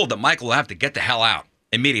judge ruled that Michael will have to get the hell out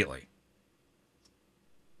immediately.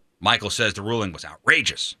 Michael says the ruling was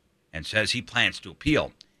outrageous and says he plans to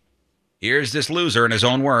appeal. Here's this loser in his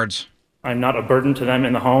own words. I'm not a burden to them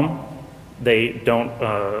in the home. They don't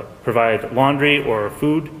provide laundry or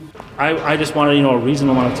food. I just wanted, a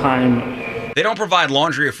reasonable amount of time. They don't provide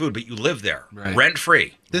laundry or food, but you live there,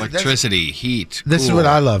 rent-free. Electricity, heat. This is what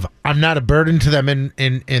I love. I'm not a burden to them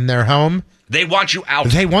in their home. They want you out.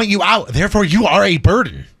 They want you out. Therefore, you are a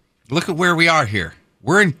burden. Look at where we are here.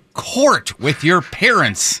 We're in court with your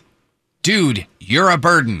parents. Dude, you're a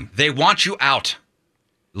burden. They want you out.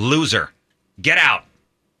 Loser. Get out.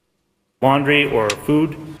 Laundry or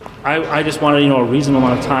food. I just wanted, a reasonable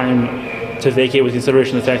amount of time to vacate with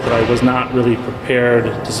consideration of the fact that I was not really prepared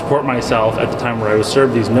to support myself at the time where I was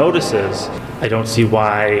served these notices. I don't see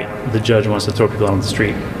why the judge wants to throw people out on the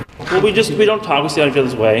street. Well, we don't talk. We stay out of each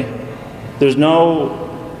other's way. There's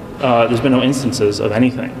been no instances of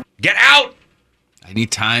anything. Get out! I need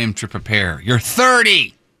time to prepare. You're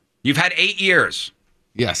 30. You've had 8 years.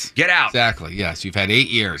 Yes. Get out. Exactly. Yes. You've had 8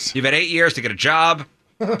 years. You've had 8 years to get a job.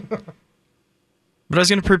 But I was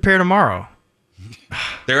going to prepare tomorrow.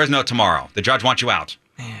 There is no tomorrow. The judge wants you out.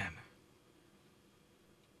 Man.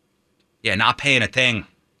 Yeah, not paying a thing.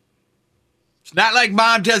 It's not like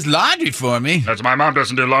mom does laundry for me. That's my mom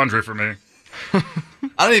doesn't do laundry for me. I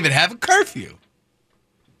don't even have a curfew.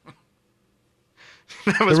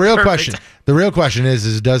 The real question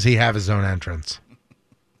is does he have his own entrance?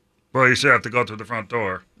 Well, you still have to go through the front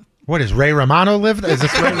door. What, does Ray Romano live there? Is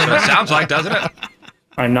this Ray Romano? It sounds like, doesn't it?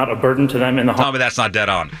 I'm not a burden to them in the home. Tell me that's not dead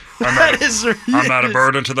on. I'm not a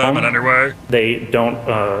burden to them in any way. They don't.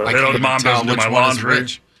 Mom doesn't do my laundry.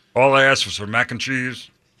 All I asked was for mac and cheese.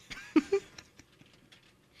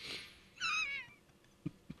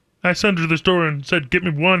 I sent her to the store and said, "Get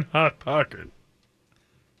me one Hot Pocket."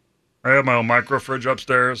 I have my own micro fridge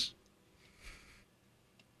upstairs.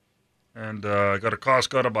 And I got a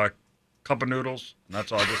Costco to buy a cup of noodles. And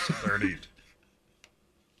that's all. I just sit there and eat.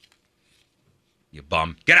 You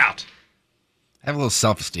bum. Get out. Have a little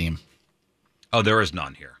self-esteem. Oh, there is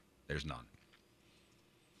none here. There's none.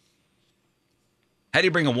 How do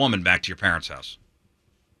you bring a woman back to your parents' house?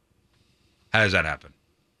 How does that happen?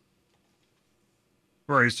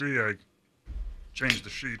 Well, you see, I changed the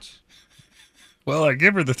sheets. Well, I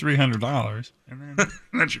give her the $300. And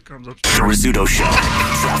then she comes up. The Rizzuto Show.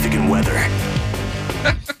 Traffic and weather.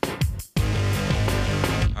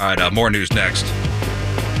 All right, more news next.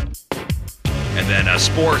 And then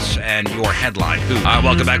sports and your headline. Who? All right,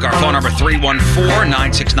 welcome back. Our phone number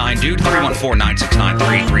 314-969-DUDE,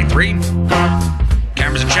 314-969-3333.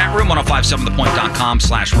 Cameras and chat room,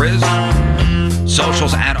 1057thepoint.com/Riz.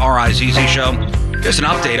 Socials at RIZZ Show. Just an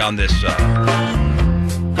update on this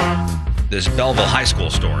this Belleville High School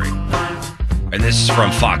story. And this is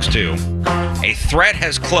from Fox 2. A threat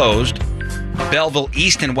has closed Belleville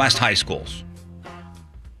East and West High Schools.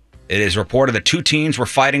 It is reported that two teens were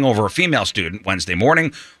fighting over a female student Wednesday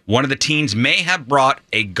morning. One of the teens may have brought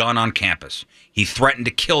a gun on campus. He threatened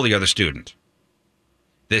to kill the other student.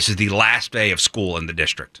 This is the last day of school in the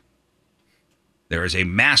district. There is a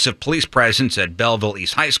massive police presence at Belleville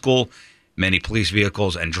East High School. Many police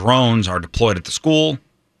vehicles and drones are deployed at the school.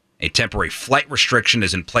 A temporary flight restriction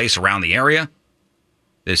is in place around the area.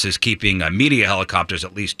 This is keeping media helicopters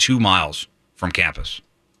at least 2 miles from campus.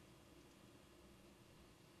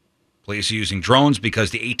 Police are using drones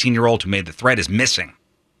because the 18-year-old who made the threat is missing.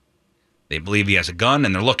 They believe he has a gun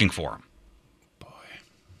and they're looking for him.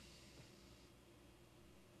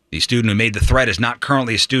 The student who made the threat is not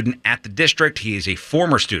currently a student at the district. He is a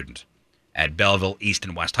former student at Belleville East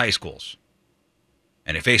and West High Schools.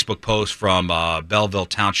 And a Facebook post from Belleville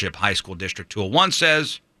Township High School District 201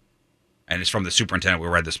 says, and it's from the superintendent, we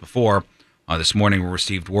read this before, this morning we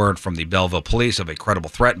received word from the Belleville Police of a credible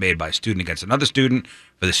threat made by a student against another student.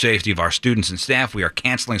 For the safety of our students and staff, we are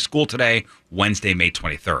canceling school today, Wednesday, May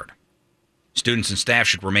 23rd. Students and staff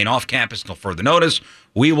should remain off campus until further notice.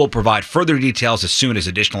 We will provide further details as soon as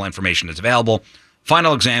additional information is available.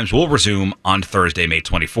 Final exams will resume on Thursday, May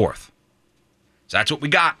 24th. So that's what we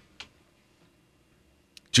got.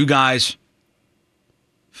 Two guys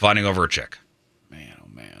fighting over a chick. Man, oh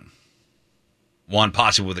man. One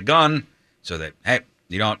possibly with a gun, so that, hey,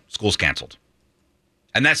 school's canceled.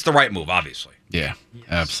 And that's the right move, obviously. Yeah, yes.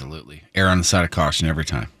 Absolutely. Err on the side of caution every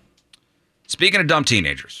time. Speaking of dumb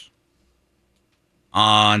teenagers,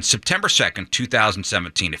 on September 2nd,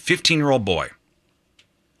 2017, a 15-year-old boy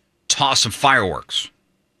tossed some fireworks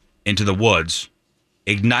into the woods,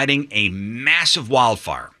 igniting a massive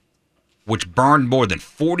wildfire, which burned more than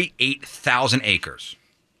 48,000 acres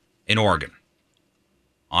in Oregon.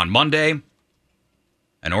 On Monday,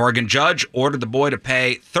 an Oregon judge ordered the boy to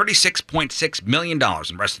pay $36.6 million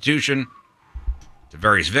in restitution to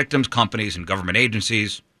various victims, companies, and government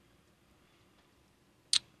agencies.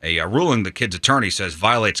 A ruling the kid's attorney says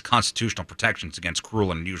violates constitutional protections against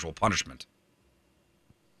cruel and unusual punishment.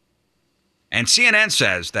 And CNN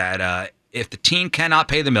says that if the teen cannot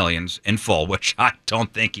pay the millions in full, which I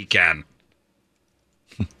don't think he can,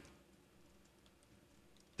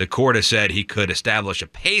 the court has said he could establish a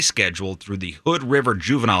pay schedule through the Hood River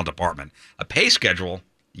Juvenile Department. A pay schedule?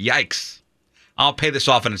 Yikes. I'll pay this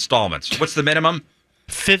off in installments. What's the minimum?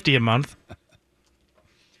 $50 a month.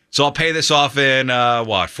 So I'll pay this off in,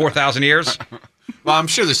 4,000 years? Well, I'm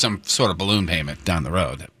sure there's some sort of balloon payment down the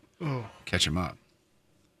road that catch him up.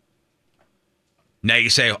 Now you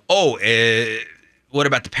say, what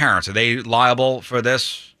about the parents? Are they liable for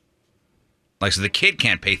this? So the kid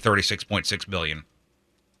can't pay $36.6 billion.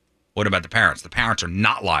 What about the parents? The parents are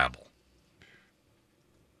not liable.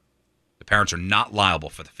 The parents are not liable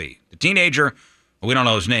for the fee. The teenager, we don't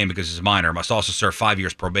know his name because he's a minor, must also serve 5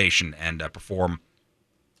 years probation and perform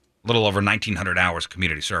a little over 1,900 hours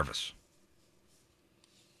community service.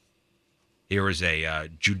 Here is a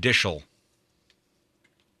judicial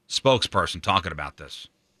spokesperson talking about this.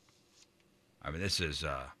 I mean, this is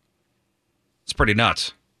it's pretty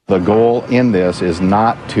nuts. The goal in this is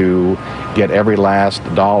not to get every last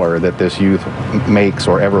dollar that this youth makes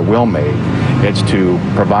or ever will make. It's to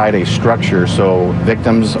provide a structure so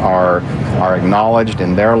victims are acknowledged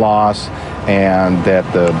in their loss and that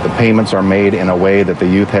the payments are made in a way that the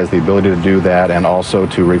youth has the ability to do that, and also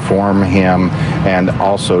to reform him and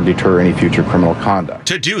also deter any future criminal conduct.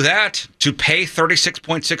 To do that, to pay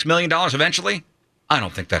 $36.6 million eventually? I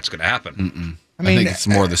don't think that's going to happen. I think it's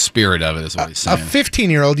more the spirit of it is what he's A saying.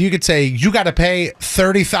 15-year-old, you could say, you got to pay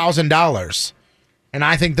 $30,000. And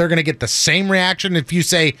I think they're going to get the same reaction if you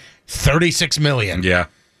say $36 million. Yeah.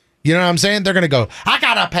 You know what I'm saying? They're going to go, I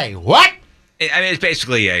got to pay what? I mean, it's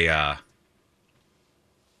basically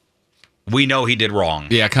we know he did wrong.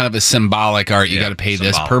 Yeah, kind of a symbolic art. You got to pay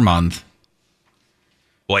this per month.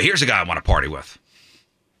 Well, here's a guy I want to party with.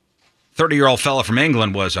 30-year-old fella from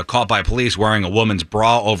England was caught by police wearing a woman's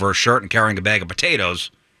bra over a shirt and carrying a bag of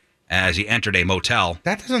potatoes as he entered a motel.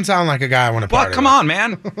 That doesn't sound like a guy I want to party Well, come on,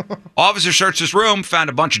 man. Officer searched his room, found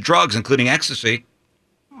a bunch of drugs, including ecstasy.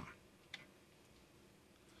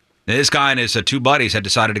 This guy and his two buddies had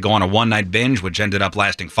decided to go on a one-night binge, which ended up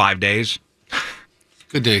lasting 5 days.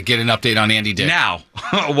 Good to get an update on Andy Dick. Now,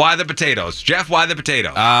 why the potatoes? Jeff, why the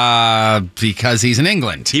potatoes? Because he's in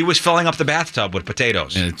England. He was filling up the bathtub with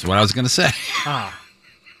potatoes. It's what I was going to say.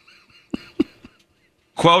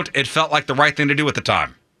 Quote, it felt like the right thing to do at the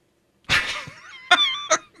time. I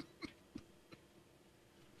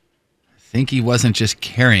think he wasn't just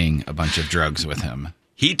carrying a bunch of drugs with him.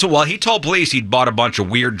 He told police he'd bought a bunch of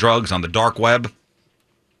weird drugs on the dark web.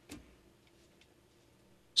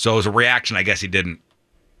 So as a reaction, I guess he didn't.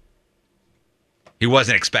 He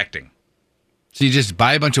wasn't expecting. So you just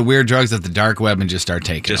buy a bunch of weird drugs at the dark web and just start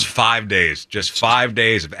taking Just 5 days. Just 5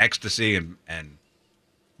 days of ecstasy and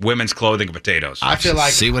women's clothing and potatoes. I feel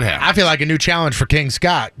like see what happens. I feel like a new challenge for King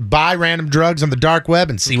Scott. Buy random drugs on the dark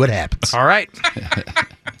web and see what happens. All right.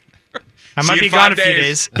 I might be gone a few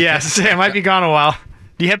days. Yes, I might be gone a while.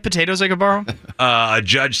 Do you have potatoes I could borrow? A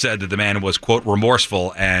judge said that the man was, quote,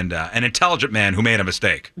 remorseful and an intelligent man who made a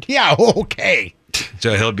mistake. Yeah, okay.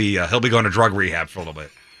 So he'll be going to drug rehab for a little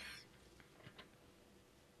bit.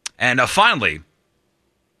 And finally,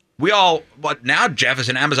 now Jeff is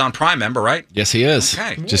an Amazon Prime member, right? Yes, he is.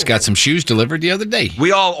 Okay. Just got some shoes delivered the other day.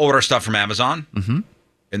 We all order stuff from Amazon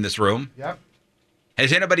in this room. Yep.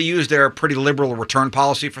 Has anybody used their pretty liberal return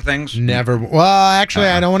policy for things? Never. Well, actually,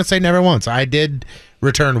 I don't want to say never once. I did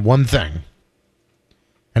return one thing,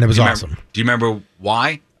 and it was awesome. Do you remember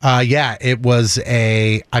why? Yeah, it was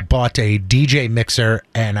I bought a DJ mixer,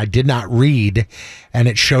 and I did not read, and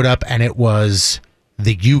it showed up, and it was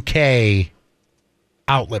the UK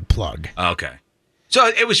outlet plug. Okay. So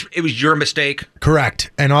it was your mistake? Correct.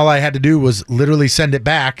 And all I had to do was literally send it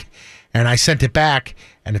back, and I sent it back,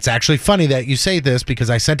 and it's actually funny that you say this because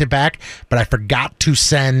I sent it back, but I forgot to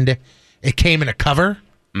send, it came in a cover,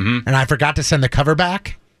 and I forgot to send the cover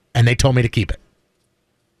back, and they told me to keep it.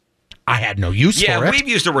 I had no use for it. Yeah, we've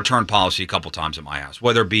used a return policy a couple times at my house,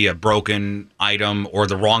 whether it be a broken item or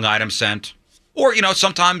the wrong item sent, or,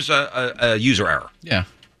 sometimes a user error. Yeah.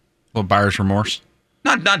 Well, buyer's remorse?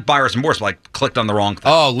 Not buyer's remorse, but like clicked on the wrong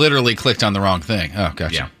thing. Oh, literally clicked on the wrong thing. Oh,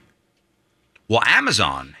 gotcha. Yeah. Well,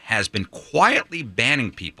 Amazon has been quietly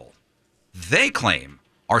banning people they claim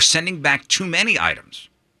are sending back too many items.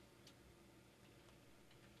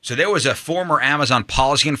 So there was a former Amazon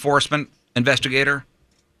policy enforcement investigator,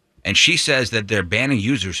 and she says that they're banning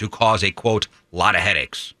users who cause a, quote, lot of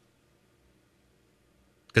headaches.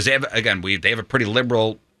 Because they have a pretty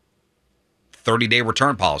liberal 30-day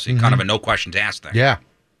return policy, kind of a no questions asked thing. Yeah.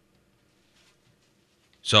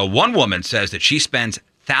 So one woman says that she spends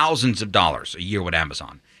thousands of dollars a year with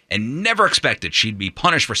Amazon and never expected she'd be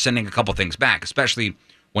punished for sending a couple things back, especially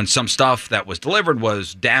when some stuff that was delivered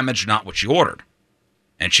was damaged, not what she ordered.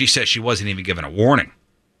 And she says she wasn't even given a warning.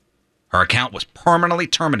 Her account was permanently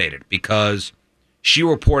terminated because she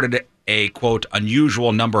reported a, quote,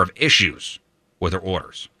 unusual number of issues with her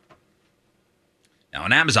orders. Now,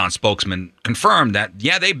 an Amazon spokesman confirmed that,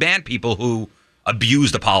 yeah, they banned people who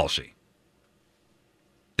abuse the policy.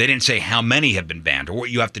 They didn't say how many have been banned or what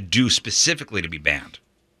you have to do specifically to be banned.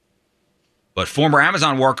 But former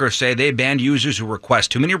Amazon workers say they banned users who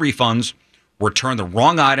request too many refunds, return the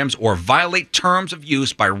wrong items, or violate terms of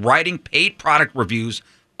use by writing paid product reviews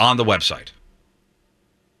on the website.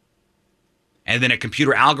 And then a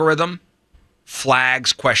computer algorithm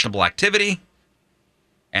flags questionable activity,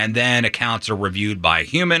 and then accounts are reviewed by a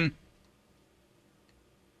human.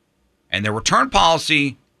 And their return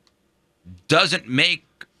policy doesn't make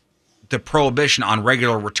the prohibition on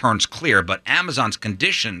regular returns clear, but Amazon's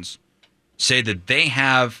conditions say that they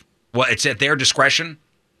have, it's at their discretion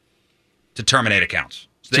to terminate accounts.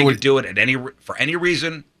 So they can do it for any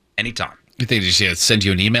reason, anytime. You think they just send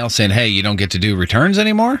you an email saying, hey, you don't get to do returns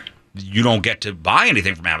anymore? You don't get to buy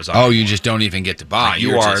anything from Amazon Oh, anymore. you just don't even get to buy.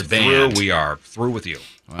 You are through. We are through with you.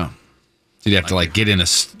 Wow. So you'd have to get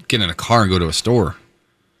in a car and go to a store.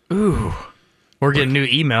 Ooh. Or get a new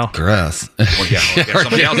email. Gross. Or get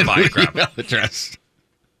somebody else to buy your crap. Email address.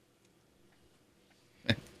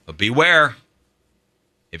 beware.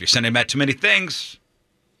 If you're sending them out too many things,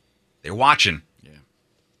 they're watching. Yeah.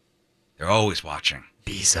 They're always watching.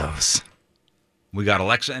 Bezos. We got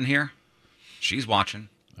Alexa in here. She's watching.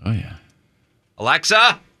 Oh, yeah.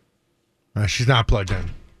 Alexa? She's not plugged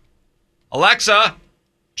in. Alexa?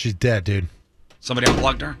 She's dead, dude. Somebody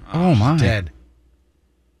unplugged her? Oh, my. She's dead.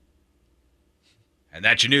 And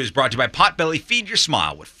that's your news brought to you by Potbelly. Feed your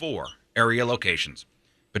smile with 4 area locations.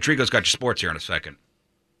 Patrico's got your sports here in a second.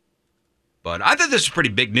 But I think this is pretty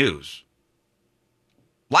big news.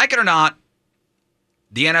 Like it or not,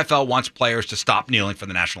 the NFL wants players to stop kneeling for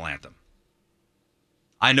the national anthem.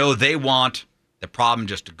 I know they want the problem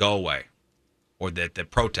just to go away, or the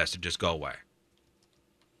protest to just go away.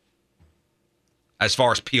 As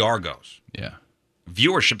far as PR goes. Yeah.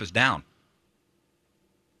 Viewership is down.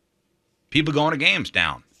 People going to games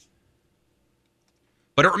down.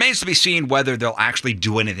 But it remains to be seen whether they'll actually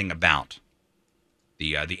do anything about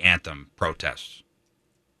the anthem protests.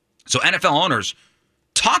 So NFL owners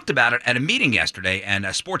talked about it at a meeting yesterday, and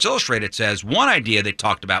Sports Illustrated says one idea they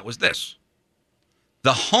talked about was this.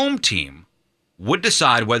 The home team would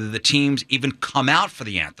decide whether the teams even come out for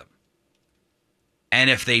the anthem. And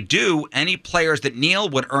if they do, any players that kneel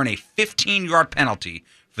would earn a 15-yard penalty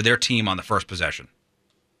for their team on the first possession.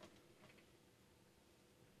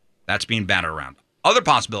 That's being batted around. Other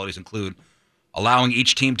possibilities include allowing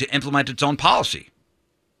each team to implement its own policy,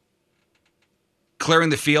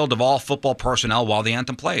 clearing the field of all football personnel while the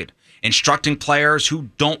anthem played, instructing players who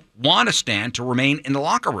don't want to stand to remain in the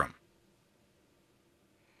locker room.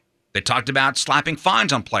 They talked about slapping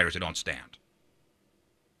fines on players who don't stand,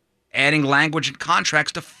 adding language in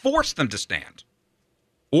contracts to force them to stand,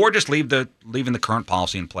 or just leaving the current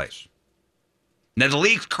policy in place. Now, the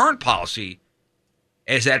league's current policy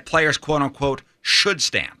is that players, quote unquote, should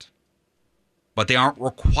stand, but they aren't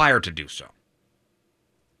required to do so.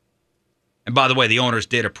 And by the way, the owners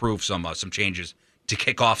did approve some changes to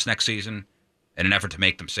kickoffs next season in an effort to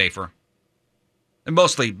make them safer. And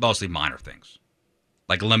mostly minor things,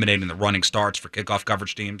 like eliminating the running starts for kickoff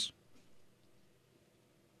coverage teams.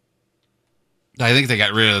 I think they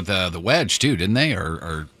got rid of the wedge too, didn't they?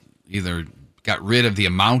 Or either got rid of the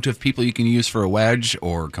amount of people you can use for a wedge,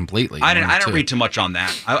 or completely. I didn't read too much on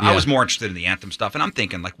that. I was more interested in the anthem stuff, and I'm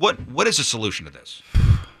thinking, like, what is the solution to this?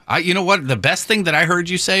 You know what? The best thing that I heard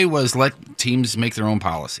you say was let teams make their own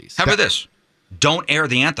policies. How about this? Don't air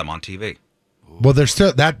the anthem on TV. Well, there's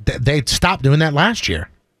still that they stopped doing that last year.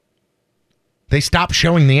 They stopped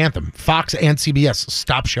showing the anthem. Fox and CBS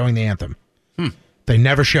stopped showing the anthem. They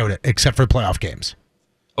never showed it except for playoff games.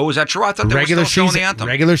 Oh, is that true? I thought they were still showing the anthem.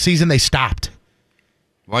 Regular season, they stopped.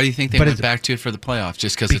 Why do you think they went back to it for the playoffs?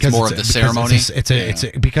 Just because it's more of the ceremony?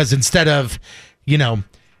 Because instead of,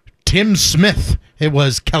 Tim Smith, it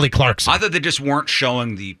was Kelly Clarkson. I thought they just weren't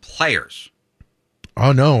showing the players.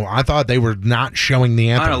 Oh, no. I thought they were not showing the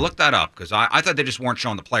anthem. I don't know. Look that up, because I thought they just weren't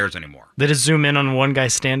showing the players anymore. They just zoom in on one guy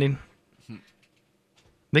standing.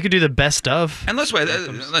 They could do the best of. And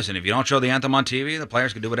listen, if you don't show the anthem on TV, the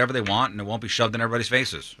players can do whatever they want, and it won't be shoved in everybody's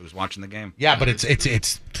faces who's watching the game. Yeah, but it's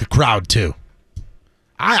the crowd, too.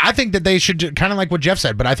 I think that they should, kind of like what Jeff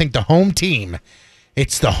said, but I think the home team,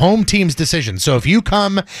 it's the home team's decision. So if you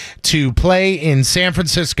come to play in San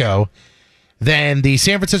Francisco, then the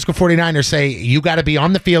San Francisco 49ers say you got to be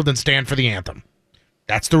on the field and stand for the anthem.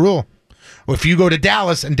 That's the rule. Well, if you go to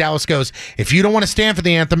Dallas and Dallas goes, if you don't want to stand for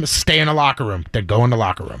the anthem, stay in the locker room. Then go in the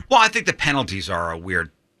locker room. Well, I think the penalties are a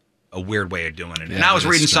weird way of doing it. Yeah, and I was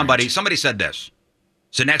reading strange. somebody said this.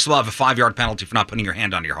 So next we'll have a 5-yard penalty for not putting your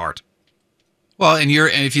hand on your heart. Well, and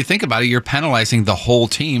if you think about it, you're penalizing the whole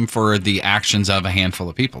team for the actions of a handful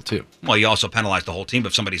of people too. Well, you also penalize the whole team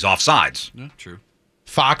if somebody's offsides. Yeah, true.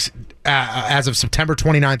 Fox, as of September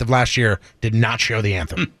 29th of last year, did not show the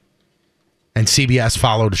anthem. And CBS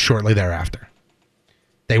followed shortly thereafter.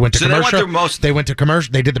 They went to commercial. They went to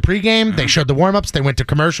commercial. They did the pregame. They showed the warm-ups. They went to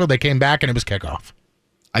commercial. They came back, and it was kickoff.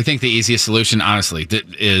 I think the easiest solution, honestly,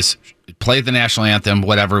 is play the national anthem,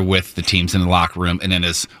 whatever, with the teams in the locker room, and then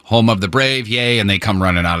as home of the brave, yay, and they come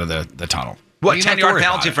running out of the tunnel. What, 10-yard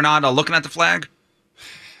penalty for not looking at the flag?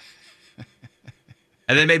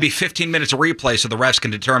 And then maybe 15 minutes of replay so the refs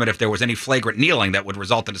can determine if there was any flagrant kneeling that would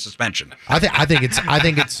result in a suspension. I think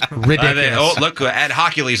it's ridiculous. Look, add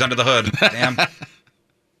Hercules under the hood. Damn.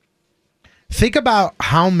 Think about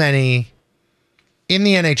how many in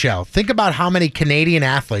the NHL. Think about how many Canadian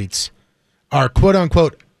athletes are quote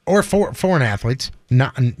unquote or foreign athletes,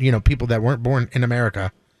 not people that weren't born in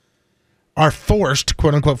America, are forced,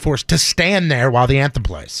 quote unquote, forced to stand there while the anthem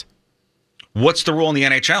plays. What's the rule in the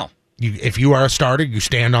NHL? If you are a starter, you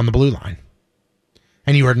stand on the blue line.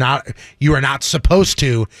 And you are not supposed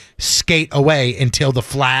to skate away until the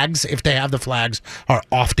flags, if they have the flags, are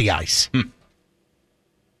off the ice. I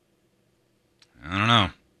don't know.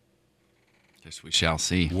 Guess we shall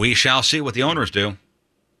see. We shall see what the owners do.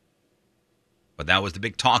 But that was the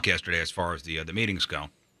big talk yesterday as far as the meetings go.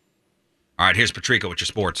 All right, here's Patrico with your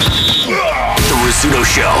sports. The Rizzuto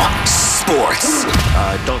Show. Sports.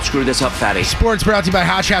 Don't screw this up, fatty. Sports brought to you by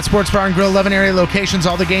Hot Shot Sports Bar and Grill. 11 area locations,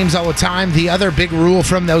 all the games, all the time. The other big rule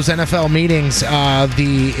from those NFL meetings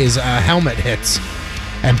is helmet hits.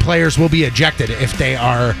 And players will be ejected if they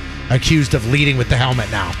are accused of leading with the helmet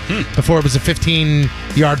now. Before it was a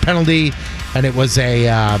 15-yard penalty, and it was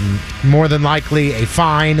a more than likely a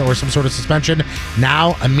fine or some sort of suspension.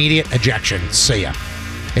 Now, immediate ejection. See ya.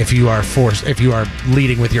 If you are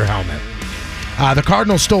leading with your helmet. The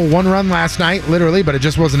Cardinals stole one run last night, literally, but it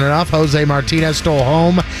just wasn't enough. Jose Martinez stole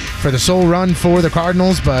home for the sole run for the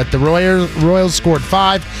Cardinals, but the Royals scored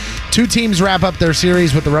 5. Two teams wrap up their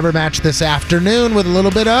series with the rubber match this afternoon with a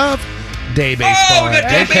little bit of day baseball. Oh, the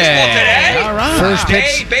day baseball today. All right. First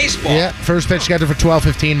pitch. Day baseball. Yeah, first pitch scheduled for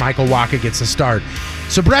 12:15. Michael Wacha gets the start.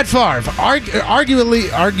 So Brett Favre,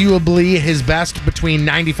 arguably his best between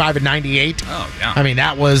 95 and 98. Oh, yeah. I mean,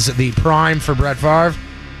 that was the prime for Brett Favre.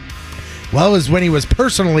 Well, it was when he was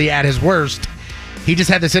personally at his worst. He just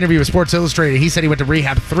had this interview with Sports Illustrated. He said he went to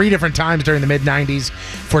rehab 3 different times during the mid-'90s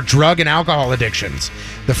for drug and alcohol addictions.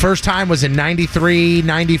 The first time was in 93,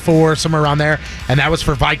 94, somewhere around there, and that was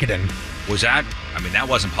for Vicodin. Was that? I mean, that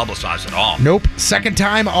wasn't publicized at all. Nope. Second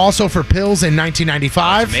time, also for pills in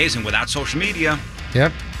 1995. It's amazing without social media.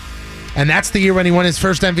 Yep. And that's the year when he won his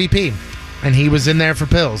first MVP. And he was in there for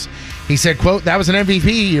pills. He said, quote, "That was an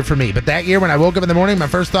MVP year for me. But that year when I woke up in the morning, my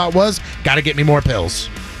first thought was, got to get me more pills."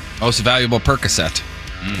 Most valuable Percocet.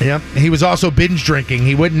 Yep. He was also binge drinking.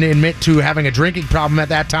 He wouldn't admit to having a drinking problem at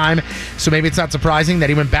that time. So maybe it's not surprising that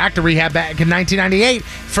he went back to rehab back in 1998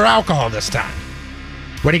 for alcohol this time.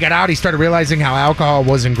 When he got out, he started realizing how alcohol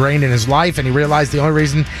was ingrained in his life, and he realized the only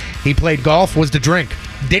reason he played golf was to drink.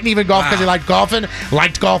 Didn't even golf because he liked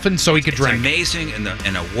golfing so he could drink. It's amazing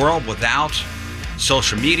in a world without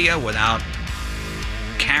social media, without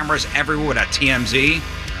cameras everywhere, without TMZ,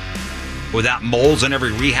 without moles in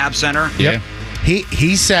every rehab center. Yep.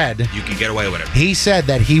 He said you can get away with it. He said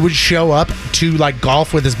that he would show up to like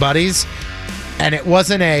golf with his buddies, and it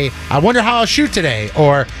wasn't I wonder how I'll shoot today,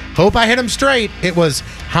 or hope I hit him straight. It was,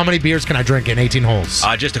 how many beers can I drink in 18 holes?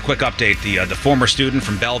 Just a quick update. The former student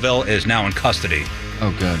from Belleville is now in custody.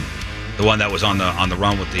 Oh, good. The one that was on the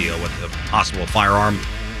run with the possible firearm,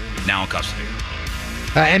 now in custody.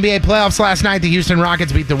 NBA playoffs last night. The Houston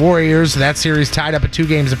Rockets beat the Warriors. That series tied up at 2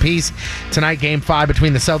 games apiece. Tonight, Game 5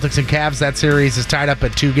 between the Celtics and Cavs. That series is tied up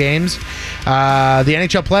at 2 games. The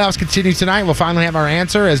NHL playoffs continue tonight. We'll finally have our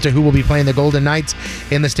answer as to who will be playing the Golden Knights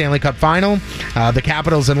in the Stanley Cup Final. The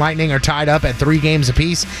Capitals and Lightning are tied up at 3 games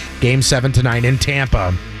apiece. Game 7 tonight in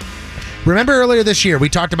Tampa. Remember earlier this year, we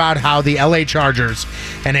talked about how the LA Chargers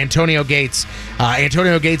and Antonio Gates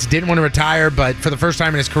didn't want to retire, but for the first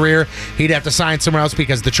time in his career, he'd have to sign somewhere else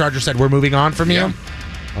because the Chargers said, "We're moving on from you."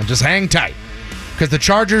 Well, just hang tight, because the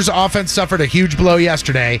Chargers offense suffered a huge blow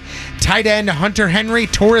yesterday. Tight end Hunter Henry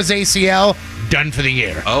tore his ACL, done for the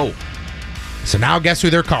year. Oh. So now guess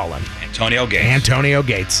who they're calling? Antonio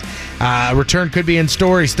Gates. Return could be in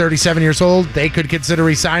store. He's 37 years old. They could consider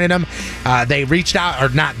re-signing him.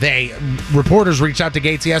 Reporters reached out to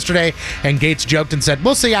Gates yesterday, and Gates joked and said,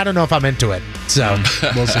 "We'll see. I don't know if I'm into it." So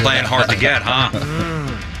we'll see. Playing hard to get, huh?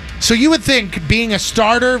 So you would think being a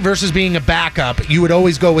starter versus being a backup, you would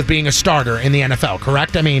always go with being a starter in the NFL,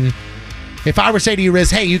 correct? I mean, if I were to say to you,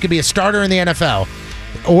 Riz, hey, you could be a starter in the NFL,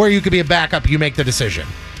 or you could be a backup, you make the decision.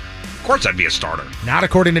 Of course I'd be a starter. Not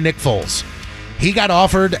according to Nick Foles. He got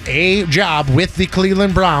offered a job with the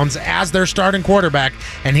Cleveland Browns as their starting quarterback,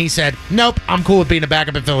 and he said, "Nope, I'm cool with being a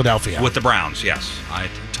backup in Philadelphia." With the Browns, yes. I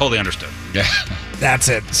totally understood. Yeah. That's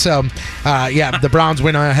it. So, the Browns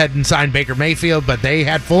went ahead and signed Baker Mayfield, but they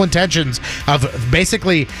had full intentions of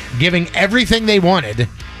basically giving everything they wanted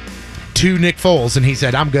to Nick Foles, and he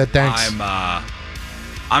said, "I'm good, thanks."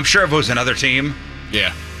 I'm sure if it was another team,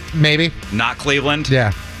 yeah, maybe not Cleveland,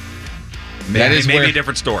 yeah, maybe a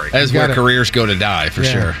different story. That is where careers go to die, for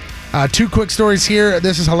sure. 2 quick stories here.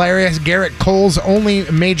 This is hilarious. Garrett Cole's only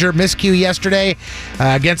major miscue yesterday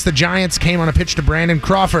against the Giants came on a pitch to Brandon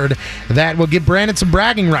Crawford that will give Brandon some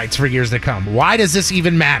bragging rights for years to come. Why does this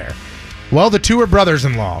even matter? Well, the two are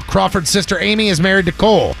brothers-in-law. Crawford's sister Amy is married to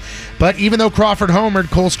Cole. But even though Crawford homered,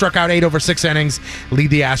 Cole struck out 8 over 6 innings, lead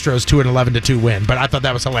the Astros to an 11-2 win. But I thought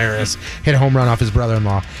that was hilarious. Hit a home run off his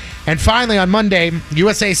brother-in-law. And finally, on Monday,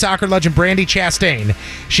 USA soccer legend Brandi Chastain.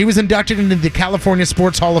 She was inducted into the California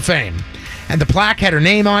Sports Hall of Fame. And the plaque had her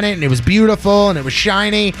name on it, and it was beautiful, and it was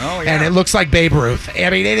shiny, and it looks like Babe Ruth. I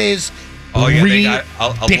mean, it is They got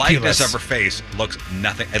a ridiculous. likeness of her face. Looks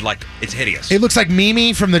nothing. It's hideous. It looks like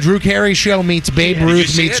Mimi from the Drew Carey Show meets Babe Did you Ruth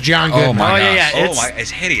see meets it? John Goodman. Oh my gosh. It's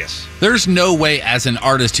hideous. There's no way as an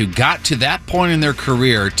artist who got to that point in their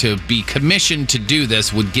career to be commissioned to do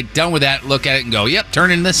this would get done with that, look at it, and go, yep,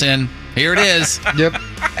 turning this in. Here it is. Yep.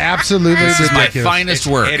 Absolutely This is my ridiculous. finest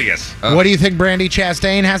work. Hideous. What do you think Brandi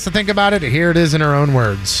Chastain has to think about it? Here it is in her own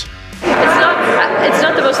words. It's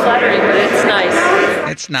not the most flattering, but it's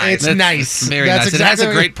nice. It's nice. It's nice. Very That's nice. It has a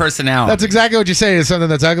exactly- great personality. That's exactly what you say is something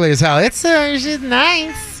that's ugly as hell. It's she's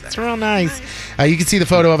nice. It's real nice. You can see the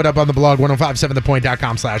photo of it up on the blog,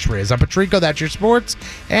 1057thepoint.com/Riz. I'm Patrico, that's your sports,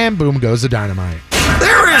 and boom goes the dynamite. The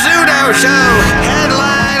Rizzuto Show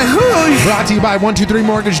headline whoosh. Brought to you by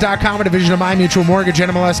 123mortgage.com, a division of My Mutual Mortgage,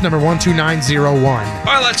 NMLS number 12901. All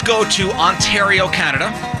right, let's go to Ontario, Canada.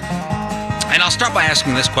 And I'll start by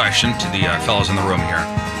asking this question to the fellows in the room here.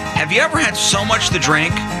 Have you ever had so much to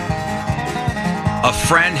drink, a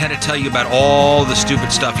friend had to tell you about all the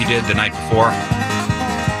stupid stuff you did the night before?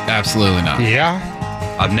 Absolutely not. Yeah.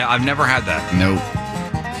 I've never had that. Nope.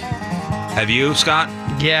 Have you, Scott?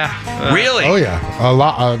 Yeah. Really? Oh yeah, a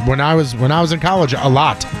lot. When I was in college, a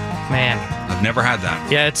lot. Man. I've never had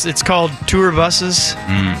that. Yeah, it's called tour buses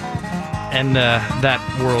and that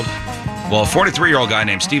world. Well, a 43-year-old guy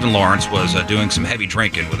named Stephen Lawrence was doing some heavy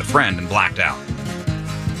drinking with a friend and blacked out.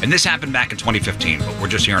 And this happened back in 2015, but we're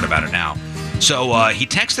just hearing about it now. So he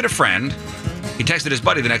texted a friend. He texted his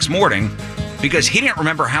buddy the next morning because he didn't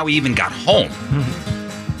remember how he even got home.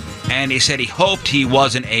 And he said he hoped he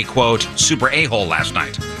wasn't a, quote, super a-hole last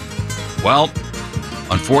night. Well,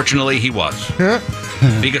 unfortunately, he was.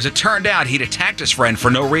 Because it turned out he'd attacked his friend for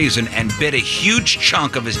no reason and bit a huge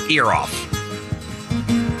chunk of his ear off.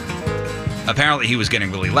 Apparently, he was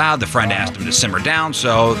getting really loud. The friend asked him to simmer down,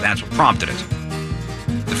 so that's what prompted it.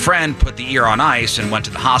 The friend put the ear on ice and went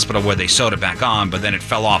to the hospital where they sewed it back on, but then it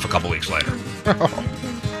fell off a couple weeks later.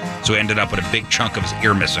 So he ended up with a big chunk of his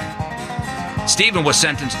ear missing. Stephen was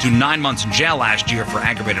sentenced to 9 months in jail last year for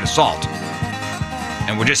aggravated assault.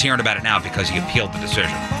 And we're just hearing about it now because he appealed the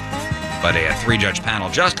decision. But a 3-judge panel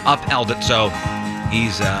just upheld it, so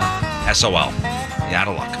he's SOL. He out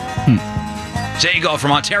of luck. So there you go,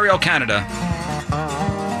 from Ontario, Canada,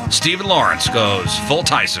 Stephen Lawrence goes full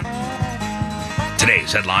Tyson.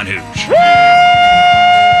 Today's headline hoosh.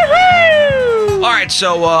 All right,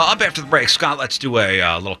 so up after the break, Scott, let's do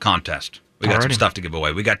a little contest. We got some stuff to give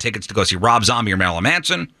away. We got tickets to go see Rob Zombie or Marilyn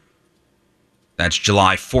Manson. That's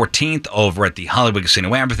July 14th over at the Hollywood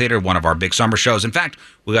Casino Amphitheater, one of our big summer shows. In fact,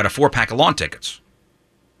 we got a 4-pack of lawn tickets.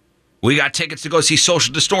 We got tickets to go see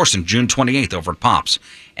Social Distortion June 28th over at Pops.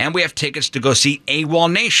 And we have tickets to go see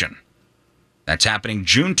AWOL Nation. That's happening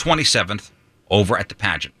June 27th over at the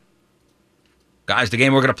Pageant. Guys, the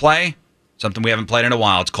game we're going to play, something we haven't played in a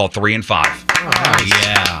while. It's called 3 and 5. Oh,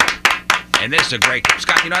 yeah. And this is a great game.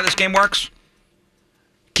 Scott, you know how this game works?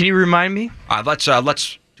 Can you remind me? All right,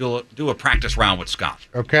 let's do a practice round with Scott.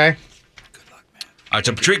 Okay. Good luck, man. All right,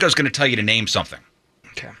 so Patrico's going to tell you to name something.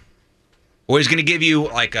 Okay. Or he's going to give you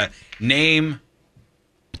like a name.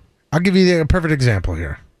 I'll give you a perfect example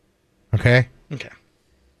here. Okay? Okay.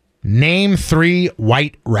 Name 3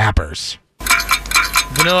 white rappers.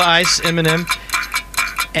 Vanilla Ice, Eminem,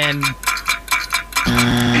 and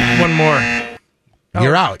one more.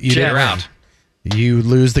 You're out. You're out. You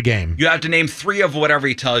lose the game. You have to name 3 of whatever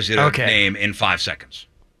he tells you to name in 5 seconds.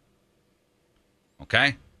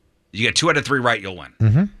 Okay? You get 2 out of 3 right, you'll win.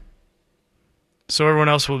 Mm-hmm. So everyone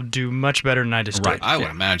else will do much better than I just did. I would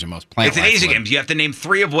imagine most playing. It's an easy game. You have to name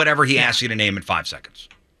 3 of whatever he asks you to name in 5 seconds.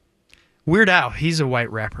 Weird Al, he's a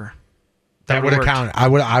white rapper. That would have counted. I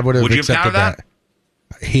would have Would you have accepted counted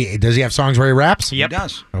that. Does he have songs where he raps? Yep. He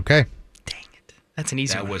does. Okay. That's an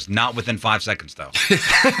easy That one. was not within 5 seconds, though.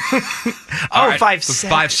 Oh, All right, 5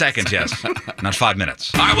 seconds. 5 seconds, yes. Not 5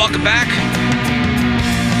 minutes. All right, welcome back.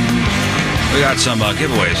 We got some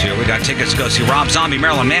giveaways here. We got tickets to go see Rob Zombie,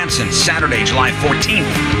 Marilyn Manson, Saturday, July 14th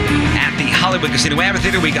at the Hollywood Casino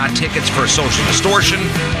Amphitheater. We got tickets for Social Distortion,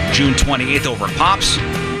 June 28th over at Pops.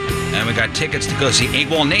 And we got tickets to go see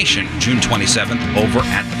AWOL Nation, June 27th over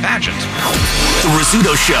at the Pageant. The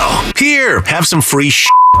Rizzuto Show. Here, have some free shit.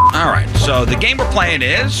 All right, so the game we're playing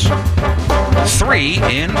is 3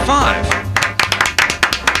 in 5.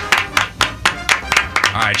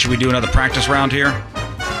 All right, should we do another practice round here?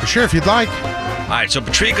 Sure, if you'd like. All right, so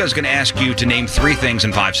Patrica is going to ask you to name 3 things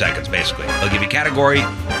in 5 seconds, basically. They'll give you a category.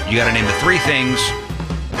 You got to name the 3 things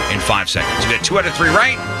in 5 seconds. You get 2 out of 3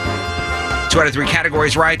 right. 2 out of 3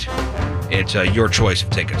 categories right. It's your choice of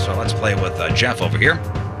tickets. So let's play with Jeff over here.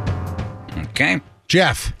 Okay.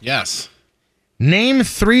 Jeff. Yes. Name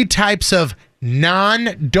 3 types of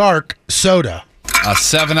non-dark soda.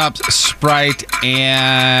 7-Up, Sprite,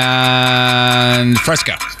 and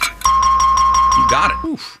Fresca. You got it.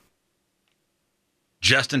 Oof.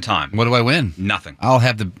 Just in time. What do I win? Nothing. I'll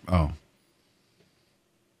have the... Oh.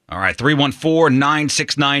 All right,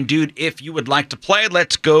 314-969. Dude, if you would like to play,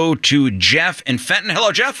 let's go to Jeff in Fenton.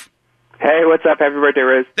 Hello, Jeff. Hey, what's up? Happy birthday,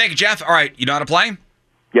 Riz. Thank you, Jeff. All right, you know how to play?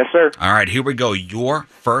 Yes, sir. All right, here we go. Your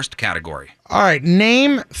first category. All right,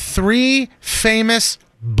 name 3 famous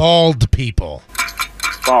bald people.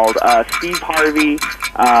 Bald. Steve Harvey,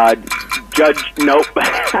 Judge Nope.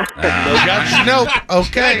 Judge Nope.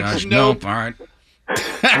 Okay. Judge Nope. All right.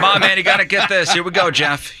 Come on, man. You got to get this. Here we go,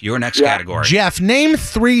 Jeff. Your next category. Jeff, name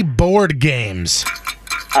 3 board games.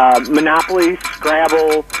 Monopoly,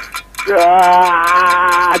 Scrabble.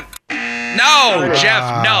 No,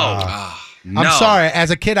 Jeff, no. No. I'm sorry.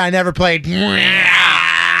 As a kid, I never played.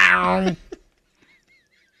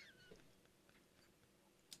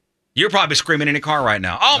 You're probably screaming in your car right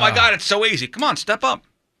now. Oh, my God, it's so easy. Come on, step up.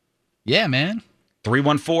 Yeah, man.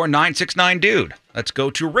 314-969, dude. Let's go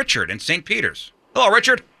to Richard in St. Peters. Hello,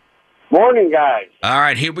 Richard. Morning, guys. All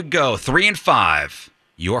right, here we go. 3 and 5.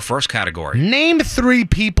 Your first category. Name 3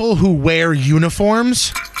 people who wear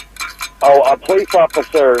uniforms. Oh, a police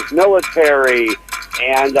officer, military,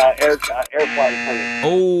 and airflight attendant.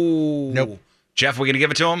 Oh. Nope. Jeff, we going to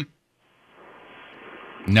give it to him?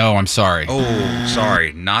 No, I'm sorry. Oh,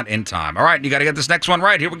 sorry. Not in time. All right, you got to get this next one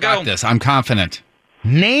right. Here we go. Got this. I'm confident.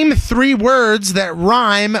 Name 3 words that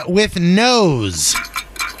rhyme with nose.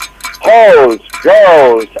 Hose,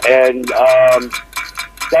 goes, and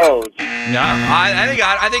those. No,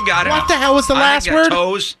 I think got it. What the hell was the last word?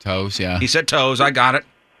 Toes. Toes, yeah. He said toes. I got it.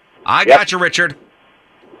 I got you, Richard.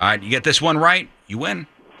 All right, you get this one right, you win.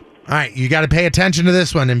 All right, you got to pay attention to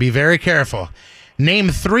this one and be very careful. Name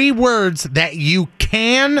 3 words that you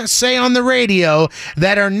can say on the radio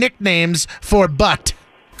that are nicknames for butt.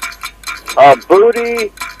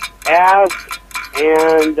 Booty, ass,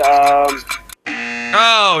 and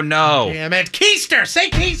Oh, no. Damn it. Keister. Say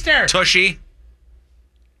Keister. Tushy.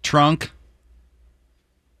 Trunk.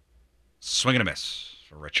 Swing and a miss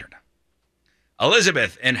for Richard.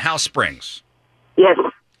 Elizabeth in House Springs. Yes.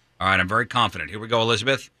 All right, I'm very confident. Here we go,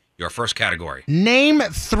 Elizabeth. Your first category. Name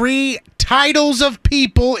 3 titles of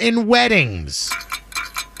people in weddings.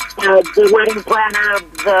 The wedding planner,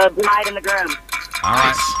 the bride, and the groom. All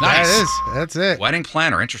right. Nice. That's it. Wedding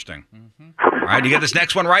planner. Interesting. All right, you get this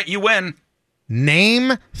next one right, you win.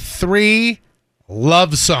 Name 3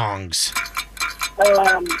 love songs.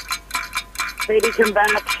 Baby Come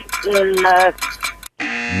Back.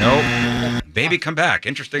 Nope. Baby Come Back.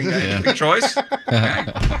 Interesting choice. Okay.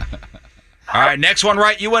 All right, next one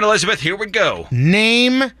right, you win, Elizabeth. Here we go.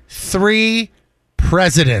 Name 3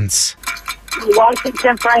 presidents.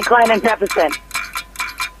 Washington, Franklin, and Jefferson.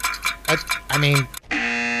 I mean...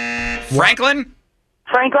 Franklin?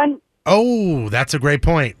 Franklin? Oh, that's a great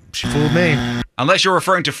point. She fooled me. Unless you're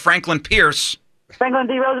referring to Franklin Pierce. Franklin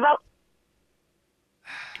D. Roosevelt?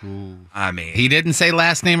 I mean... He didn't say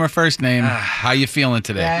last name or first name. How you feeling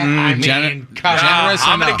today? Generous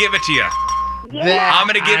I'm going to give it to you. I'm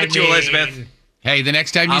going to give it to you, Elizabeth. Hey, the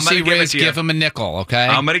next time you see Riz, give him a nickel, okay?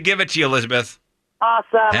 I'm going to give it to you, Elizabeth.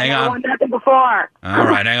 Awesome. Hang on. I won nothing before. All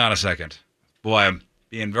right, hang on a second. Boy, I'm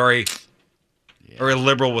being very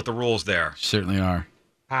liberal with the rules there. Certainly are.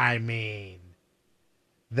 I mean,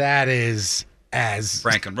 that is as...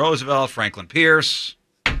 Franklin Roosevelt, Franklin Pierce.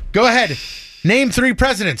 Go ahead. Name 3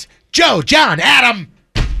 presidents. Joe, John, Adam.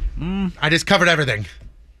 I just covered everything.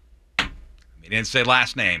 He didn't say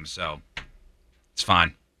last name, so it's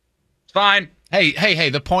fine. It's fine.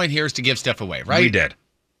 Hey, the point here is to give stuff away, right? We did.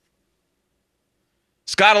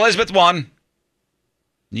 Scott, Elizabeth won.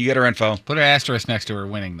 You get her info. Put an asterisk next to her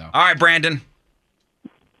winning, though. All right, Brandon.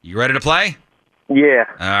 You ready to play? Yeah.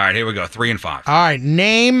 All right, here we go. 3 and 5. All right,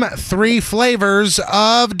 name 3 flavors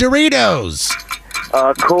of Doritos.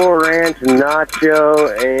 Cool Ranch,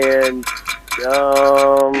 Nacho, and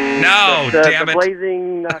no, damn it.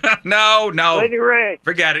 Blazing. No. Blazing Ranch.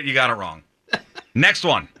 Forget it. You got it wrong. Next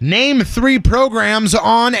one. Name 3 programs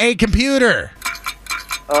on a computer.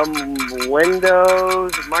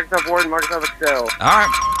 Windows, Microsoft Word, Microsoft Excel. All right.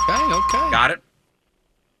 Okay. Got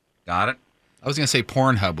it. I was going to say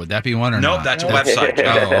Pornhub. Would that be one or nope, not? that's a website.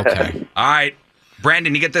 Oh, okay. All right.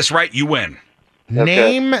 Brandon, you get this right, you win.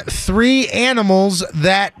 Name 3 animals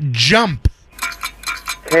that jump.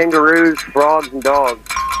 Kangaroos, frogs, and dogs.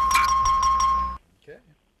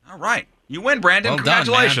 All right. You win, Brandon. Well done,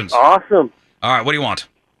 Congratulations. Awesome. All right, what do you want?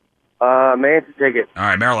 Manson ticket. All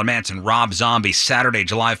right, Marilyn Manson, Rob Zombie, Saturday,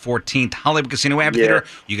 July 14th, Hollywood Casino Amphitheater.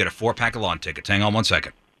 You get a 4-pack of lawn tickets. Hang on one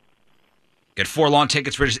second. Get 4 lawn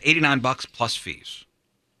tickets for just $89 plus fees.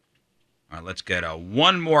 All right, let's get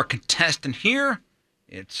one more contestant here.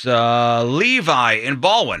 It's Levi in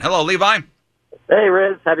Baldwin. Hello, Levi. Hey,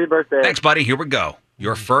 Riz. Happy birthday. Thanks, buddy. Here we go.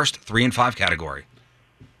 Your first 3 and 5 category.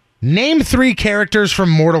 Name 3 characters from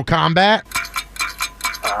Mortal Kombat.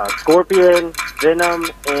 Scorpion, Venom,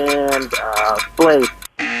 and Blaze.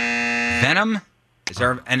 Venom? Is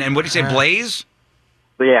there? And what do you say, Blaze?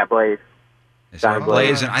 Yeah, Blaze. Is there a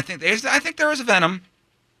Blaze? And I think there is a Venom.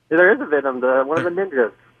 Yeah, there is a Venom. One of the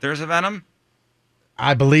ninjas. There's a Venom.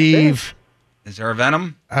 I believe. Is there a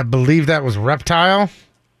Venom? I believe that was Reptile.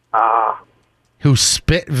 Who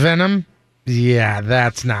spit venom? Yeah,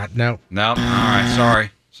 that's not. No. No. All right.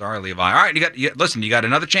 Sorry, Levi. All right. Listen. You got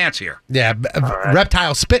another chance here. Yeah,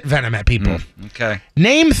 Reptile spit venom at people. Okay.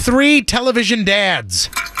 Name 3 television dads.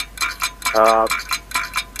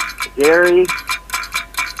 Gary.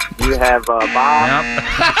 You have Bob.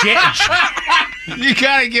 You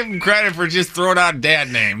gotta give him credit for just throwing out dad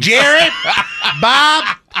names. Jared, Bob,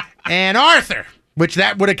 and Arthur. Which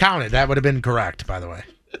that would have counted. That would have been correct, by the way.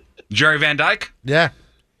 Jerry Van Dyke? Yeah.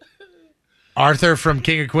 Arthur from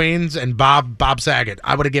King of Queens and Bob Saget.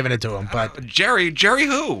 I would have given it to him, but Jerry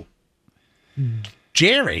who?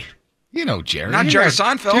 Jerry. You know Jerry. Not Jerry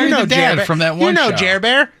Seinfeld. You know dad Jerry from that one You know show. Jerry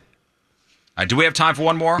Bear. Do we have time for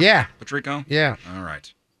one more? Yeah. Patrico? Yeah. All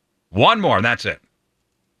right. One more, and that's it.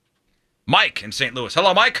 Mike in St. Louis.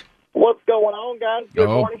 Hello, Mike. What's going on, guys? Good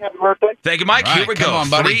morning. Happy birthday. Thank you, Mike. All right, Here we come go. on,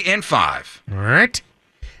 buddy. 3 and 5. All right.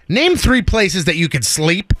 Name 3 places that you could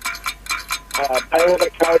sleep. I live on a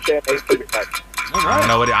couch and a sleeping bag.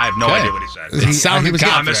 I have no idea what he said. It sounded was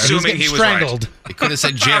confident. I'm assuming he was strangled. right. He could have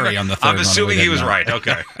said Jerry on the third I'm assuming he was right.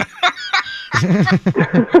 Okay.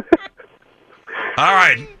 All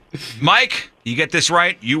right. Mike, you get this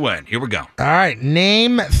right, you win. Here we go. All right.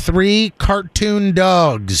 Name 3 cartoon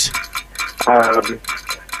dogs.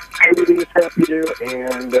 Scooby-Doo, Scrappy-Doo,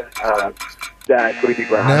 and Tweety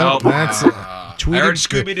Bird. No, Nope. that's I Tweety heard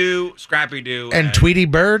Scooby-Doo, Scrappy-Doo, and Tweety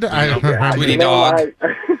Bird. Tweety Dog.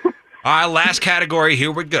 All right, last category.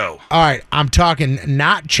 Here we go. All right, I'm talking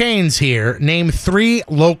not chains here. Name 3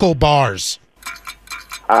 local bars.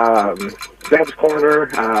 Zeb's Corner,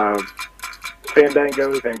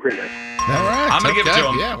 Fandangos, and Krieger. All right. I'm going to give it to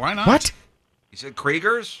him. Yeah, why not? What? You said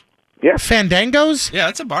Krieger's? Yeah. Fandangos? Yeah,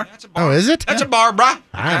 that's a bar. That's a bar. Oh, is it? That's a bar, bruh.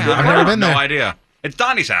 I've I never have been there. No idea. It's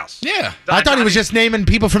Donnie's house. Yeah. I thought he was just naming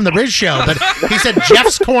people from the Riz show, but he said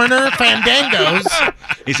Jeff's Corner, Fandangos.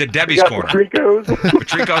 He said Debbie's Corner.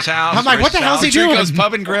 Patrico's house. I'm like, what the Riz's hell's he house. doing? Patrico's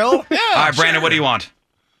Pub and Grill? Yeah. All right, Brandon, what do you want?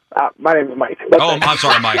 My name is Mike. Oh, I'm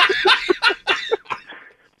sorry, Mike.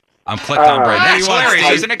 I'm clicked on Brandon. That's hilarious,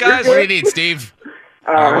 isn't it, guys? What do you need, Steve?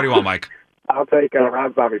 All right, what do you want, Mike? I'll take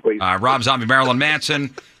Rob Zombie, please. Rob Zombie, Marilyn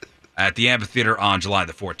Manson at the amphitheater on July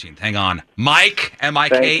the 14th. Hang on. Mike,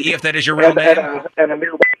 M-I-K-E, if that is your real name. And a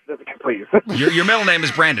new certificate, please. Your middle name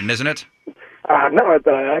is Brandon, isn't it? No, it's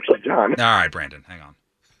actually John. All right, Brandon, hang on.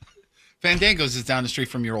 Fandangos is down the street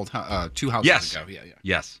from your old 2 houses Yes. ago. Yeah.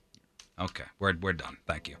 Yes. Okay, we're done.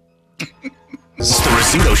 Thank you. This is the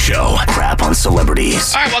Rizzuto Show. Crap on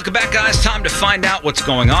celebrities. All right, welcome back, guys. Time to find out what's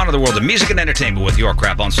going on in the world of music and entertainment with your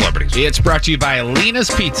Crap on Celebrities. It's brought to you by Lena's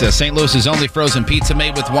Pizza, St. Louis's only frozen pizza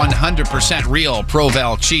made with 100% real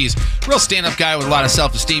Provel cheese. Real stand-up guy with a lot of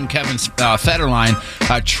self-esteem, Kevin Federline,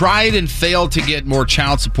 tried and failed to get more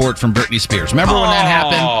child support from Britney Spears. Remember when that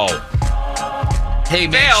happened? Hey,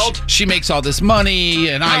 man, she makes all this money,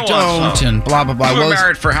 and I don't, and blah, blah, blah. You were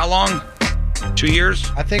married for how long? 2 years?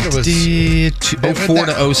 I think it was 04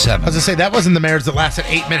 to 07. I was going to say, that wasn't the marriage that lasted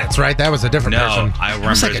 8 minutes, right? That was a different person. No, I remember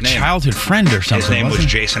was like his a name. childhood friend or something. His name was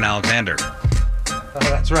wasn't it? Jason Alexander. Oh,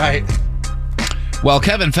 that's right. Well,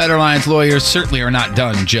 Kevin Federline's lawyers certainly are not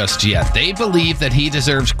done just yet. They believe that he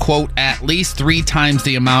deserves, quote, at least 3 times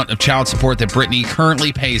the amount of child support that Britney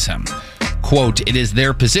currently pays him. Quote, it is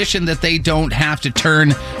their position that they don't have to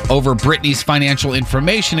turn over Britney's financial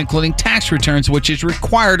information, including tax returns, which is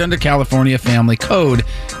required under California Family Code.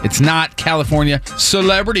 It's not California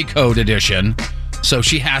Celebrity Code edition, so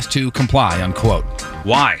she has to comply, unquote.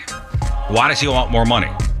 Why? Why does he want more money?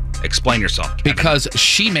 Explain yourself, Kevin. Because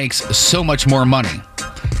she makes so much more money.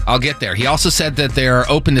 I'll get there. He also said that they're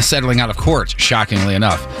open to settling out of court, shockingly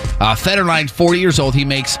enough. Federline, 40 years old. He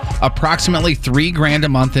makes approximately $3,000 a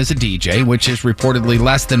month as a DJ, which is reportedly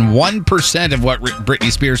less than 1% of what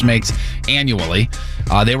Britney Spears makes annually.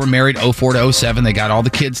 They were married 04 to 07. They got all the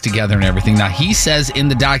kids together and everything. Now, he says in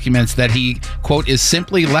the documents that he, quote, is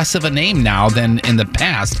simply less of a name now than in the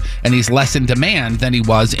past, and he's less in demand than he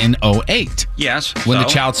was in 08. Yes. When the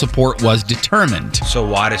so? child support was determined. So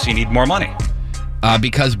why does he need more money?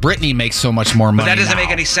 Because Britney makes so much more money. But that doesn't now.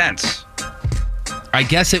 make any sense. I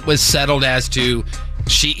guess it was settled as to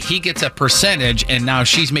he gets a percentage, and now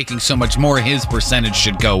she's making so much more, his percentage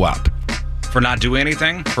should go up. For not doing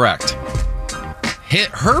anything? Correct.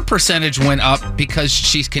 Her percentage went up because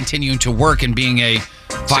she's continuing to work and being a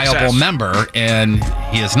viable member, and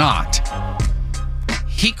he is not.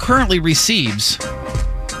 He currently receives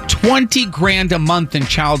 $20,000 a month in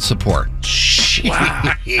child support.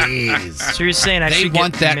 Wow. So you're saying I they should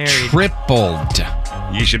want get that married. tripled.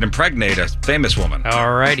 You should impregnate a famous woman.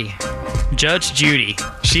 Alrighty. Judge Judy.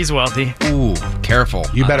 She's wealthy. Ooh, careful.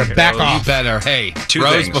 You better back off. You better, hey, Two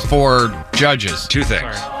bros things. before judges. Two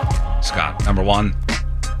things. Scott, number one,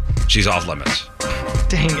 she's off limits.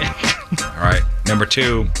 Dang it. All right. Number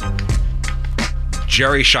two,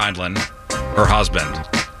 Jerry Scheindlin, her husband,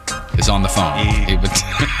 is on the phone.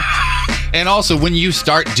 And also, when you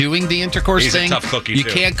start doing the intercourse He's thing, a tough cookie, you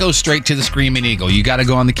too. can't go straight to the Screaming Eagle. You got to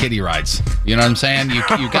go on the kiddie rides. You know what I'm saying? You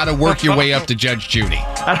got to work your way up to Judge Judy.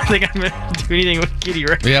 I don't think I'm going to do anything with Kitty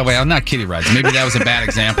right Yeah, well, not kiddie rides. Maybe that was a bad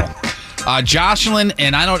example. Jocelyn,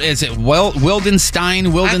 and is it Wildenstein?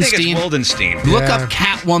 I think it's Wildenstein. Look up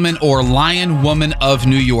Catwoman or Lion Woman of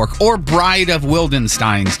New York or Bride of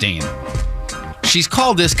Wildensteinstein. She's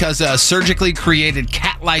called this because a surgically created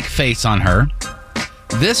cat-like face on her.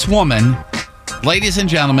 This woman, ladies and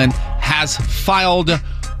gentlemen, has filed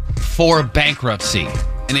for bankruptcy.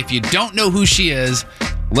 And if you don't know who she is,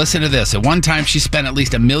 listen to this. At one time, she spent at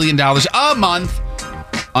least $1 million a month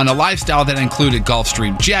on a lifestyle that included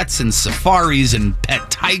Gulfstream jets and safaris and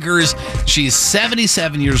pet tigers. She's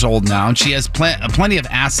 77 years old now, and she has plenty of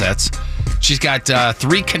assets. She's got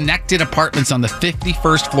 3 connected apartments on the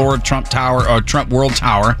 51st floor of Trump Tower or Trump World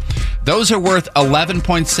Tower. Those are worth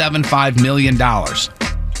 $11.75 million.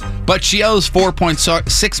 But she owes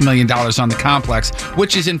 $4.6 million on the complex,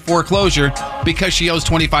 which is in foreclosure because she owes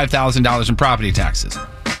 $25,000 in property taxes.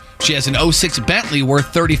 She has an 06 Bentley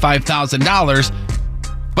worth $35,000,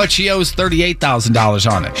 but she owes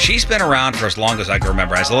 $38,000 on it. She's been around for as long as I can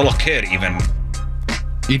remember. As a little kid, even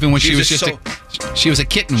when she was just she was a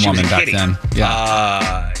kitten woman back then.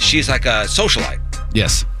 Yeah, she's like a socialite.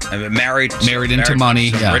 Yes, and married into money.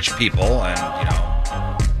 Some Yeah, rich people, and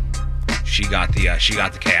she got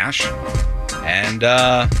the cash, and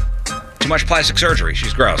too much plastic surgery.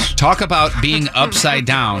 She's gross. Talk about being upside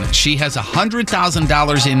down. She has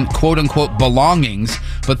 $100,000 in quote-unquote belongings,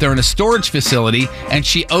 but they're in a storage facility, and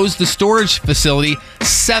she owes the storage facility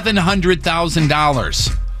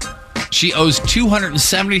 $700,000. She owes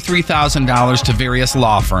 $273,000 to various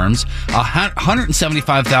law firms,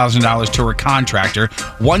 $175,000 to her contractor,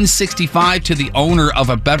 $165,000 to the owner of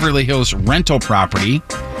a Beverly Hills rental property.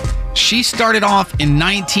 She started off in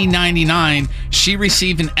 1999. She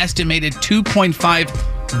received an estimated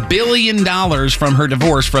 $2.5 billion from her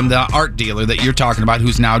divorce from the art dealer that you're talking about,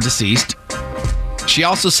 who's now deceased. She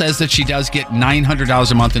also says that she does get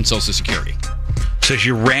 $900 a month in Social Security. So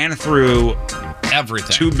she ran through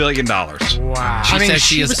everything. $2 billion. Wow. She says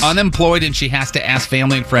she is unemployed and she has to ask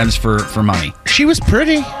family and friends for money. She was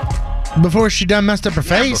pretty before she done messed up her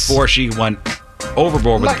face. Before she went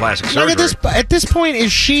overboard with the plastic surgery. At this point,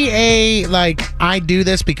 is she I do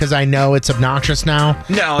this because I know it's obnoxious now?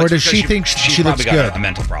 No, or it's does she because think she looks probably good? got a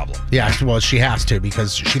mental problem. Yeah, well, she has to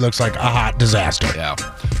because she looks like a hot disaster. Yeah.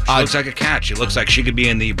 She looks like a cat. She looks like she could be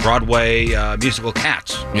in the Broadway musical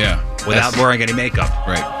Cats. Yeah. Without wearing any makeup.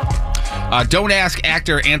 Right. Don't ask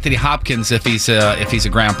actor Anthony Hopkins if he's a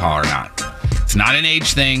grandpa or not. It's not an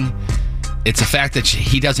age thing. It's a fact that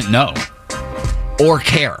he doesn't know or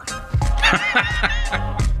care.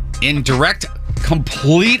 In direct,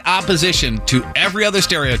 complete opposition to every other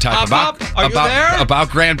stereotype about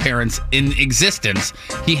grandparents in existence,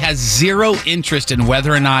 he has zero interest in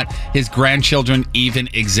whether or not his grandchildren even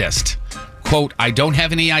exist. Quote, I don't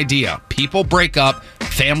have any idea. People break up,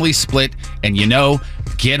 families split, and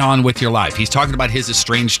get on with your life. He's talking about his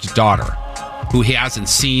estranged daughter, who he hasn't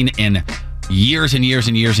seen in years and years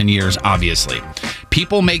and years and years, obviously.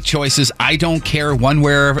 People make choices. I don't care one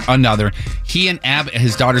way or another. He and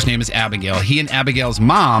his daughter's name is Abigail. He and Abigail's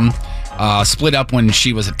mom split up when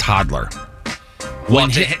she was a toddler. Well,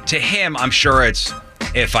 to him, I'm sure it's,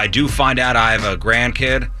 if I do find out I have a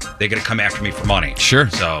grandkid, they're going to come after me for money. Sure.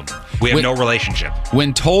 So, We have no relationship.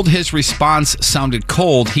 When told his response sounded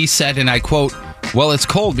cold, he said, and I quote, "Well, it's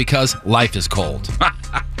cold because life is cold."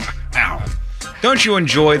 Ow. Don't you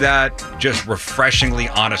enjoy that just refreshingly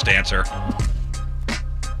honest answer?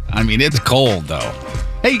 I mean, it's cold, though.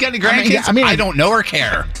 Hey, you got any grandkids? I don't know or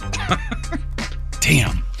care.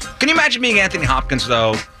 Damn. Can you imagine being Anthony Hopkins,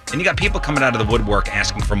 though, and you got people coming out of the woodwork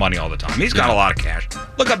asking for money all the time? He's got a lot of cash.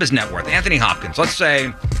 Look up his net worth. Anthony Hopkins, let's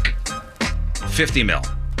say 50 mil.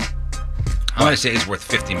 I'm going to say he's worth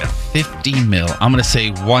 50 mil. 50 mil. I'm going to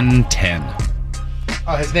say 110.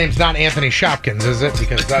 Oh, his name's not Anthony Shopkins, is it?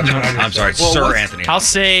 Because that's what I'm sorry, it's Sir Anthony. I'll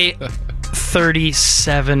say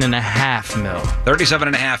 37.5 mil.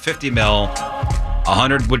 37.5, 50 mil,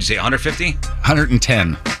 100, what'd you say, 150?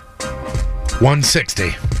 110.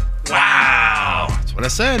 160. Wow. That's what I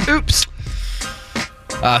said. Oops.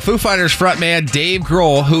 Foo Fighters frontman Dave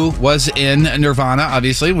Grohl, who was in Nirvana,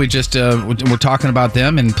 obviously. We just we're talking about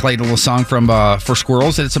them and played a little song from For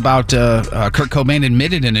Squirrels. It's about Kurt Cobain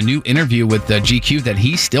admitted in a new interview with GQ that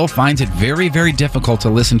he still finds it very, very difficult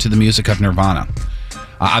to listen to the music of Nirvana.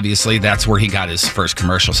 Obviously, that's where he got his first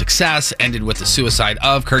commercial success, ended with the suicide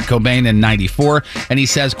of Kurt Cobain in 94. And he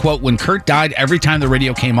says, quote, "When Kurt died, every time the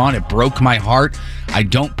radio came on, it broke my heart. I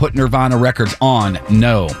don't put Nirvana records on,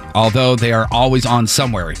 no. Although they are always on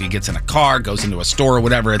somewhere. If he gets in a car, goes into a store,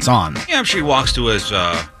 whatever, it's on." Yeah, I'm sure he walks to his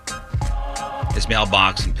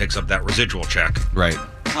mailbox and picks up that residual check. Right.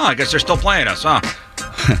 Oh, I guess they're still playing us, huh?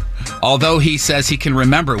 Although he says he can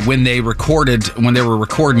remember when they were recording,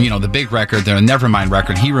 the big record, the Nevermind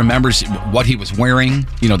record, he remembers what he was wearing,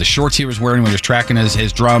 the shorts he was wearing when he was tracking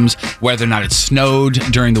his drums, whether or not it snowed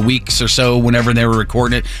during the weeks or so whenever they were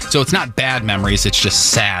recording it. So it's not bad memories, it's just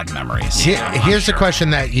sad memories. Here's the question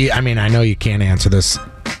that I know you can't answer this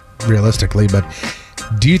realistically, but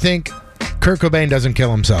do you think Kurt Cobain doesn't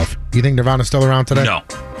kill himself? Do you think Nirvana's still around today? No.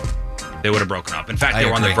 They would have broken up. In fact, they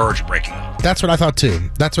were on the verge of breaking up. That's what I thought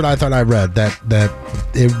too. That's what I thought I read, that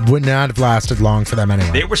it would not have lasted long for them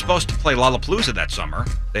anyway. They were supposed to play Lollapalooza that summer.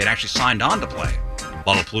 They had actually signed on to play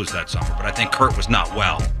Lollapalooza that summer, but I think Kurt was not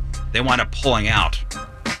well. They wound up pulling out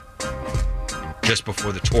just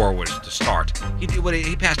before the tour was to start. He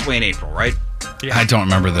passed away in April, right? Yeah. I don't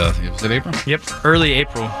remember was it April? Yep, early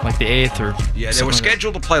April, like the 8th or yeah, they were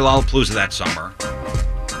scheduled to play Lollapalooza that summer.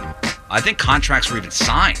 I think contracts were even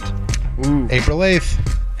signed. Ooh. April 8th.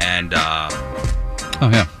 And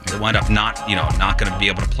they wound up not going to be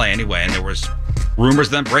able to play anyway, and there was rumors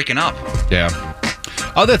of them breaking up. Yeah.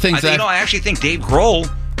 Other things I actually think Dave Grohl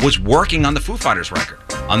was working on the Foo Fighters record,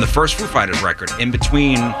 on the first Foo Fighters record, in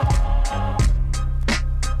between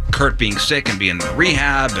Kurt being sick and being in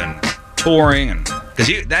rehab and touring, and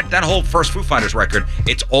because that whole first Foo Fighters record,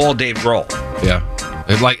 it's all Dave Grohl. Yeah.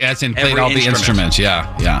 Like, as in played all the instruments.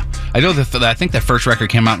 Yeah. I know I think that first record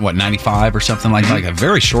came out in, 95 or something like that,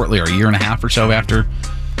 very shortly, or a year and a half or so after.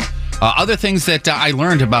 Other things that I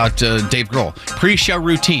learned about Dave Grohl. Pre-show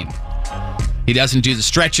routine. He doesn't do the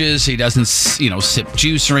stretches. He doesn't, sip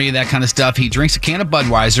juice or any of that kind of stuff. He drinks a can of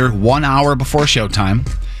Budweiser 1 hour before showtime.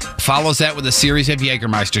 Follows that with a series of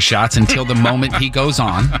Jägermeister shots until the moment he goes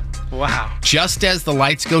on. Wow. Just as the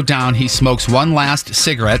lights go down, he smokes one last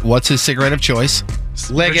cigarette. What's his cigarate of choice?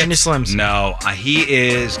 Virginia Slims. No, he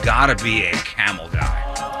is gotta be a Camel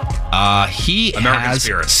guy. He American has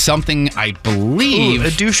Spirit. something, I believe. Ooh,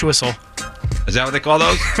 a douche whistle. Is that what they call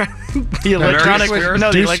those? The electronic.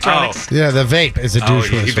 No, the electronics. Yeah, the vape is a douche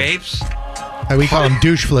he whistle. vapes? We call them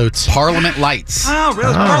douche flutes. Parliament lights. Oh,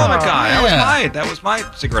 really? Parliament guy. That was my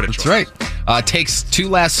cigarette of choice. That's right. Takes 2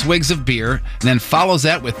 last swigs of beer and then follows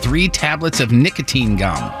that with 3 tablets of nicotine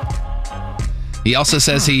gum. He also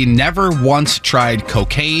says he never once tried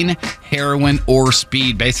cocaine, heroin, or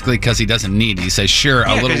speed, basically because he doesn't need it. He says, sure,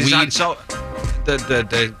 a little weed. So,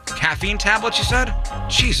 the caffeine tablets, you said?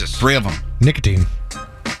 Jesus. 3 of them. Nicotine.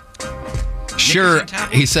 Sure,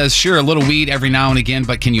 he says, sure, a little weed every now and again,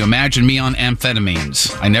 but can you imagine me on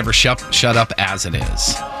amphetamines? I never shut up as it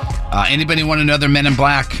is. Anybody want another Men in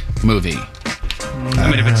Black movie? I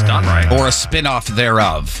mean, if it's done right. Or a spin-off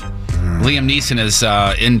thereof. Liam Neeson is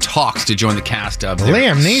in talks to join the cast of their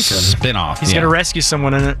Liam Neeson? spin-off. He's going to rescue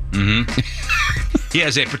someone in it. Mm-hmm. He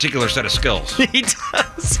has a particular set of skills. He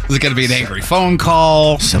does. There's going to be an angry phone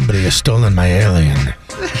call. Somebody has stolen my alien.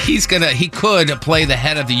 He could play the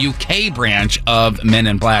head of the UK branch of Men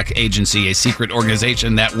in Black Agency, a secret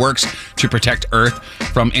organization that works to protect Earth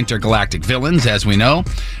from intergalactic villains, as we know.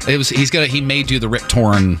 He may do the Rip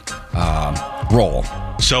Torn role.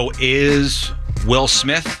 So is Will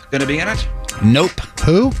Smith going to be in it? Nope.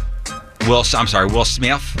 Who? Will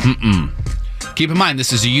Smith. Mm-mm. Keep in mind,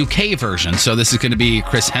 this is a UK version, so this is going to be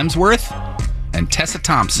Chris Hemsworth and Tessa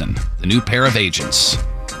Thompson, the new pair of agents.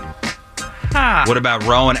 What about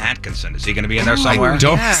Rowan Atkinson? Is he going to be in there somewhere? I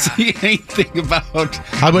don't see anything about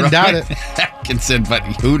I wouldn't doubt it. Atkinson, but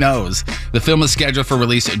who knows? The film is scheduled for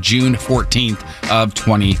release June 14th of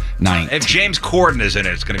 2019. If James Corden is in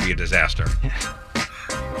it, it's going to be a disaster.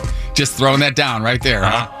 Just throwing that down right there.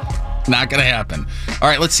 Huh? Not going to happen. All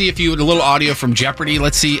right, let's see if you a little audio from Jeopardy.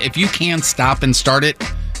 Let's see if you can stop and start it.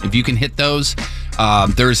 If you can hit those.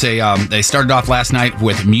 There's they started off last night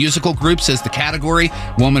with musical groups as the category.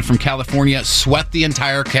 Woman from California swept the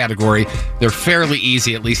entire category. They're fairly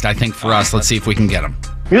easy, at least I think for us. Let's see if we can get them.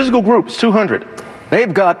 Musical groups, 200.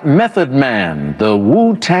 They've got Method Man, the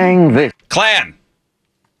Wu-Tang this. Clan.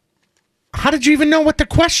 How did you even know what the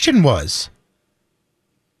question was?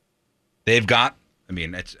 They've got, I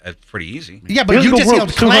mean, it's pretty easy. Yeah, but Musical you just yelled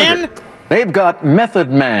groups, Clan? 200. They've got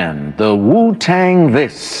Method Man, the Wu-Tang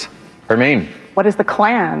this. Hermine. What is the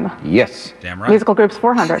Klan? Yes. Damn right. Musical groups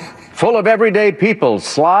 400. Full of everyday people,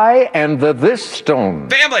 Sly and the This Stone.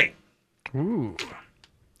 Family. Ooh.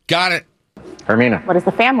 Got it. Hermina. What is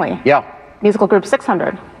the Family? Yeah. Musical group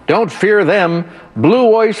 600. Don't fear them.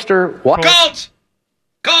 Blue Oyster. What? Cult.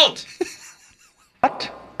 Cult. What?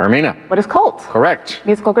 Hermina. What is Cult? Correct.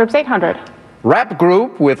 Musical groups 800. Rap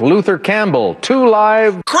group with Luther Campbell. 2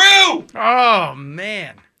 Live. Crew. Oh,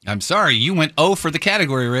 man. I'm sorry, you went 0 for the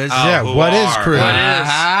category, Riz. Yeah, what is Crew? What is?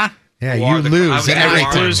 Yeah, Who you are the- lose I was-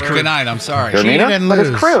 everything. Good night, I'm sorry. Hermina? Cheated and What is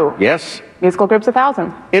lose. Crew? Yes. Musical groups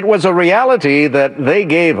 1,000. It was a reality that they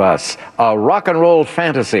gave us. A rock and roll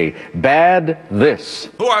fantasy. Bad this.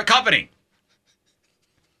 Who are company?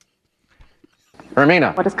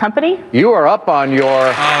 Hermina. What is Company? You are up on your...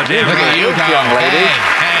 Oh, damn. Look at you, young lady.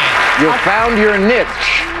 Hey, You found your niche.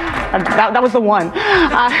 That was the one.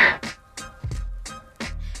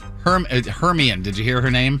 Hermione, did you hear her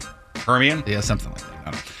name? Hermione? Yeah, something like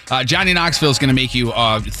that. Johnny Knoxville's going to make you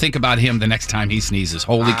think about him the next time he sneezes.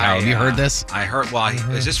 Holy cow, have you heard this? I heard, well,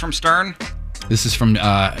 is this from Stern? This is from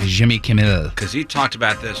Jimmy Kimmel. Because he talked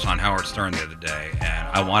about this on Howard Stern the other day, and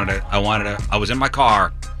I was in my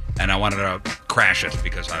car, and I wanted to crash it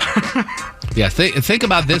because I... Yeah, think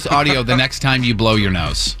about this audio the next time you blow your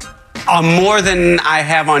nose. More than I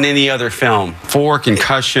have on any other film. 4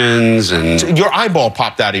 concussions and... Your eyeball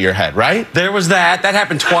popped out of your head, right? There was that. That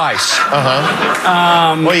happened twice.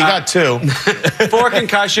 Well, you got 2. 4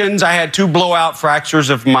 concussions. I had 2 blowout fractures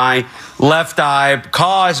of my left eye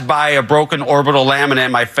caused by a broken orbital lamina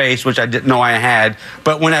in my face, which I didn't know I had.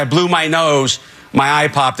 But when I blew my nose, my eye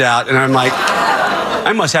popped out, and I'm like,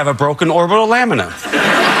 I must have a broken orbital lamina.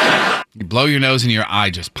 You blow your nose and your eye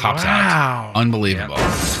just pops out. Unbelievable.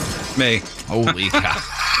 Me. Holy cow.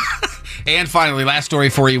 And finally, last story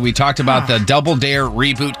for you. We talked about the Double Dare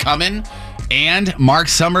reboot coming, and Mark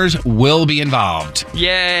Summers will be involved.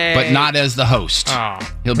 Yay. But not as the host. Oh.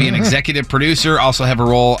 He'll be an executive producer, also have a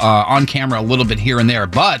role on camera a little bit here and there.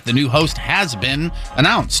 But the new host has been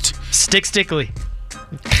announced. Stickly.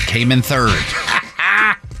 Came in third.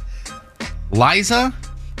 Liza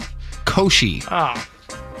Koshy. Oh.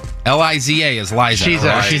 Liza is Liza. She's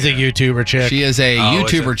a YouTuber chick. She is a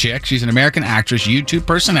YouTuber chick. She's an American actress, YouTube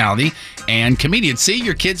personality, and comedian. See,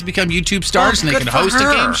 your kids become YouTube stars and they can host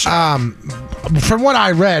a game show. From what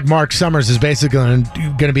I read, Mark Summers is basically going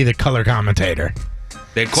to be the color commentator.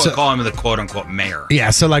 They call him the quote-unquote mayor.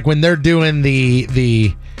 Yeah, so like when they're doing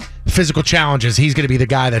the physical challenges, he's going to be the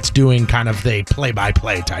guy that's doing kind of the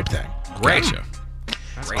play-by-play type thing. Great. Gotcha.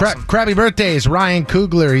 Crabby birthdays. Ryan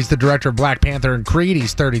Coogler, he's the director of Black Panther and Creed.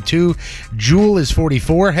 He's 32. Jewel is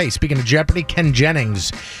 44. Hey, speaking of Jeopardy, Ken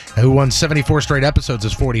Jennings, who won 74 straight episodes,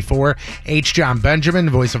 is 44. H. John Benjamin,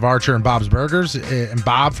 voice of Archer and Bob's Burgers, and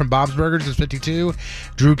Bob from Bob's Burgers is 52.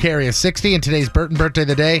 Drew Carey is 60. And today's Burton birthday of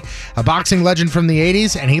the day, a boxing legend from the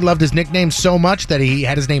 80s, and he loved his nickname so much that he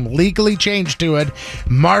had his name legally changed to it.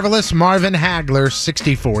 Marvelous Marvin Hagler,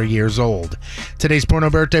 64 years old. Today's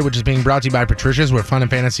porno birthday, which is being brought to you by Patricia's, where fun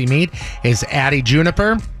and fantasy meet, is Addie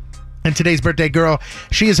Juniper. And today's birthday girl,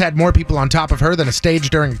 she has had more people on top of her than a stage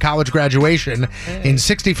during a college graduation in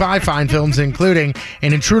 65 fine films, including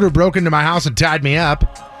An Intruder Broke Into My House and Tied Me Up,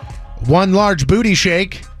 One Large Booty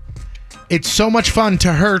Shake, It's So Much Fun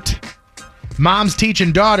to Hurt, Moms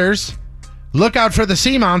Teaching Daughters, Look Out for the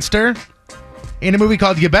Sea Monster, in a movie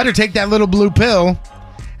called You Better Take That Little Blue Pill,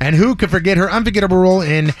 and who could forget her unforgettable role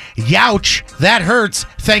in Youch, That Hurts,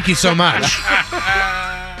 Thank You So Much.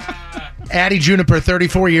 Addie Juniper,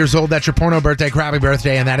 34 years old. That's your porno birthday, crappy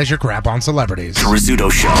birthday, and that is your crap on celebrities. Rizzuto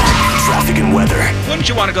Show, traffic and weather. Wouldn't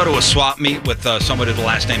you want to go to a swap meet with somebody with the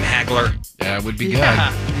last name Hagler? Yeah, it would be Bring in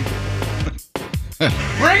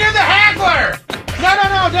the Hagler!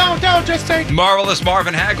 No, don't. Just take. Marvelous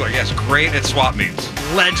Marvin Hagler. Yes, great at swap meets.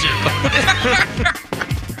 Legend.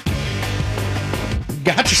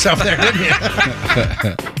 Got yourself there, didn't you?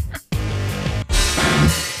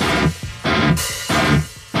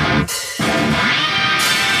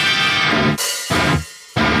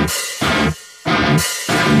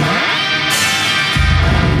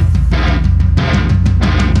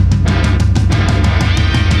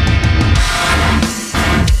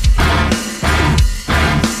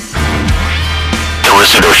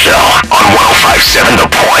 Rizzuto Show on 105.7 The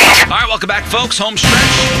Point. All right, welcome back, folks. Home stretch.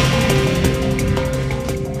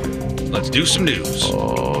 Let's do some news.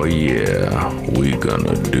 Oh, yeah. We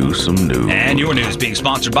gonna do some news. And your news being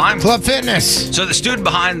sponsored by Club Fitness. So the student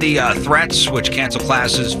behind the threats, which canceled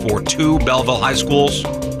classes for 2 Belleville high schools,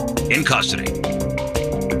 in custody.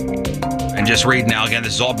 And just read now, again,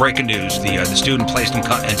 this is all breaking news. The student placed into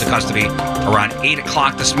custody around 8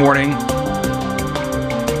 o'clock this morning.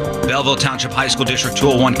 Belleville Township High School District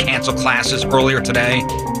 201 canceled classes earlier today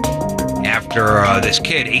after this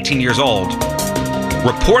kid, 18 years old,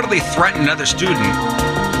 reportedly threatened another student.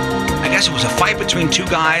 I guess it was a fight between 2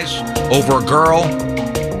 guys over a girl.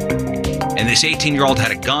 And this 18-year-old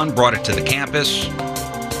had a gun, brought it to the campus.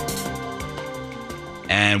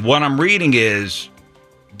 And what I'm reading is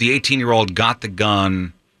the 18-year-old got the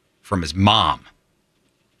gun from his mom.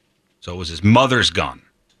 So it was his mother's gun.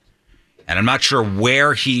 And I'm not sure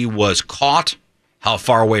where he was caught, how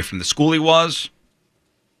far away from the school he was.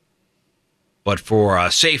 But for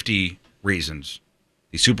safety reasons,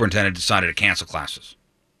 the superintendent decided to cancel classes.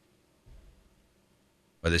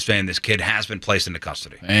 But this kid has been placed into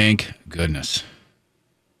custody. Thank goodness.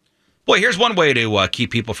 Boy, here's one way to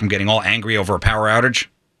keep people from getting all angry over a power outage.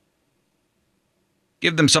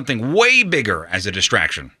 Give them something way bigger as a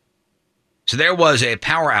distraction. So there was a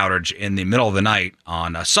power outage in the middle of the night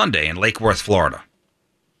on a Sunday in Lake Worth, Florida.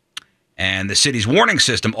 And the city's warning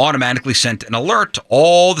system automatically sent an alert to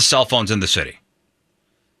all the cell phones in the city.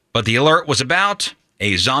 But the alert was about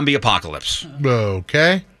a zombie apocalypse.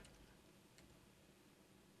 Okay.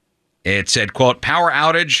 It said, quote, power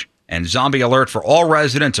outage and zombie alert for all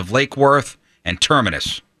residents of Lake Worth and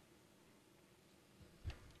Terminus.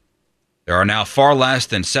 There are now far less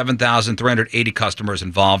than 7,380 customers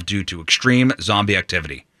involved due to extreme zombie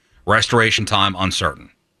activity. Restoration time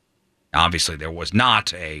uncertain. Now, obviously, there was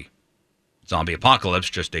not a zombie apocalypse,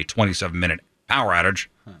 just a 27-minute power outage.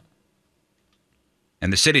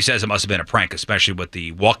 And the city says it must have been a prank, especially with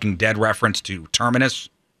the Walking Dead reference to Terminus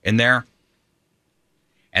in there.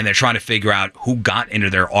 And they're trying to figure out who got into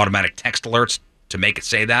their automatic text alerts to make it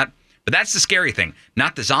say that. But that's the scary thing.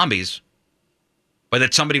 Not the zombies, but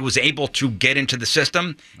that somebody was able to get into the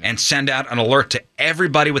system and send out an alert to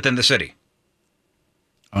everybody within the city.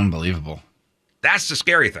 Unbelievable. That's the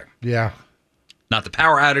scary thing. Yeah. Not the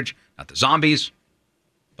power outage, not the zombies,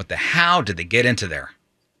 but the how did they get into there?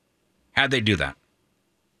 How'd they do that?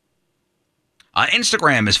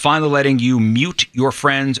 Instagram is finally letting you mute your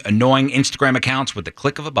friends' annoying Instagram accounts with the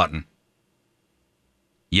click of a button.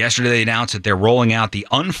 Yesterday, they announced that they're rolling out the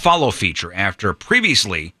unfollow feature after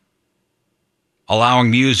previously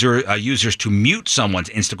allowing users to mute someone's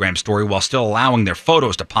Instagram story while still allowing their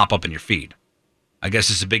photos to pop up in your feed. I guess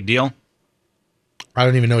it's a big deal. I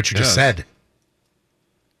don't even know what you just said.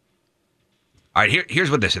 All right, here's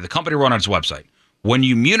what they say. The company wrote on its website. When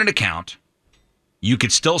you mute an account, you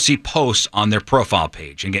could still see posts on their profile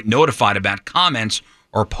page and get notified about comments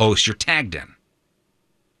or posts you're tagged in.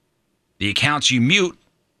 The accounts you mute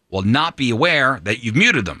will not be aware that you've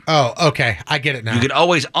muted them. Oh, okay. I get it now. You could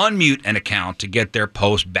always unmute an account to get their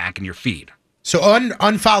post back in your feed. So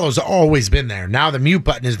unfollow's always been there. Now the mute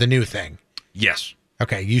button is the new thing. Yes.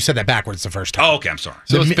 Okay, you said that backwards the first time. Oh, okay, I'm sorry.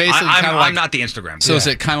 So it's basically I'm not the Instagram. So is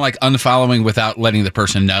it kind of like unfollowing without letting the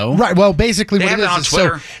person know? Right. Well, basically They what it have it on is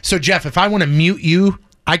Twitter. so Jeff, if I want to mute you,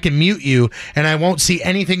 I can mute you and I won't see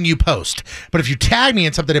anything you post. But if you tag me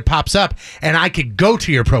in something, it pops up and I could go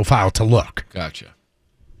to your profile to look. Gotcha.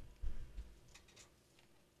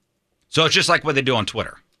 So it's just like what they do on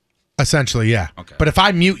Twitter. Essentially, yeah. Okay. But if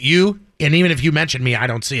I mute you, and even if you mention me, I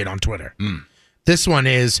don't see it on Twitter. This one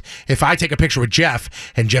is, if I take a picture with Jeff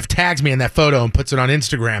and Jeff tags me in that photo and puts it on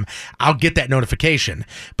Instagram, I'll get that notification.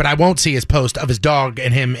 But I won't see his post of his dog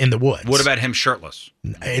and him in the woods. What about him shirtless?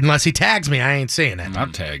 Unless he tags me, I ain't seeing it.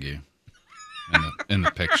 I'll tag you in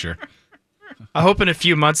the picture. I hope in a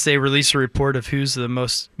few months they release a report of who's the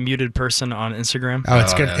most muted person on Instagram. Oh,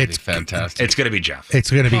 it's fantastic. It's gonna be Jeff. It's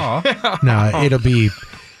gonna be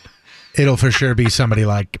it'll for sure be somebody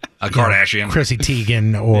like a Kardashian, Chrissy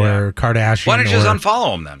Teigen, or Kardashian. Why don't you just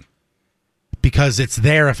unfollow him then? Because it's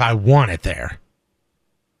there if I want it there.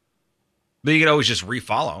 But you could always just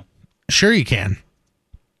refollow. Sure, you can.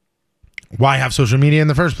 Why have social media in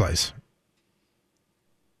the first place?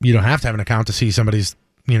 You don't have to have an account to see somebody's,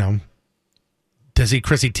 to see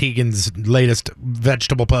Chrissy Teigen's latest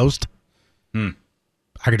vegetable post. I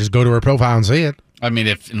could just go to her profile and see it. I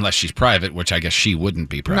mean, unless she's private, which I guess she wouldn't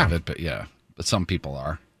be private, but yeah. But some people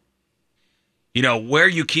are. Where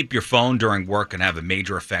you keep your phone during work can have a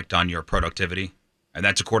major effect on your productivity. And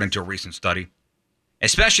that's according to a recent study.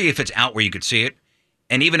 Especially if it's out where you could see it,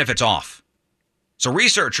 and even if it's off. So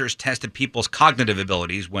researchers tested people's cognitive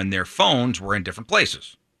abilities when their phones were in different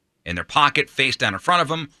places. In their pocket, face down in front of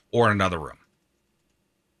them, or in another room.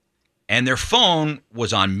 And their phone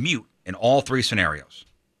was on mute in all three scenarios.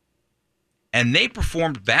 And they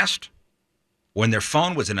performed best when their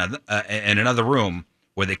phone was in another room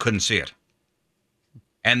where they couldn't see it.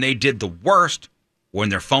 And they did the worst when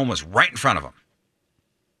their phone was right in front of them.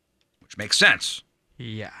 Which makes sense.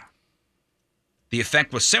 Yeah. The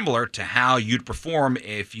effect was similar to how you'd perform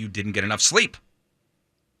if you didn't get enough sleep.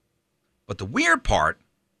 But the weird part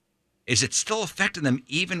is it still affected them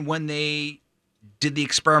even when they did the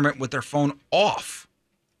experiment with their phone off.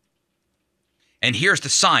 And here's the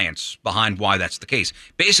science behind why that's the case.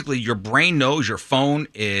 Basically, your brain knows your phone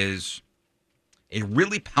is a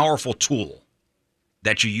really powerful tool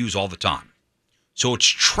that you use all the time. So it's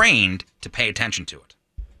trained to pay attention to it.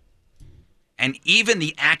 And even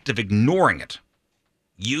the act of ignoring it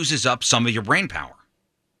uses up some of your brain power.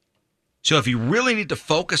 So if you really need to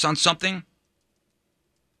focus on something,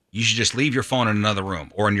 you should just leave your phone in another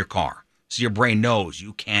room or in your car so your brain knows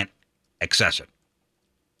you can't access it.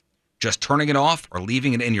 Just turning it off or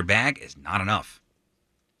leaving it in your bag is not enough.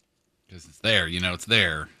 Because it's there, it's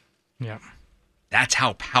there. Yeah. That's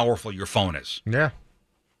how powerful your phone is. Yeah.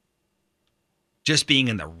 Just being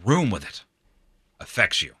in the room with it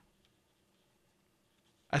affects you.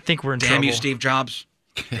 I think we're in Damn trouble. you, Steve Jobs.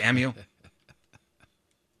 Damn you.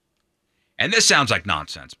 And this sounds like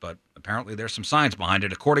nonsense, but apparently there's some science behind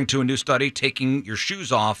it. According to a new study, taking your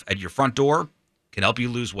shoes off at your front door can help you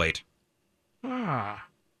lose weight. Ah.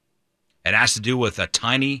 It has to do with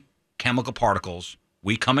tiny chemical particles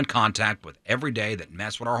we come in contact with every day that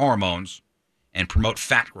mess with our hormones and promote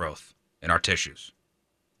fat growth in our tissues.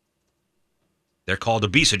 They're called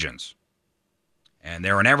obesogens. And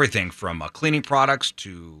they're in everything from cleaning products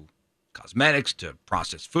to cosmetics to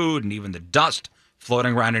processed food and even the dust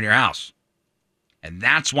floating around in your house. And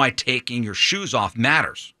that's why taking your shoes off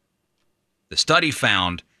matters. The study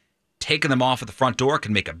found taking them off at the front door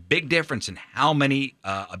can make a big difference in how many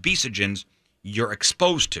obesogens you're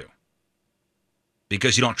exposed to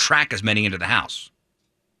because you don't track as many into the house.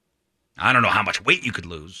 I don't know how much weight you could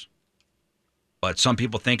lose, but some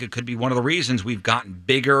people think it could be one of the reasons we've gotten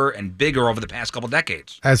bigger and bigger over the past couple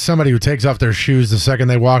decades. As somebody who takes off their shoes the second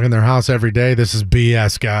they walk in their house every day, this is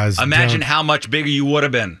BS, guys. Imagine how much bigger you would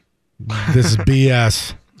have been. This is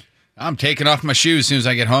BS. I'm taking off my shoes as soon as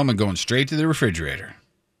I get home and going straight to the refrigerator.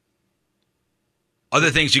 Other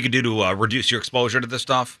things you could do to reduce your exposure to this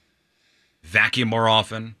stuff: vacuum more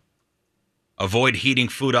often, avoid heating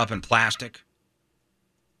food up in plastic,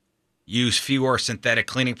 use fewer synthetic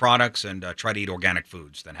cleaning products, and try to eat organic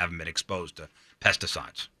foods that haven't been exposed to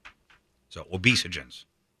pesticides. So obesogens,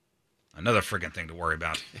 another friggin' thing to worry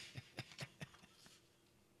about.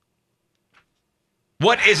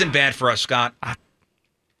 What isn't bad for us, Scott?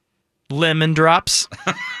 Lemon drops.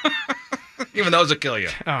 Even those will kill you.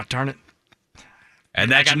 Oh, darn it. And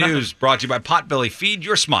that's your news brought to you by Potbelly. Feed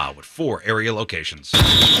your smile with 4 area locations. The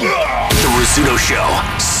Rizzuto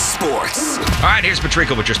Show. Sports. All right, here's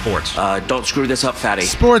Patrico with your sports. Don't screw this up, fatty.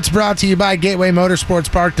 Sports brought to you by Gateway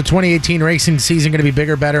Motorsports Park. The 2018 racing season going to be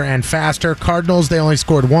bigger, better, and faster. Cardinals, they only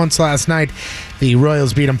scored once last night. The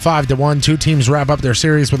Royals beat them 5-1. Two teams wrap up their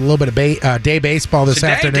series with a little bit of day baseball this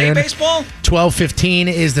afternoon. Day baseball? 12:15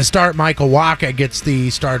 is the start. Michael Wacha gets the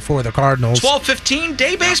start for the Cardinals. 12:15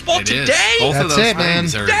 day baseball today? Both That's of those it, man.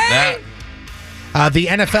 things are that. The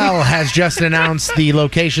NFL has just announced the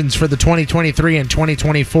locations for the 2023 and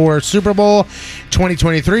 2024 Super Bowl.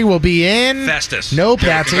 2023 will be in Festus. Nope,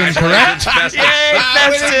 that's incorrect. Festus.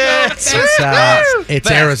 It's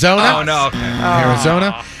Arizona. Oh, no. Okay.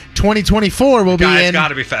 Arizona. 2024 will be Guys, in got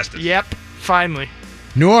to be Festus. Yep, finally.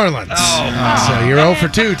 New Orleans. Oh. So you're 0 for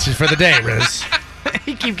 2 for the day, Riz.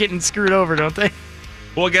 They keep getting screwed over, don't they?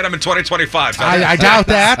 We'll get them in 2025. I doubt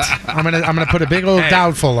that. I'm gonna put a big old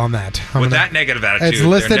doubtful on that. With that negative attitude, it's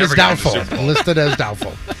listed they're as never going to the doubtful. Super Bowl. Listed as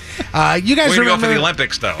doubtful. You guys We're going to go remember for the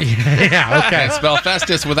Olympics, though. Yeah, okay. Can't spell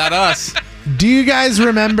Festus without us. Do you guys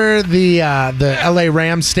remember the LA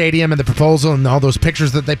Rams stadium and the proposal and all those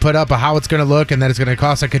pictures that they put up of how it's going to look and that it's going to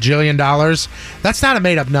cost $1 gajillion? That's not a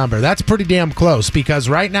made-up number. That's pretty damn close because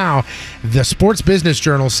right now the Sports Business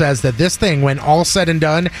Journal says that this thing, when all said and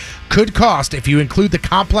done, could cost, if you include the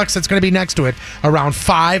complex that's going to be next to it, around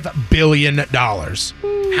 $5 billion.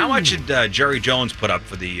 How much did Jerry Jones put up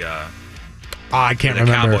for the I can't the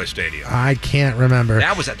remember. Cowboy Stadium? I can't remember.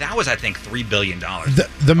 That was I think $3 billion.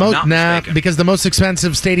 The most because the most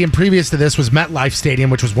expensive stadium previous to this was MetLife Stadium,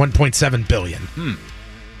 which was $1.7 billion.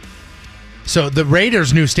 So the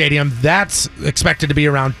Raiders' new stadium, that's expected to be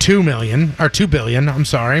around $2 billion. I'm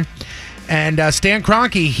sorry. And Stan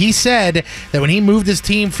Kroenke, he said that when he moved his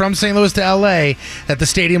team from St. Louis to L.A., that the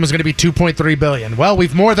stadium was going to be $2.3 billion. Well,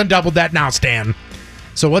 we've more than doubled that now, Stan.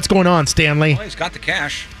 So what's going on, Stanley? Well, he's got the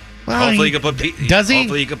cash. Well, hopefully he could put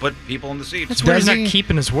Hopefully he could put people in the seats. That's where he's not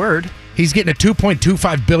keeping his word. He's getting a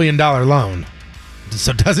 $2.25 billion loan.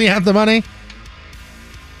 So does he have the money?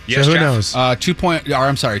 Yes, so who Jeff? knows?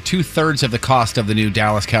 2/3 of the cost of the new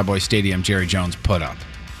Dallas Cowboys Stadium Jerry Jones put up.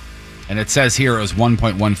 And it says here it was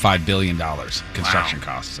 $1.15 billion construction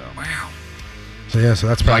cost. So So that's So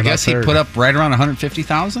probably. I guess he put up right around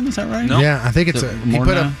 $150,000. Is that right? Yeah, I think it's he more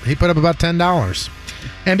put than up about $10.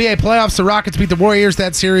 NBA playoffs, the Rockets beat the Warriors.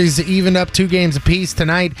 That series evened up 2 games apiece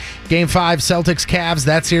tonight. Game 5, Celtics, Cavs.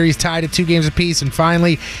 That series tied at 2 games apiece. And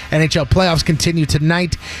finally, NHL playoffs continue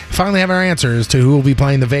tonight. Finally have our answers to who will be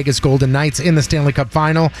playing the Vegas Golden Knights in the Stanley Cup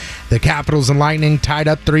Final. The Capitals and Lightning tied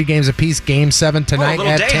up 3 games apiece. Game 7 tonight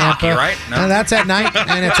little at day Tampa. hockey, right? No. That's at night,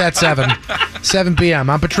 and it's at 7 p.m.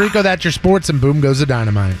 I'm Patrico. That's your sports, and boom goes the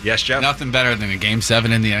dynamite. Yes, Jeff? Nothing better than a Game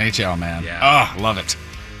 7 in the NHL, man. Yeah. Oh, love it.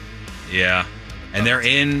 Yeah. And they're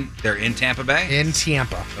in Tampa Bay? In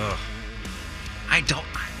Tampa. Ugh.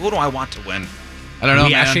 Who do I want to win? I don't know,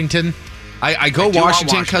 man. Washington. I go I do want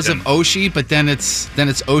Washington because of Oshie, but then it's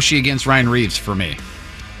Oshie against Ryan Reeves for me.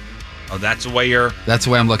 Oh, that's the way you're... That's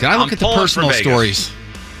the way I'm looking. I look at the pulling for personal Vegas. stories.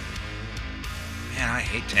 Man, I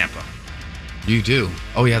hate Tampa. You do?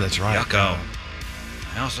 Oh, yeah, that's right. Yucko.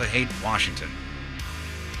 I also hate Washington.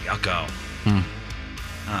 Yucko.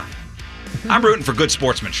 I'm rooting for good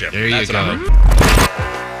sportsmanship. There you That's go. what I'm rooting for.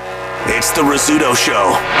 It's the Rizzuto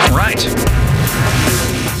Show. Right.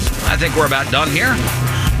 I think we're about done here.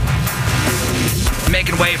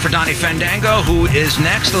 Making way for Donnie Fandango, who is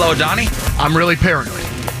next. Hello, Donnie. I'm really paranoid.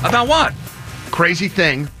 About what? Crazy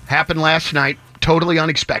thing happened last night. Totally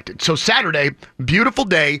unexpected. So Saturday, beautiful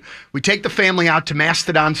day. We take the family out to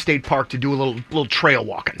Mastodon State Park to do a little trail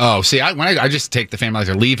walking. Oh, see, I just take the family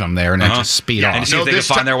to leave them there and I just speed off. And see if they can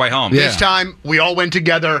find their way home. This time, we all went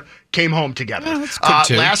together, came home together. that's good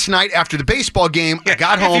too. Last night, after the baseball game, I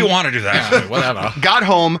got home. If you want to do that. Whatever. Got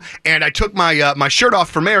home, and I took my my shirt off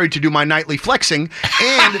for Mary to do my nightly flexing,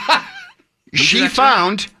 and she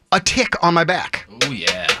found a tick on my back. Oh,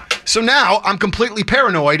 yeah. So now I'm completely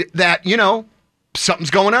paranoid that,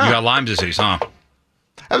 something's going on. You got Lyme disease, huh?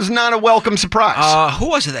 That was not a welcome surprise. Who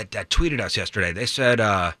was it that tweeted us yesterday? They said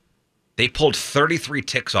they pulled 33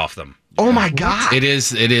 ticks off them. Oh my God! It is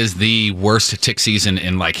the worst tick season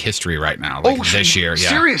in history right now. This year, yeah.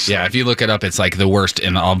 Seriously? Yeah, if you look it up, it's the worst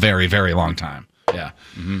in a very, very long time. Yeah.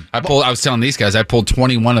 I was telling these guys, I pulled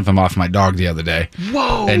 21 of them off my dog the other day.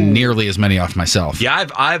 Whoa! And nearly as many off myself. Yeah,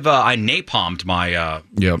 I napalmed my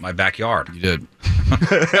my backyard. You did.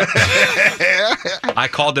 I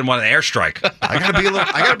called in one of the airstrike. I gotta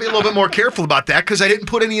be a little bit more careful about that because I didn't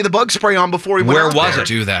put any of the bug spray on before we went Where out was there. it?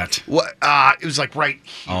 Do that. What? It was right.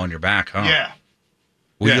 Oh, in your back, huh? Yeah.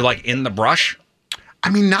 Were you in the brush? I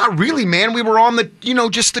mean, not really, man. We were on the,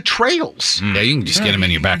 just the trails. Yeah, you can just get them in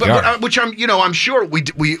your backyard. Which I'm sure we.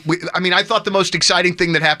 I mean, I thought the most exciting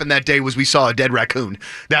thing that happened that day was we saw a dead raccoon.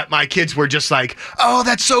 That my kids were just like, "Oh,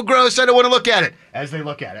 that's so gross. I don't want to look at it." As they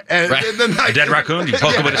look at it, and then A dead raccoon? You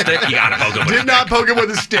poke it with a stick? You gotta poke it with a stick. Did not poke it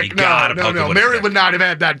with a stick. You gotta poke it with a Mary stick. would not have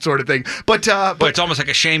had that sort of thing. But it's almost like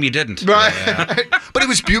a shame you didn't. Right. But it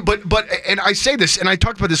was beautiful. But and I say this, and I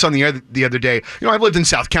talked about this on the air the other day. I've lived in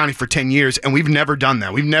South County for 10 years, and we've never done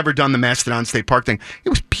that. We've never done the Mastodon State Park thing. It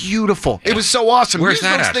was beautiful. It was so awesome. Where's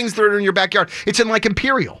Here's that those at? things that are in your backyard. It's in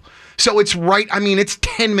Imperial. So it's right. I mean, it's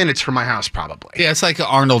 10 minutes from my house, probably. Yeah, it's like an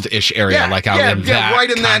Arnold-ish area, out in that right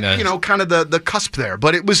in kinda... that, kind of the cusp there.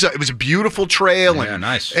 But it was a beautiful trail. Yeah, and,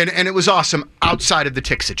 nice. And it was awesome outside of the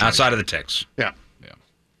tick situation. Outside of the ticks. Yeah.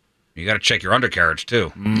 You got to check your undercarriage,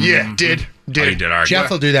 too. Yeah, did. Oh, you did, all right. Jeff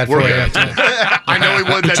will do that for you. I know he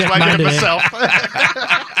would. That's why I did it myself.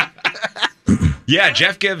 Yeah,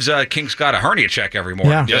 Jeff gives King Scott a hernia check every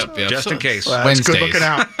morning. Yeah. Just in case. Well, that's good looking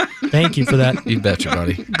out. Thank you for that. You betcha,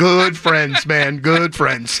 buddy. Good friends, man. Good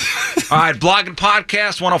friends. All right, blog and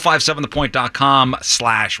podcast,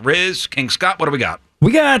 1057thepoint.com/Riz. King Scott, what do we got?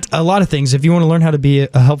 We got a lot of things. If you want to learn how to be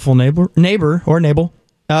a helpful neighbor, go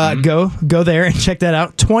there and check that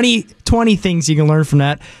out. 20 things you can learn from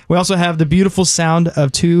that. We also have the beautiful sound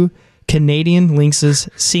of two Canadian lynxes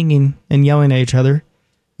singing and yelling at each other,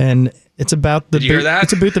 and it's about Did you hear that?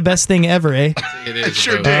 It's about the best thing ever, eh? It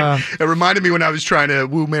sure did. It reminded me when I was trying to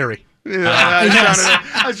woo Mary.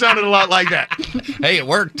 I sounded a lot like that. Hey, it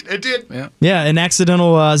worked. It did. Yeah, an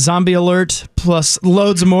accidental zombie alert plus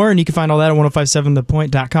loads more, and you can find all that at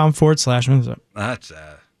 1057thepoint.com/. That's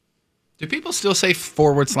Do people still say /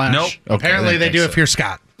 Nope. Okay, Apparently they do if you're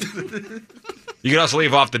Scott. You can also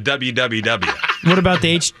leave off the www. What about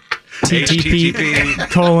the HTTP :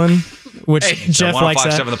 which Jeff likes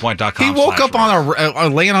that. 1057thepoint.com. He woke up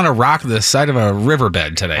on laying on a rock the side of a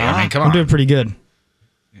riverbed today. I mean, come I'm on. doing pretty good.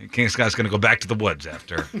 King Scott's going to go back to the woods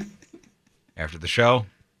after the show.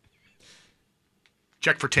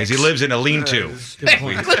 Check for ticks. Because he lives in a lean-to.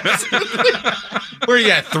 Where you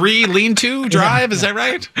at? 3 lean-to drive? Is that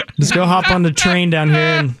right? Just go hop on the train down here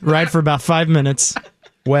and ride for about 5 minutes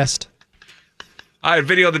west. All right,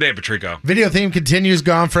 video of the day, Patrico. Video theme continues,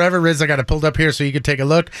 gone forever. Riz, I got it pulled up here so you could take a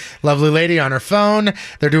look. Lovely lady on her phone.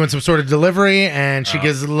 They're doing some sort of delivery, and she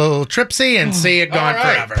gives a little tripsy and see it gone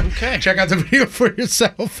forever. Okay. Check out the video for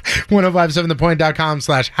yourself.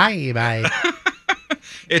 1057thepoint.com/hi bye.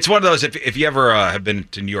 It's one of those, if you ever have been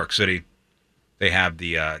to New York City, they have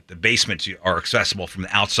the basements are accessible from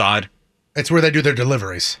the outside. It's where they do their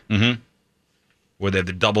deliveries. Mm-hmm. Where they have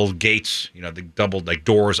the double gates, the double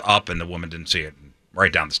doors up, and the woman didn't see it.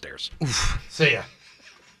 Right down the stairs. Oof. See ya.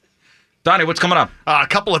 Donnie, what's coming up? A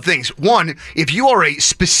couple of things. One, if you are a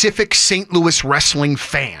specific St. Louis wrestling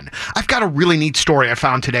fan, I've got a really neat story I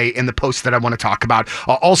found today in the post that I want to talk about.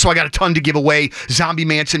 Also, I got a ton to give away. Zombie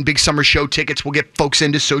Manson Big Summer Show tickets will get folks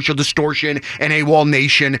into Social Distortion and AWOL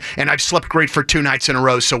Nation, and I've slept great for 2 nights in a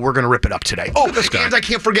row, so we're going to rip it up today. Oh, and I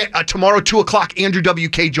can't forget, tomorrow, 2 o'clock, Andrew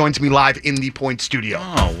WK joins me live in the Point Studio.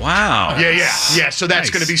 Oh, wow. Yeah, so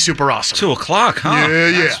that's going to be super awesome. 2 o'clock, huh?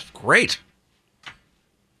 Yeah. That's great.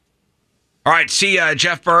 All right, see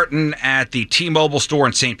Jeff Burton at the T-Mobile store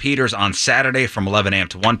in St. Peter's on Saturday from 11 a.m.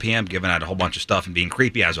 to 1 p.m., giving out a whole bunch of stuff and being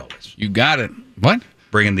creepy as always. You got it. What?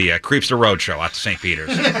 Bringing the Creepster Roadshow out to St. Peter's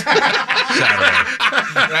Saturday.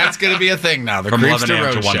 That's going to be a thing now, the from Creepster 11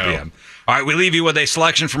 a.m. to 1 Roadshow. p.m. All right, we leave you with a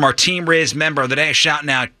selection from our Team Riz member of the day, shouting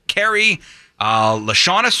out Carrie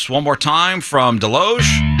Lashaunis one more time from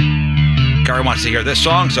Deloge. Carrie wants to hear this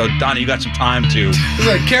song, so Donnie, you got some time to... He's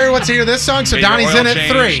like, Carrie wants to hear this song, so get your Donnie's oil in at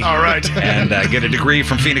changed 3. All right. And get a degree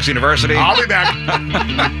from Phoenix University. I'll be back.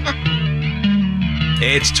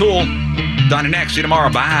 It's Tool. Donnie next. See you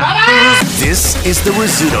tomorrow. Bye. This is the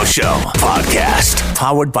Rizzuto Show podcast,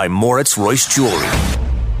 powered by Moritz Royce Jewelry.